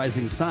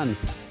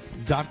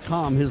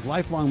 freedomsrisingsun.com, his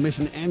lifelong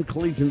mission and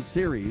collegiate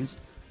series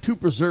to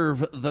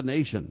preserve the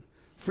nation.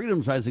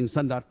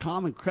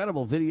 freedomsrisingsun.com,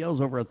 incredible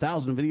videos, over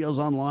 1,000 videos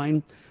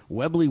online,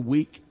 weekly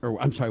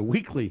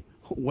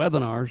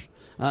webinars,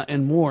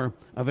 and more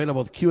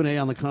available with Q&A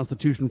on the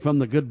Constitution from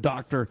the good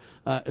doctor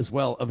as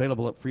well,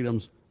 available at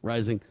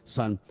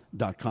freedomsrisingsun.com.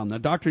 Now,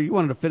 Doctor, you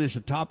wanted to finish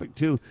a topic,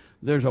 too.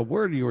 There's a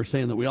word you were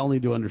saying that we all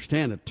need to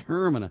understand, a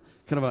term and a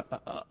kind of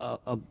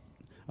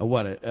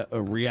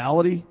a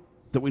reality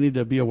that we need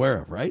to be aware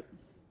of, right?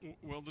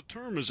 Well, the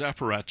term is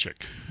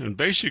apparatchik, and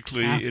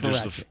basically it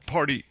is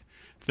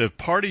the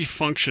party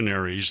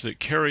functionaries that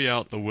carry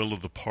out the will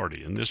of the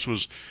party. And this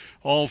was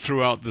all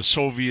throughout the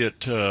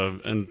Soviet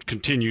and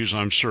continues,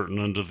 I'm certain,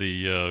 under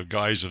the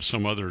guise of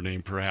some other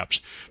name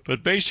perhaps.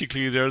 But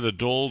basically they're the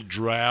dull,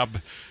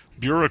 drab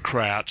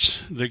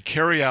bureaucrats that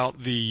carry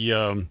out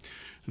the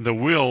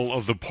will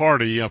of the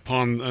party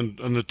upon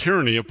and the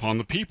tyranny upon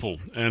the people.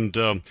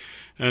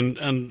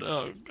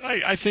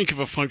 I think of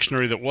a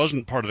functionary that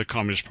wasn't part of the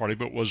Communist Party,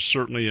 but was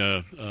certainly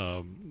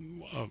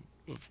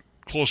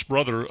close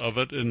brother of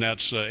it, and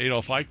that's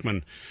Adolf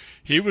Eichmann.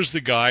 He was the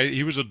guy,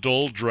 he was a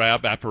dull,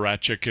 drab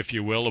apparatchik, if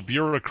you will, a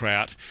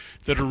bureaucrat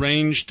that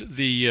arranged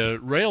the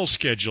rail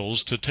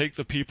schedules to take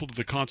the people to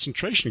the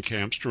concentration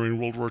camps during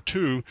World War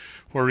II,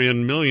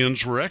 wherein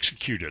millions were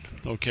executed,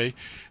 okay?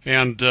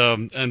 And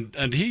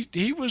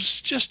he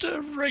was just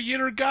a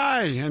regular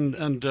guy,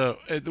 and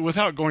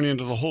without going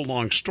into the whole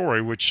long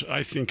story, which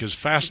I think is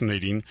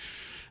fascinating,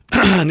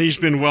 and he's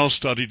been well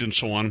studied and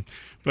so on,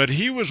 but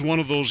he was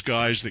one of those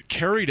guys that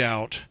carried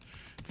out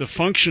the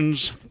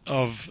functions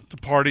of the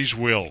party's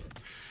will.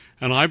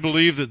 And I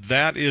believe that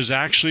that is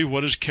actually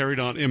what is carried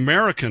on.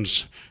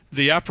 Americans,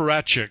 the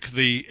apparatchik,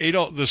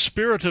 the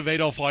spirit of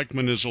Adolf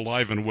Eichmann is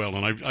alive and well.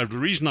 And the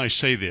reason I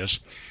say this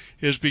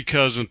is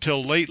because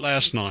until late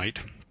last night,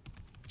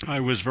 I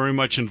was very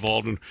much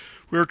involved in,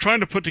 we were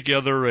trying to put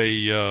together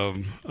a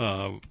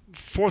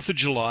 4th of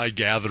July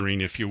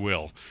gathering, if you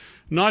will.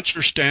 Not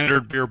your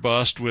standard beer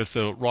bust with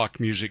rock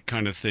music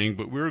kind of thing,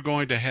 but we were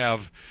going to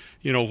have,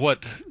 you know,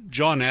 what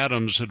John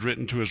Adams had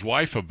written to his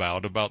wife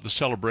about the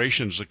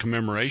celebrations, the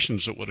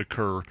commemorations that would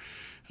occur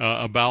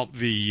about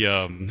the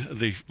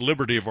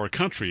liberty of our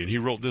country. And he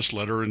wrote this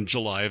letter in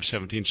July of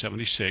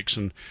 1776,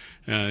 and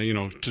you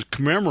know, to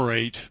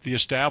commemorate the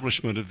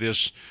establishment of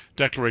this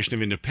Declaration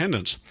of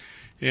Independence.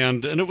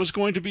 And it was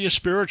going to be a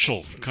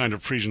spiritual kind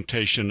of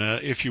presentation,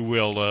 if you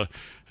will,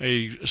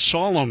 a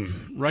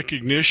solemn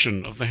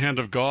recognition of the hand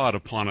of God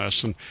upon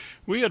us. And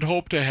we had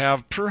hoped to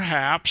have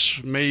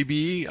perhaps,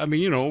 maybe, I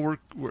mean, you know,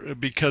 we're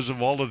because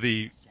of all of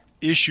the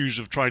issues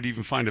of trying to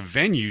even find a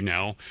venue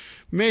now,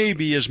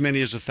 maybe as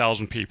many as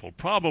 1,000 people,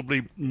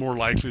 probably more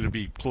likely to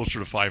be closer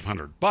to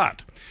 500.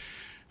 But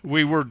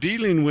we were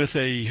dealing with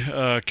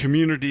a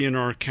community in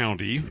our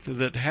county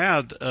that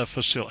has a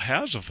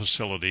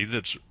facility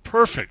that's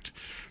perfect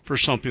for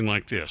something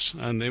like this.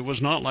 And it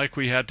was not like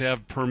we had to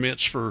have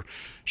permits for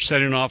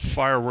setting off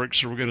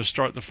fireworks or we're going to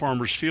start the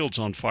farmers' fields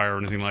on fire or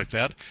anything like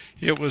that.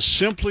 It was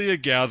simply a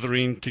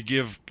gathering to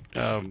give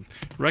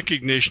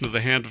recognition of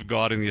the hand of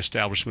God in the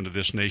establishment of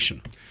this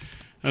nation.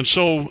 And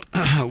so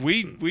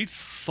we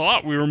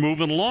thought we were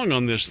moving along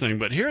on this thing,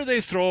 but here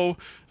they throw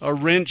a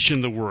wrench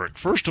in the work.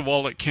 First of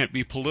all, it can't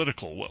be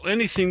political. Well,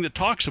 anything that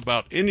talks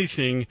about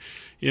anything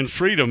in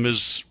freedom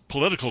is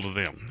political to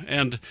them.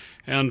 And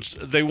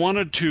they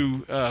wanted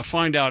to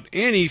find out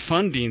any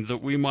funding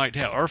that we might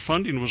have. Our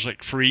funding was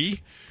like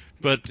free,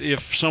 but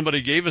if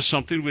somebody gave us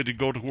something, we'd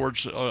go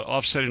towards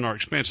offsetting our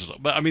expenses.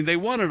 But I mean, they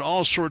wanted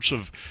all sorts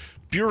of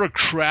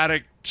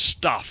bureaucratic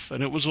stuff,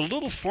 and it was a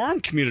little farm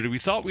community. We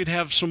thought we'd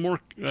have some more,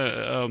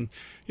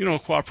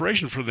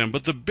 cooperation for them.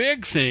 But the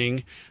big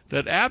thing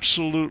that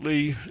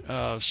absolutely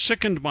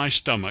sickened my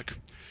stomach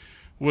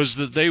was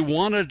that they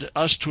wanted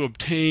us to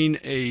obtain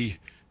a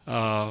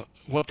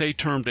what they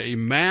termed a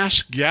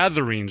mass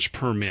gatherings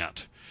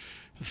permit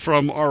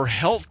from our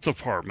health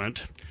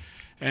department.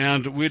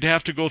 And we'd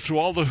have to go through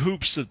all the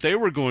hoops that they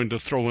were going to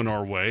throw in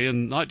our way,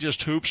 and not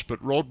just hoops,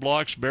 but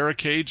roadblocks,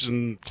 barricades,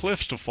 and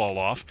cliffs to fall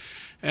off.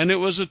 And it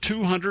was a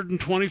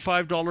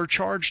 $225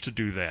 charge to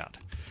do that.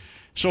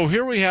 So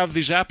here we have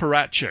these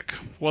apparatchik,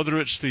 whether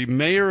it's the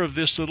mayor of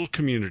this little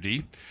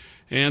community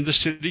and the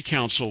city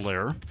council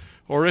there,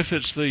 or if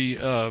it's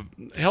the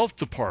health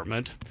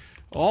department,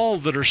 all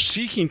that are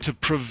seeking to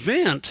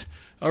prevent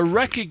a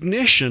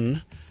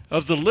recognition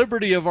of the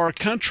liberty of our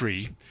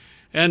country.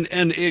 And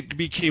it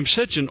became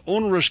such an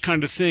onerous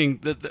kind of thing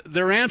that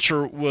their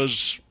answer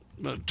was,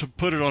 to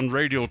put it on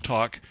radio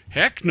talk,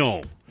 heck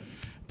no.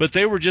 But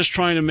they were just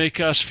trying to make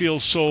us feel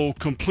so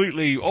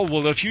completely, oh,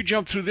 well, if you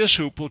jump through this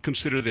hoop, we'll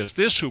consider this.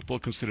 This hoop will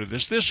consider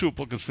this. This hoop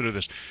will consider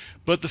this.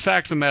 But the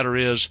fact of the matter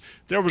is,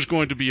 there was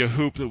going to be a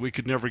hoop that we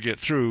could never get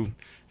through.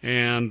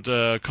 And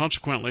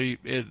consequently,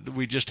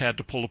 we just had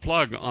to pull the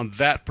plug on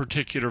that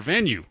particular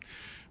venue.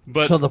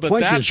 But, so the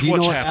point that's is, you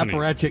what's know what happening.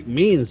 apparatchik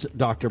means,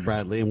 Dr.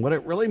 Bradley, and what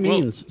it really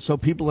means, so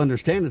people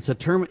understand, it's a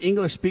term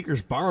English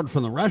speakers borrowed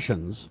from the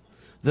Russians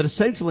that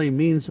essentially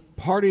means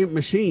party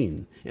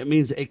machine. It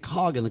means a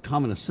cog in the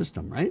communist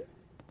system, right?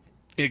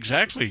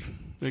 Exactly.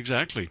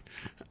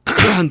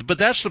 But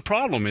that's the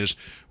problem is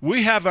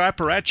we have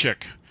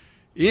apparatchik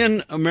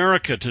in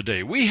America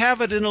today. We have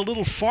it in a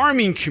little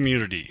farming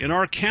community in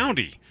our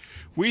county.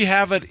 We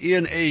have it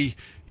in a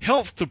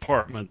health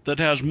department that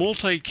has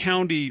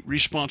multi-county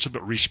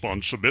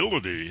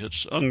responsibility.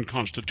 It's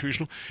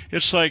unconstitutional.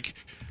 It's like,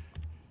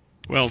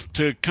 well,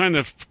 to kind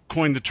of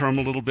coin the term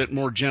a little bit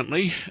more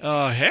gently,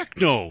 heck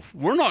no.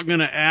 We're not going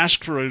to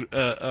ask for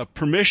a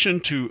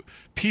permission to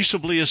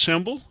peaceably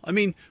assemble. I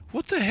mean,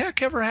 what the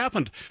heck ever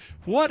happened?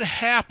 What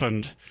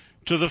happened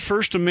to the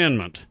First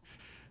Amendment,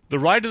 the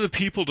right of the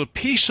people to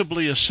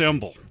peaceably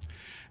assemble?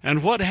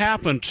 And what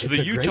happened to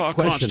the Utah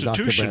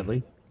Constitution? Dr.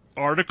 Bradley.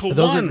 Article 1,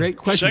 Those are great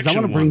questions. I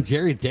want to bring 1.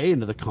 Jerry Day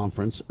into the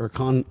conference or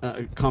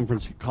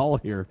conference call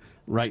here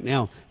right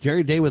now.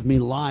 Jerry Day with me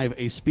live,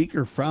 a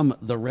speaker from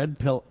the Red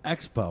Pill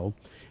Expo,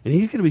 and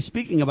he's going to be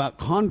speaking about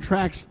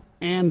contracts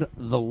and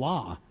the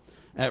law.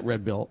 at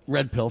Red Pill.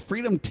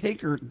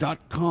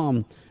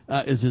 FreedomTaker.com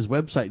is his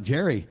website.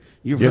 Jerry,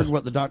 you've heard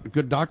what the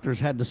good doctors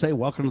had to say.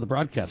 Welcome to the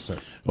broadcast, sir.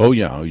 Oh,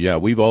 yeah.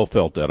 We've all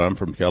felt that. I'm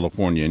from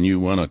California, and you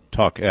want to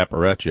talk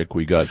apparatchik,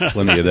 we got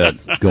plenty of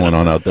that going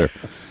on out there.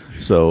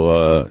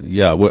 So,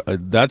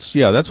 that's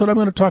what I'm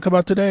going to talk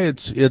about today.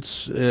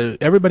 It's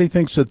everybody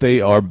thinks that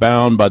they are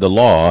bound by the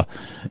law,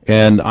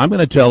 and I'm going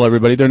to tell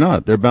everybody they're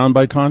not. They're bound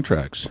by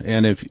contracts.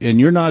 And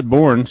you're not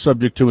born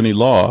subject to any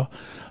law.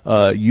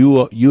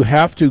 You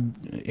have to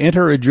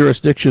enter a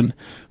jurisdiction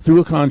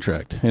through a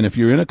contract, and if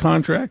you're in a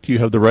contract, you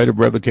have the right of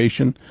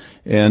revocation.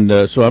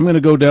 And so I'm going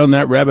to go down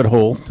that rabbit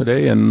hole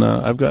today, and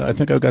I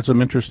think I've got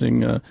some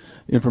interesting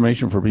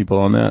information for people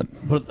on that.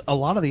 But a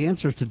lot of the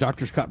answers to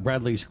Dr. Scott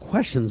Bradley's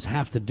questions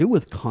have to do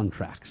with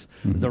contracts.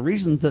 Mm-hmm. The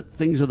reason that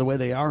things are the way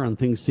they are and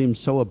things seem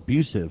so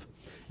abusive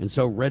and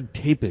so red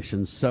tape-ish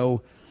and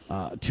so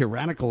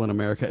tyrannical in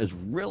America is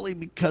really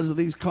because of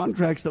these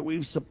contracts that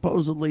we've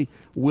supposedly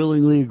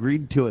willingly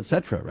agreed to,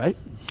 etc., right?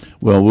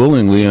 Well,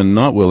 willingly and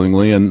not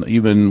willingly, and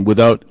even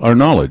without our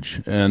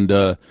knowledge.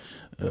 And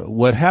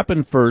what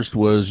happened first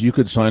was you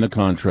could sign a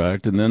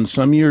contract, and then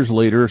some years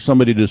later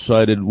somebody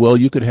decided, well,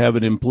 you could have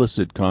an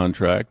implicit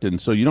contract,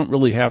 and so you don't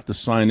really have to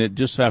sign it,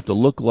 just have to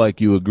look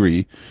like you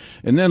agree.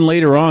 And then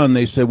later on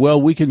they said,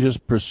 well, we can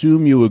just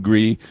presume you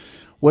agree,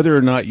 whether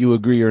or not you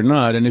agree or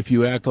not, and if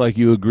you act like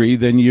you agree,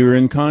 then you're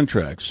in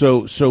contract.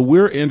 So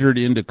we're entered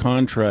into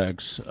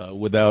contracts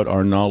without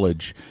our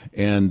knowledge,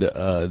 and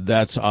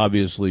that's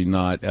obviously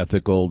not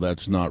ethical.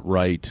 That's not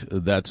right.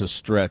 That's a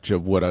stretch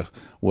of what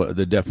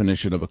the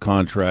definition of a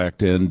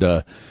contract, and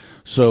you're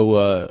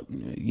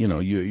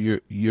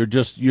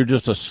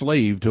just a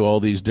slave to all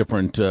these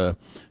different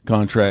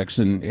contracts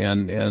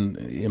and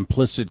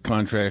implicit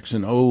contracts,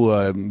 and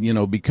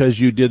because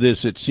you did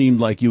this, it seemed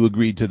like you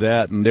agreed to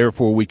that, and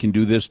therefore we can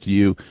do this to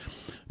you.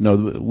 No,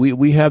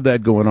 we have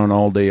that going on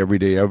all day, every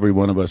day. Every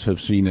one of us have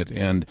seen it,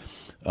 and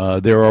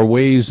there are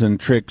ways and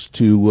tricks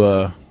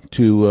to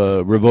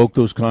revoke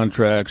those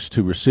contracts,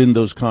 to rescind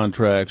those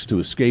contracts, to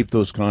escape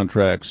those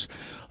contracts.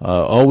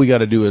 All we got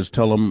to do is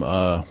tell them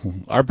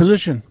our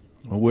position,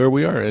 where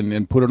we are,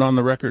 and put it on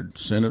the record.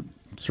 Send it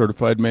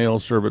certified mail,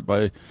 serve it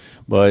by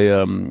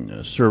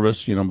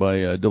service,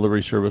 by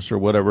delivery service or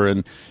whatever,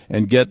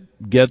 and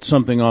get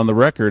something on the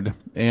record.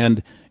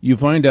 And you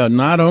find out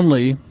not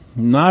only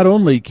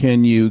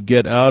can you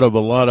get out of a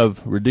lot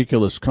of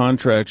ridiculous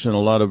contracts and a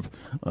lot of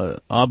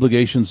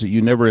obligations that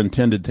you never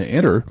intended to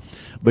enter,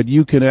 but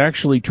you can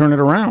actually turn it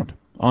around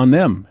on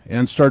them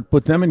and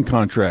put them in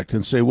contract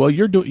and say, well,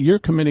 you're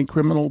committing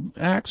criminal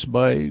acts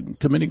by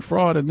committing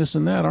fraud and this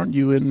and that, aren't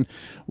you? And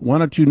why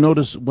don't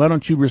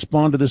you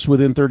respond to this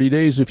within 30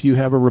 days if you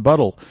have a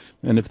rebuttal?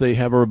 And if they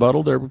have a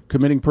rebuttal, they're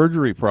committing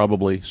perjury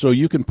probably. So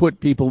you can put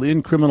people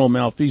in criminal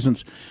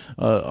malfeasance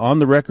on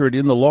the record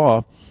in the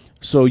law,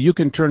 so you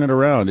can turn it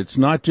around. It's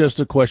not just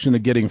a question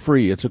of getting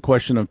free. It's a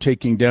question of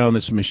taking down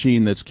this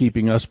machine that's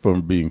keeping us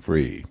from being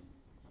free.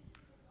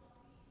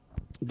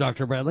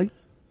 Dr. Bradley?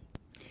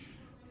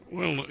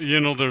 Well,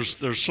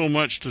 there's so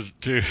much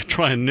to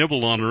try and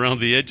nibble on around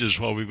the edges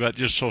while we've got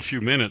just so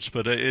few minutes,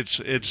 but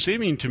it's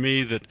seeming to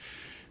me that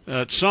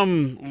at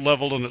some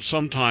level and at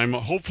some time,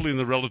 hopefully in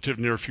the relative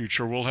near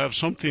future, we'll have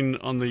something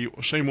on the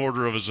same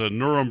order as a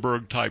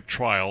Nuremberg-type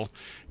trial.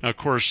 Now, of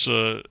course,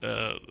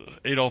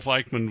 Adolf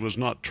Eichmann was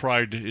not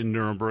tried in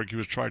Nuremberg. He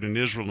was tried in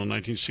Israel in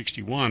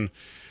 1961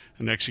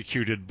 and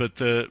executed. But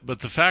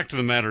the fact of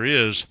the matter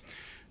is,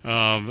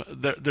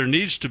 there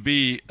needs to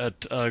be a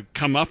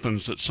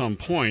comeuppance at some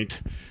point,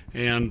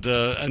 and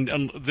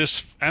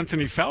this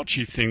Anthony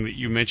Fauci thing that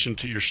you mentioned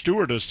to your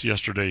stewardess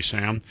yesterday,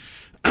 Sam,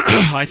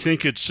 I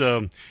think it's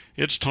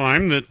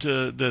time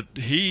that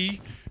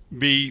he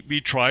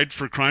be tried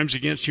for crimes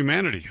against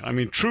humanity. I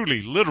mean,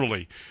 truly,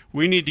 literally,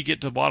 we need to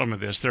get to the bottom of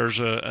this. There's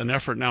an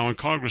effort now in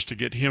Congress to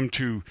get him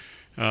to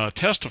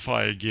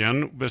testify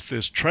again with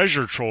this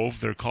treasure trove,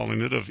 they're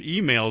calling it, of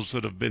emails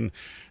that have been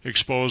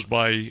exposed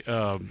by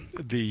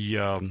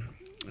the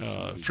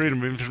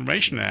Freedom of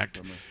Information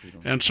Act.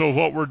 And so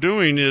what we're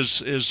doing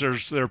is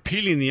they're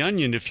peeling the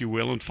onion, if you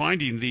will, and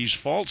finding these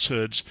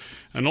falsehoods.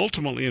 And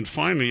ultimately and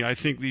finally, I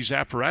think these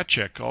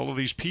apparatchik, all of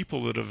these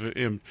people that have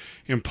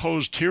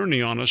imposed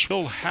tyranny on us,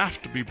 will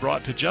have to be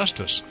brought to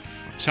justice.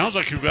 Sounds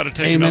like you've got to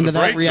take Amen another to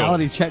that break.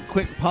 Reality check.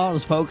 Quick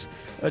pause, folks.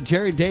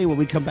 Jerry Day, when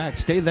we come back,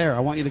 stay there. I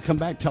want you to come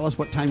back. Tell us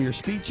what time your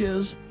speech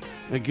is.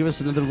 Give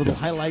us another little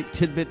highlight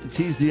tidbit to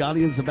tease the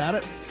audience about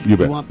it. You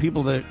bet. We want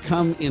people to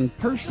come in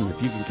person.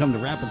 If you can come to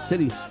Rapid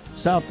City,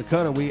 South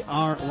Dakota, we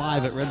are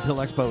live at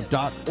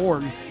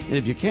redpillexpo.org. And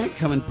if you can't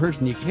come in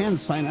person, you can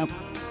sign up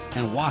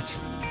and watch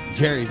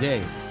Jerry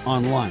Day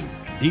online.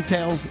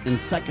 Details in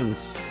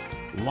seconds,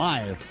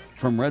 live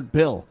from Red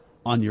Pill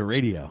on your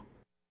radio.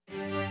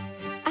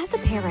 As a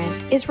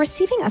parent, is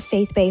receiving a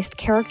faith-based,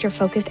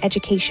 character-focused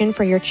education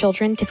for your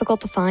children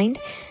difficult to find?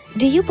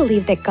 Do you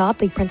believe that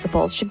godly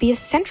principles should be a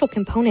central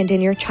component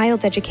in your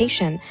child's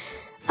education?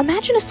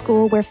 Imagine a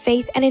school where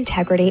faith and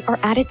integrity are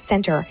at its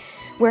center,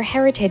 where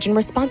heritage and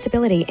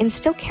responsibility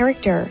instill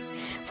character,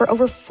 For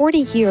over 40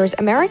 years,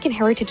 American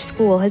Heritage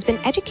School has been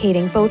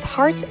educating both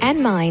hearts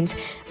and minds,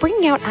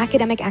 bringing out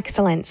academic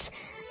excellence.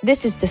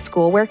 This is the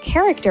school where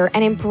character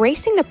and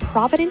embracing the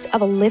providence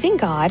of a living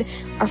God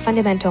are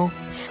fundamental,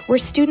 where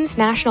students'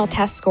 national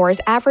test scores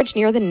average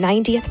near the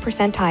 90th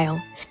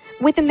percentile.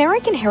 With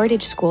American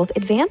Heritage School's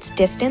advanced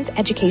distance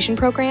education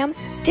program,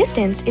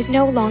 distance is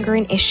no longer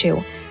an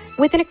issue.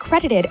 With an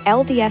accredited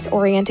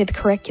LDS-oriented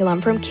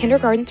curriculum from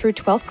kindergarten through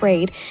 12th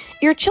grade,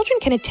 your children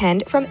can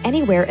attend from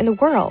anywhere in the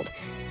world.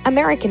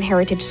 American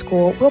Heritage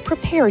School will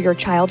prepare your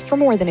child for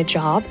more than a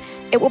job.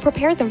 It will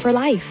prepare them for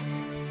life.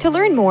 To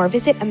learn more,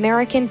 visit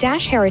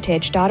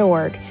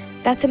american-heritage.org.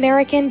 That's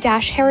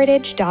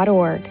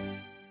american-heritage.org.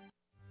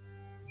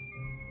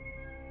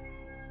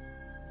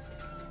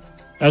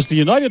 As the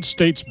United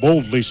States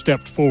boldly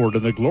stepped forward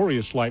in the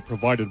glorious light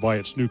provided by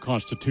its new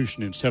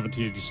Constitution in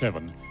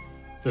 1787,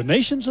 the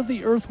nations of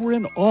the earth were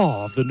in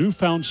awe of the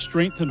newfound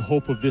strength and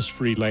hope of this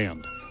free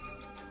land.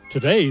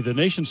 Today, the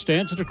nation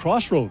stands at a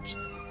crossroads.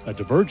 A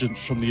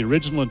divergence from the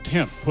original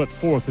intent put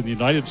forth in the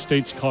United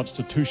States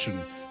Constitution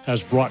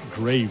has brought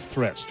grave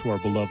threats to our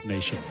beloved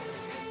nation.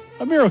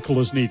 A miracle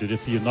is needed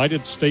if the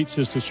United States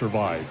is to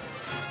survive.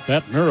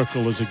 That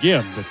miracle is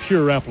again the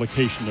pure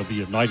application of the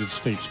United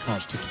States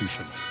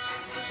Constitution.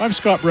 I'm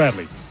Scott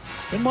Bradley.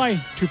 In my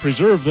To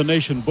Preserve the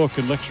Nation book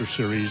and lecture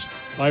series,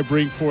 I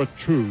bring forth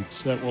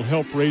truths that will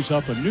help raise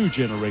up a new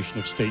generation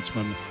of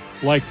statesmen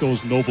like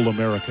those noble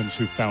Americans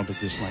who founded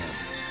this land.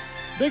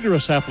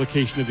 Vigorous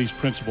application of these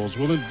principles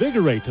will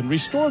invigorate and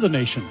restore the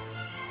nation,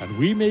 and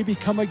we may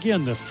become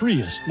again the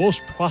freest,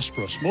 most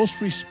prosperous, most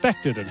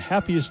respected, and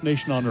happiest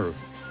nation on earth.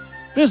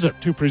 Visit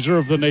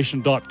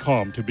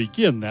topreservethenation.com to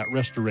begin that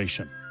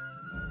restoration.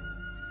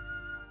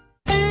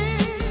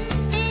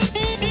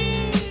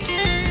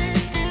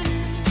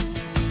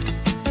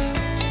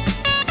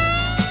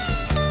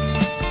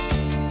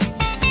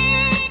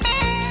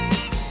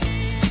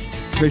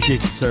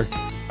 Appreciate you, sir.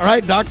 All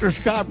right, Dr.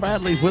 Scott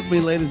Bradley's with me,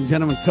 ladies and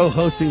gentlemen,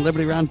 co-hosting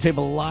Liberty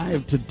Roundtable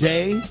Live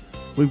today.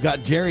 We've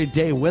got Jerry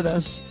Day with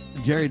us.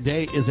 Jerry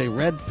Day is a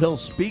red pill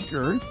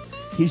speaker.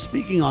 He's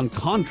speaking on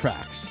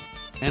contracts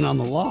and on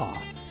the law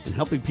and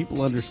helping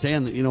people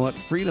understand that, you know what,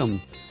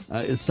 freedom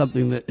is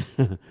something that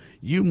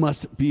you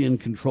must be in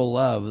control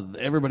of.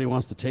 Everybody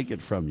wants to take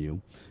it from you.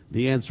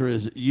 The answer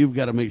is you've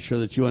got to make sure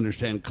that you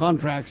understand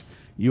contracts,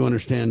 you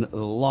understand the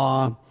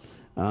law.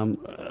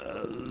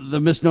 The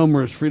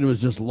misnomer is freedom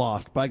is just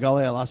lost. By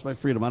golly, I lost my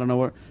freedom. I don't know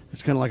where.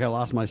 It's kind of like I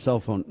lost my cell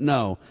phone.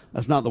 No,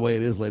 that's not the way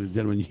it is, ladies and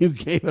gentlemen. You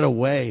gave it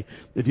away.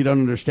 If you don't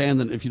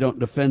understand it, if you don't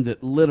defend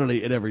it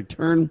literally at every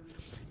turn,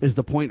 is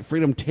the point.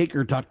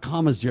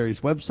 Freedomtaker.com is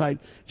Jerry's website.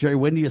 Jerry,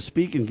 when do you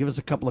speak? And give us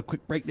a couple of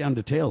quick breakdown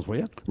details, will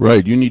you?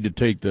 Right. You need to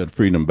take that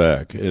freedom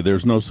back.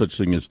 There's no such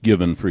thing as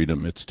given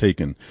freedom. It's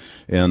taken.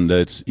 And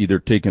it's either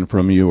taken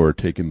from you or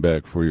taken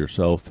back for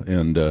yourself.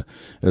 And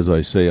as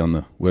I say on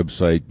the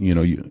website, you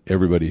know,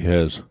 everybody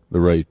has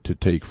the right to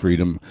take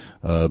freedom,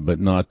 but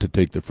not to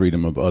take the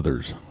freedom of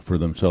others for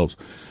themselves.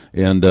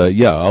 And,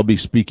 I'll be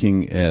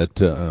speaking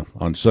at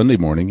on Sunday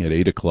morning at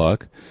 8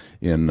 o'clock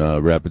in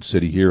Rapid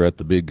City here at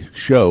the big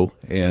show.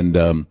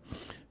 And,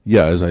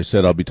 as I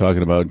said, I'll be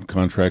talking about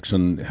contracts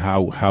and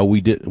how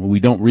we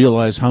don't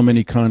realize how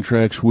many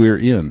contracts we're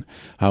in,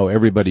 how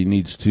everybody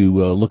needs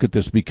to look at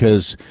this,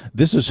 because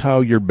this is how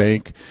your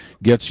bank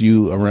gets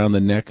you around the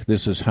neck.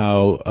 This is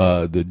how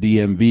the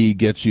DMV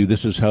gets you.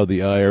 This is how the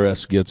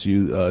IRS gets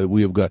you.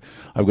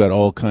 I've got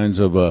all kinds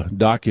of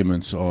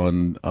documents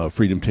on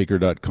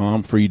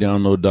freedomtaker.com, free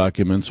download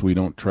documents. We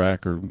don't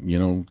track or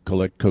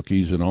collect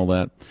cookies and all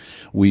that.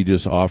 We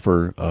just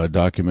offer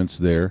documents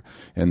there,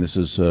 and this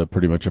is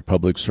pretty much a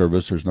public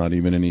service. There's not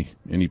even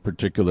any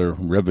particular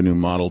revenue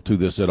model to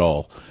this at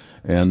all.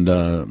 And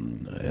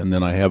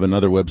then I have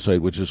another website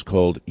which is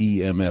called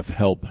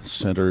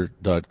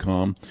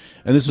emfhelpcenter.com,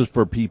 and this is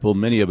for people,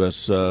 many of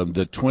us,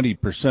 the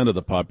 20% of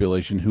the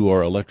population who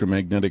are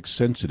electromagnetic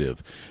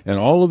sensitive, and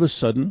all of a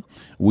sudden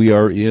we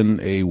are in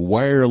a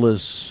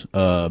wireless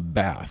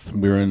bath.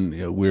 We're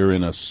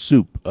in a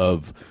soup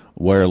of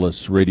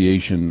wireless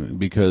radiation,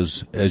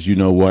 because, as you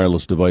know,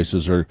 wireless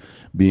devices are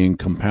being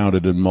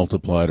compounded and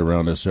multiplied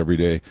around us every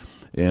day.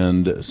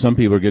 And some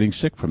people are getting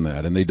sick from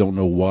that, and they don't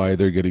know why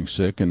they're getting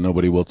sick, and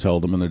nobody will tell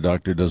them, and their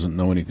doctor doesn't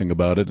know anything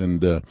about it,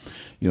 and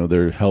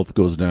their health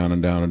goes down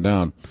and down and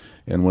down.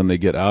 And when they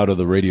get out of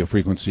the radio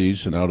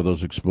frequencies and out of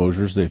those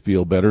exposures, they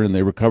feel better and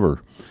they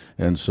recover.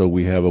 And so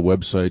we have a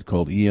website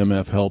called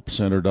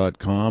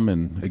emfhelpcenter.com,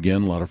 and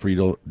again, a lot of free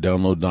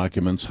download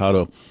documents, how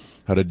to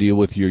deal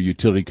with your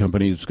utility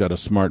company that's got a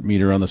smart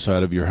meter on the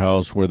side of your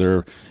house where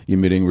they're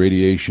emitting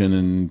radiation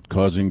and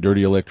causing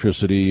dirty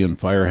electricity and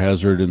fire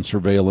hazard and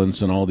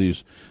surveillance and all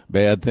these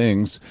bad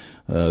things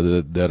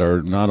that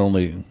are not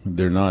only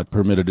they're not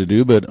permitted to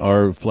do, but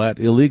are flat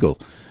illegal.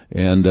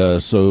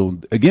 And so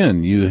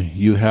again,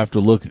 you have to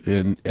look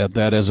at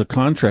that as a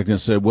contract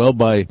and say, well,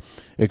 by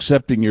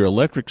accepting your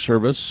electric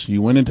service,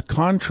 you went into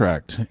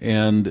contract,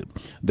 and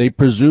they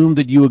presumed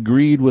that you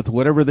agreed with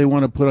whatever they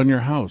want to put on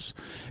your house,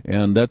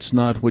 and that's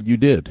not what you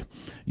did.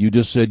 You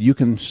just said you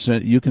can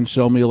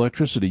sell me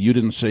electricity. You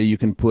didn't say you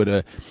can put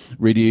a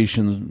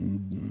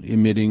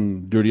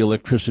radiation-emitting, dirty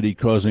electricity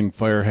causing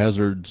fire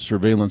hazard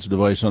surveillance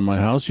device on my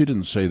house. You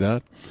didn't say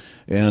that.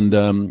 And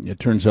it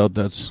turns out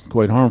that's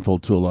quite harmful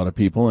to a lot of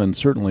people, and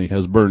certainly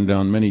has burned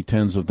down many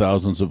tens of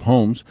thousands of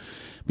homes,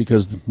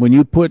 because when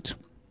you put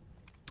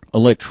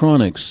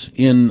electronics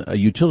in a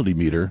utility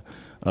meter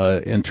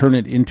and turn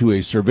it into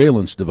a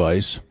surveillance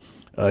device,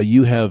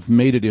 you have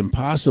made it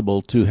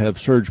impossible to have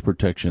surge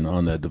protection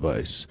on that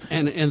device.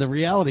 And the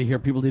reality here,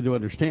 people need to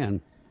understand,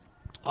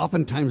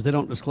 oftentimes they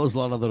don't disclose a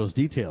lot of those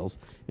details.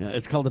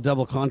 It's called a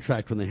double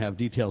contract when they have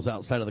details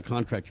outside of the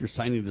contract. You're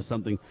signing to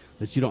something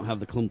that you don't have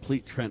the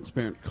complete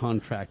transparent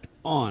contract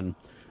on.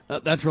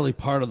 That's really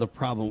part of the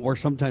problem. Or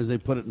sometimes they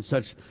put it in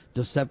such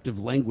deceptive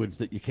language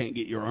that you can't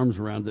get your arms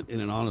around it in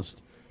an honest,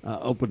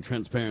 open,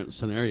 transparent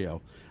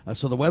scenario.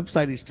 So the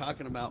website he's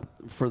talking about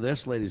for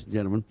this, ladies and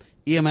gentlemen,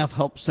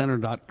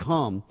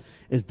 EMFhelpcenter.com,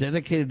 is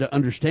dedicated to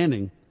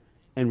understanding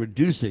and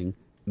reducing,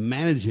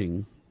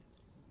 managing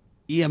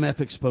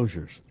EMF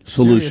exposures.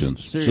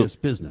 Solutions. Serious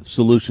business.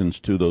 Solutions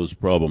to those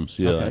problems,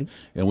 yeah. Okay.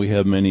 And we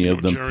have many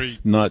of them. Jerry,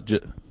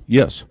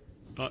 yes.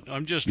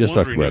 I'm just yes,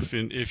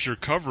 wondering if you're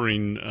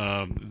covering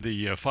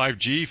the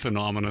 5G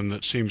phenomenon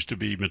that seems to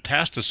be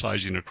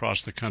metastasizing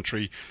across the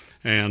country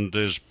and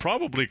is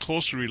probably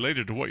closely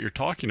related to what you're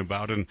talking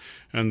about, and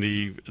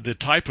the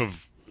type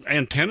of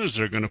antennas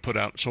they're going to put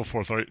out and so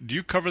forth. Do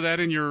you cover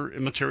that in your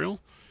material?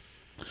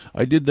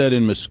 I did that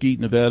in Mesquite,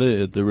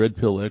 Nevada at the Red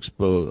Pill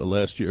Expo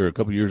last year, or a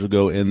couple of years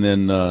ago, and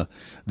then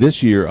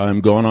this year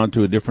I'm going on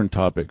to a different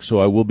topic. So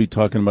I will be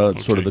talking about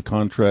sort of the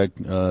contract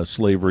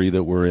slavery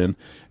that we're in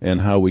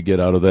and how we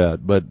get out of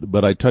that.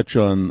 But I touch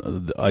on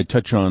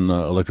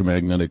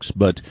electromagnetics.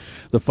 But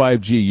the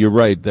 5G, you're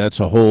right,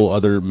 that's a whole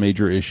other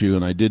major issue,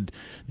 and I did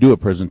do a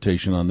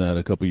presentation on that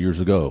a couple of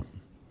years ago.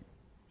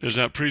 Is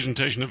that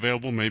presentation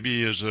available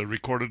maybe as a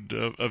recorded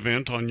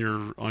event on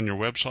your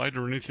website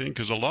or anything?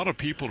 Because a lot of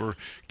people are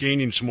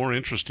gaining some more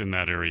interest in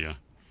that area.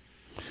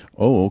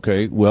 Oh,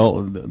 okay.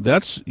 Well,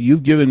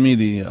 you've given me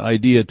the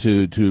idea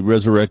to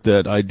resurrect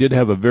that. I did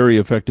have a very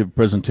effective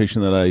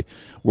presentation that I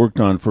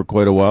worked on for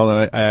quite a while,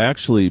 and I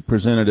actually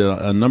presented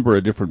a number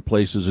of different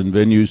places and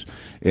venues,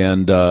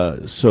 and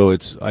so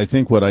I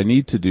think what I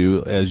need to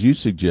do, as you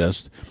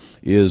suggest,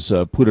 is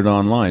put it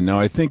online. Now,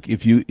 I think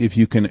if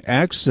you can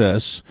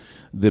access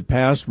the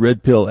past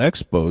Red Pill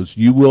Expos,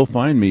 you will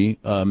find me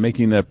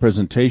making that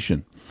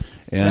presentation.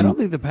 And I don't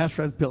think the past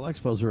Red Pill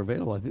Expos are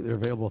available. I think they're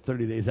available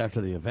 30 days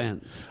after the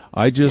events.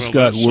 I just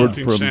got word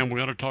from Sam, we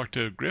ought to talk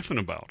to Griffin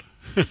about.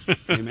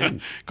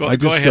 Amen. Go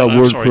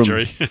ahead.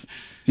 Jerry.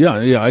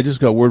 Yeah. I just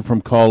got word from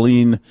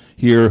Colleen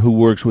here, who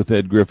works with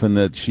Ed Griffin,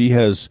 that she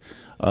has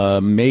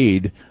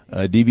made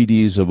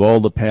DVDs of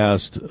all the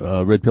past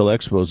Red Pill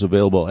Expos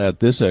available at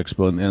this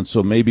expo, and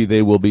so maybe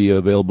they will be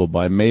available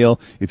by mail.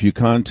 If you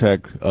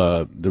contact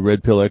the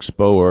Red Pill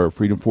Expo or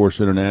Freedom Force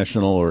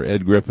International or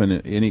Ed Griffin,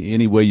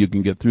 any way you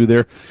can get through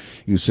there,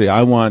 you say,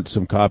 I want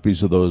some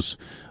copies of those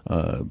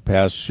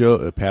past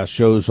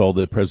shows, all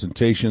the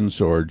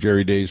presentations, or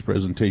Jerry Day's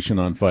presentation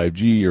on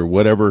 5G or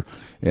whatever,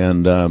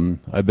 and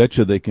I bet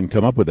you they can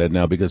come up with that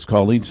now, because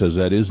Colleen says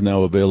that is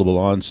now available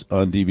on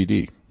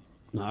DVD.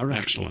 All right.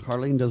 Excellent. Well,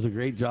 Carlene does a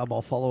great job.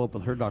 I'll follow up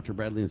with her, Dr.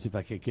 Bradley, and see if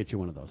I can't get you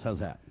one of those. How's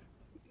that?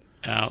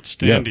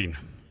 Outstanding. Yeah.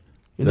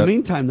 In the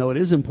meantime, though, it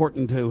is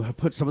important to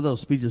put some of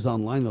those speeches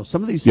online, though.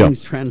 Some of these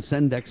things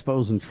transcend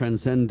expos and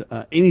transcend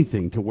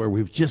anything, to where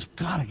we've just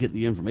got to get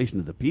the information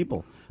to the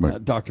people.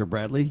 Right. Dr.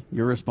 Bradley,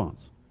 your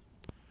response.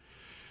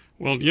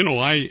 Well,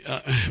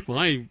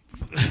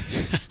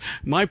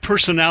 my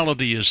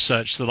personality is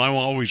such that I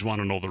always want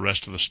to know the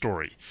rest of the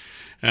story.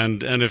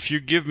 And if you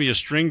give me a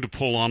string to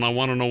pull on, I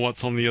want to know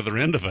what's on the other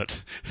end of it.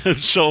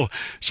 so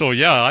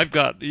yeah,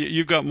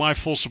 you've got my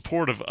full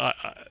support of.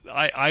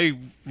 I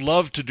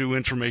love to do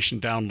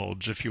information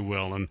downloads, if you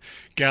will, and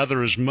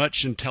gather as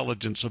much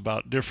intelligence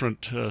about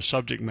different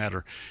subject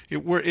matter.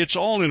 It's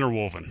all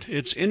interwoven.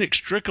 It's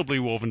inextricably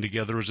woven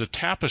together as a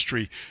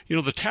tapestry. You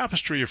know, the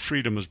tapestry of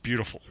freedom is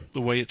beautiful,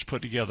 the way it's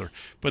put together.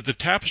 But the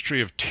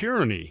tapestry of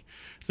tyranny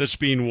that's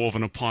being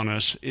woven upon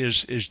us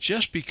is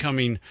just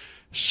becoming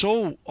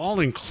so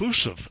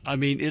all-inclusive. I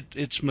mean,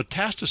 it's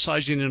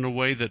metastasizing in a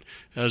way that,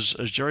 as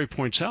Jerry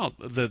points out,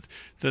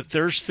 that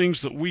there's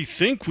things that we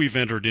think we've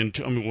entered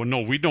into. I mean, well, no,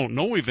 we don't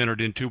know we've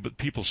entered into, but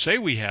people say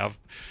we have.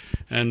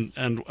 And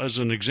as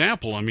an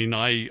example, I mean,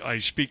 I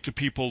speak to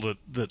people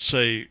that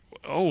say,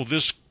 oh,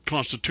 this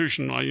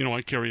Constitution,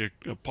 I carry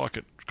a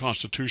pocket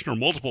Constitution or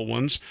multiple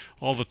ones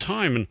all the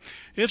time, and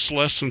it's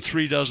less than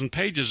 36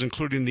 pages,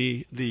 including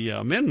the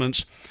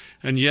amendments,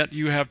 and yet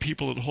you have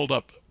people that hold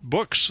up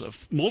books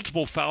of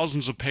multiple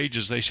thousands of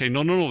pages. They say,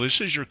 no,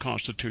 this is your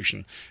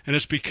Constitution. And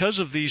it's because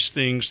of these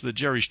things that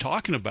Jerry's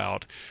talking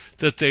about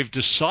that they've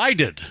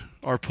decided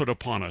are put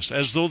upon us,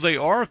 as though they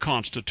are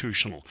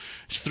constitutional,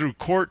 through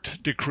court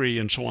decree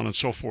and so on and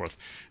so forth.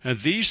 And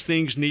these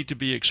things need to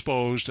be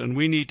exposed, and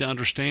we need to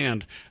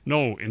understand,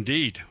 no,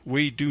 indeed,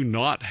 we do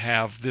not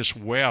have this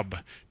web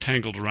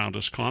tangled around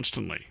us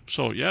constantly.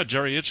 So, yeah,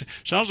 Jerry, it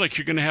sounds like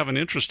you're going to have an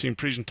interesting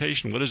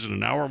presentation. What is it,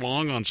 an hour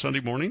long on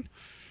Sunday morning?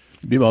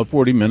 Be about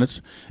 40 minutes,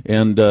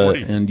 and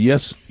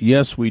yes,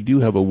 we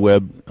do have a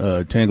web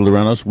tangled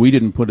around us. We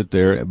didn't put it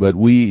there, but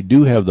we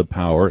do have the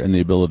power and the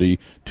ability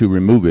to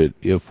remove it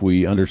if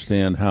we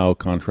understand how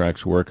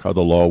contracts work, how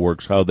the law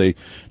works, how they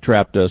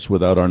trapped us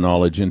without our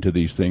knowledge into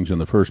these things in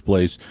the first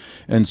place,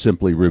 and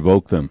simply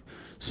revoke them.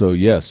 So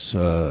yes,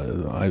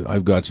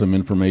 I've got some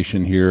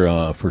information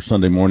here for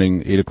Sunday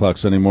morning, 8 o'clock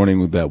Sunday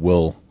morning, that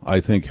will, I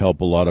think, help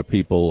a lot of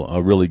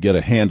people really get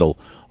a handle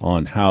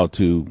on how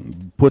to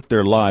put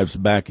their lives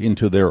back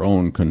into their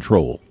own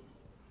control.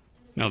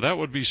 Now that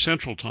would be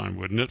Central Time,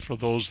 wouldn't it, for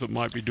those that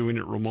might be doing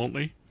it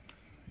remotely?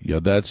 Yeah,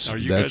 that's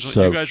you guys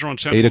are on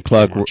Central 8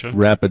 o'clock Time, aren't you?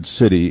 Rapid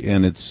City,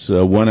 and it's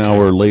 1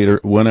 hour later,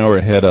 1 hour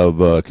ahead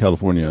of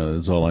California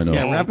is all I know.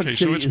 Yeah, Rapid City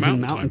so it's is in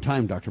Mountain Mountain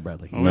Time, Dr.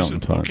 Bradley. Oh, Mountain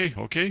Time.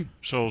 Okay.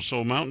 So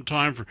Mountain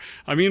Time for.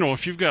 I mean,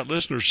 if you've got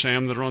listeners,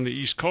 Sam, that are on the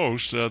East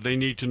Coast, they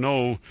need to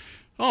know.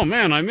 Oh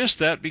man, I missed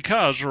that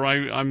because, or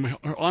I'm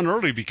on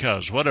early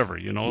because, whatever,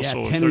 Yeah,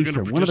 so 10 if they're Eastern.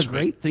 going to One of the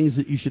great things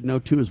that you should know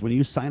too is when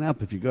you sign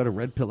up, if you go to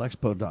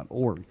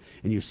redpillexpo.org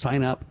and you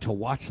sign up to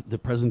watch the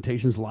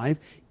presentations live,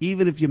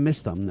 even if you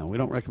miss them, no, we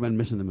don't recommend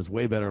missing them. It's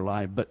way better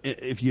live. But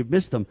if you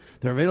miss them,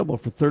 they're available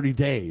for 30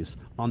 days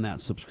on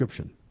that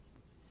subscription.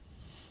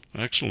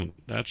 Excellent.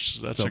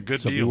 That's So a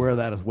good be deal. aware of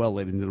that as well,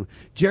 ladies and gentlemen.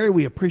 Jerry,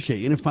 we appreciate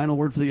you. Any final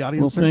word for the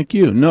audience? Well, sir? thank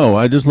you. No,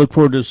 I just look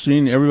forward to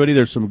seeing everybody.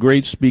 There's some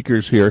great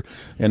speakers here,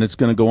 and it's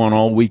going to go on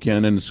all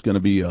weekend, and it's going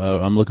to be,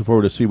 I'm looking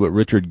forward to see what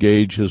Richard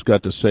Gage has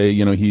got to say.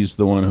 He's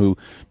the one who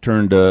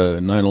turned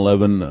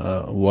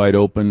 9/11 wide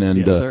open,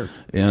 and Yes, sir.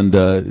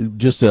 and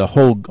just a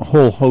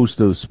whole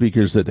host of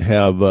speakers that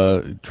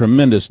have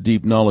tremendous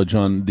deep knowledge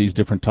on these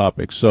different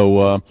topics.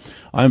 So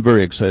I'm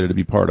very excited to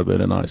be part of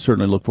it, and I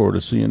certainly look forward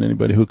to seeing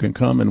anybody who can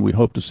come, and we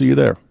hope to see you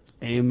there.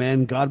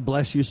 Amen. God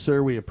bless you,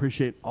 sir. We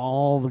appreciate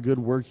all the good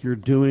work you're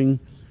doing.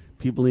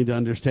 People need to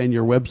understand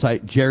your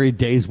website, Jerry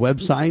Day's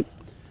website,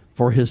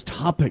 for his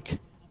topic,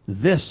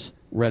 this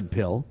red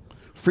pill,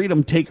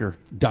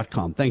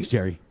 freedomtaker.com. Thanks,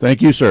 Jerry.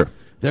 Thank you, sir.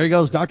 There he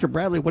goes. Dr.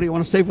 Bradley, what do you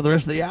want to say for the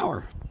rest of the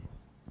hour?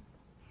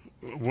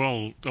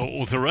 Well,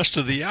 the rest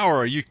of the hour,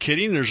 are you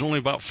kidding? There's only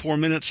about 4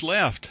 minutes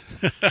left.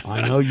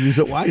 I know. Use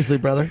it wisely,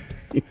 brother.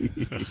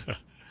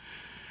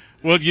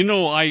 Well,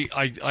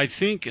 I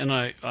think, and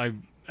I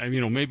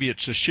maybe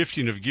it's a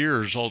shifting of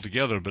gears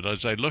altogether, but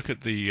as I look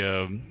at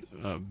the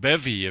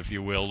bevy, if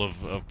you will,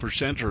 of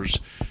presenters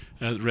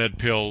at Red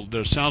Pill,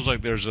 there sounds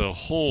like there's a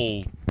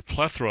whole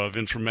plethora of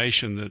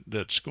information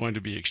that's going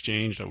to be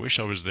exchanged. I wish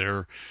I was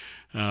there.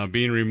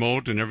 Being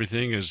remote and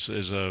everything it's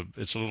a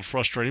little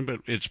frustrating, but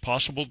it's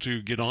possible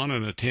to get on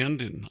and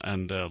attend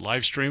and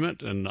live stream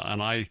it, and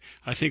I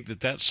think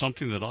that's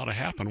something that ought to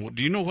happen.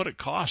 Do you know what it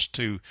costs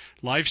to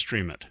live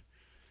stream it?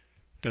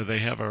 Do they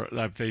have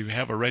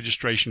a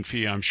registration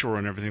fee, I'm sure,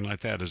 and everything like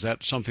that? Is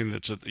that something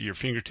that's at your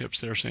fingertips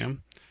there,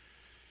 Sam?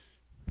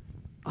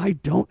 I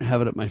don't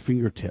have it at my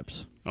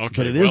fingertips. Okay.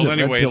 But it is well, at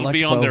anyway, it'll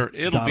be on their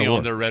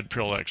redpillexpo.org. Red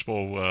Pill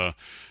Expo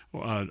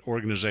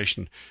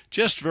organization.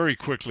 Just very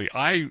quickly,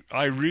 I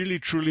really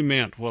truly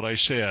meant what I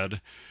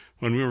said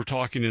when we were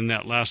talking in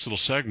that last little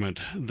segment,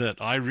 that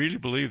I really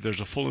believe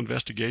there's a full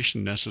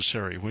investigation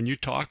necessary. When you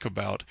talk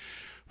about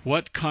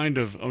what kind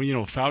of,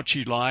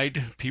 Fauci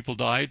lied, people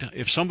died.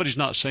 If somebody's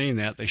not saying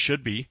that, they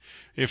should be.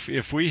 If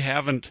you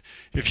haven't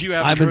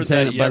I've been heard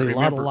saying that it, yet, buddy. A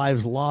lot of remember,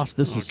 lives lost.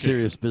 This is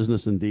serious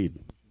business indeed.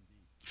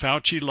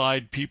 Fauci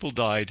lied, people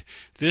died.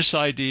 This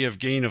idea of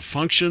gain of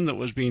function that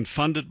was being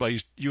funded by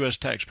U.S.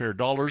 taxpayer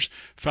dollars,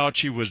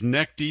 Fauci was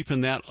neck deep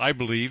in that, I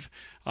believe.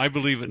 I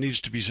believe it needs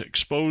to be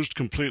exposed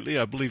completely.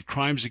 I believe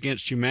crimes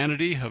against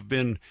humanity have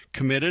been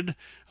committed.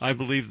 I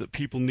believe that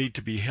people need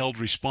to be held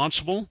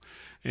responsible.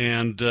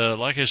 And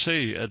like I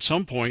say, at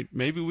some point,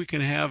 maybe we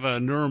can have a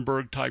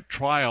Nuremberg-type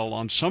trial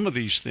on some of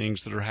these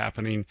things that are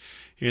happening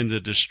in the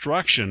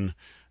destruction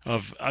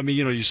of,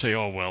 you say,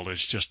 oh, well, it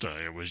was just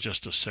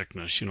a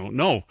sickness,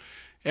 No,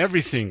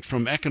 everything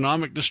from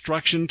economic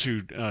destruction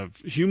to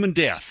human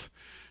death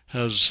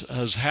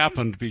has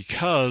happened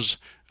because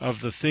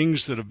of the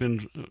things that have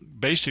been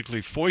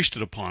basically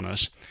foisted upon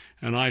us.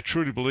 And I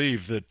truly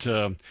believe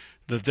that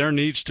that there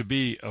needs to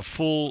be a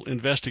full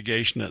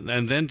investigation,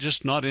 and then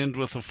just not end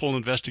with a full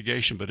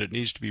investigation, but it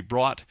needs to be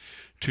brought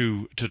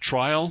to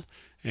trial,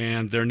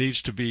 and there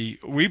needs to be,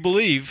 we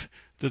believe,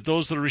 that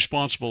those that are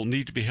responsible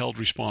need to be held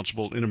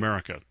responsible in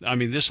America.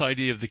 This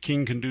idea of the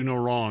king can do no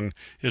wrong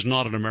is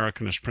not an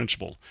Americanist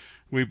principle.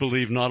 We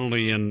believe not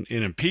only in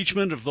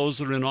impeachment of those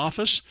that are in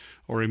office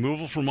or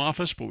removal from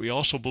office, but we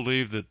also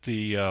believe that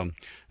the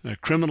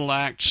criminal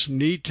acts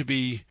need to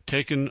be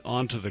taken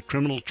onto the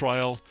criminal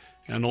trial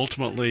and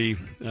ultimately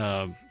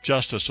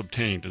justice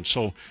obtained. And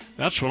so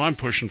that's what I'm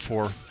pushing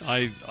for.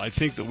 I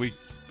think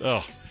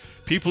that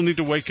people need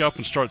to wake up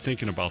and start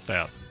thinking about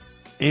that.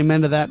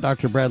 Amen to that,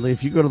 Dr. Bradley.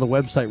 If you go to the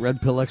website,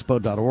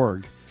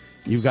 redpillexpo.org,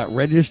 you've got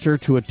register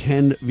to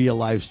attend via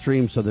live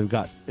stream. So they've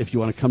got, if you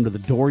want to come to the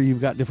door,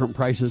 you've got different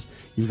prices.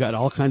 You've got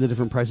all kinds of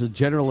different prices.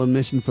 General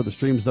admission for the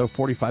streams, though,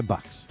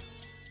 $45.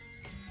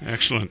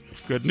 Excellent.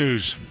 Good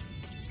news.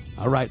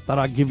 All right. Thought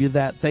I'd give you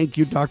that. Thank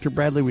you, Dr.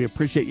 Bradley. We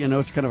appreciate you. I know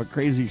it's kind of a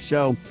crazy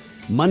show.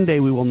 Monday,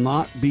 we will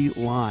not be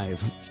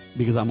live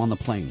because I'm on the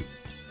plane.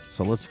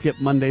 So let's skip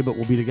Monday, but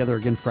we'll be together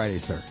again Friday,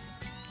 sir.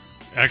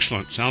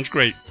 Excellent. Sounds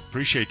great.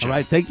 Appreciate you. All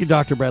right. Thank you,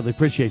 Dr. Bradley.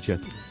 Appreciate you.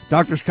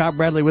 Dr. Scott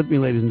Bradley with me,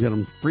 ladies and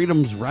gentlemen.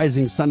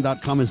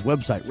 freedomsrisingsun.com is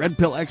website.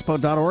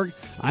 redpillexpo.org.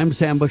 I'm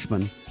Sam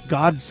Bushman.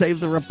 God save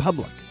the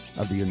Republic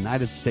of the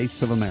United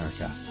States of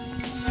America.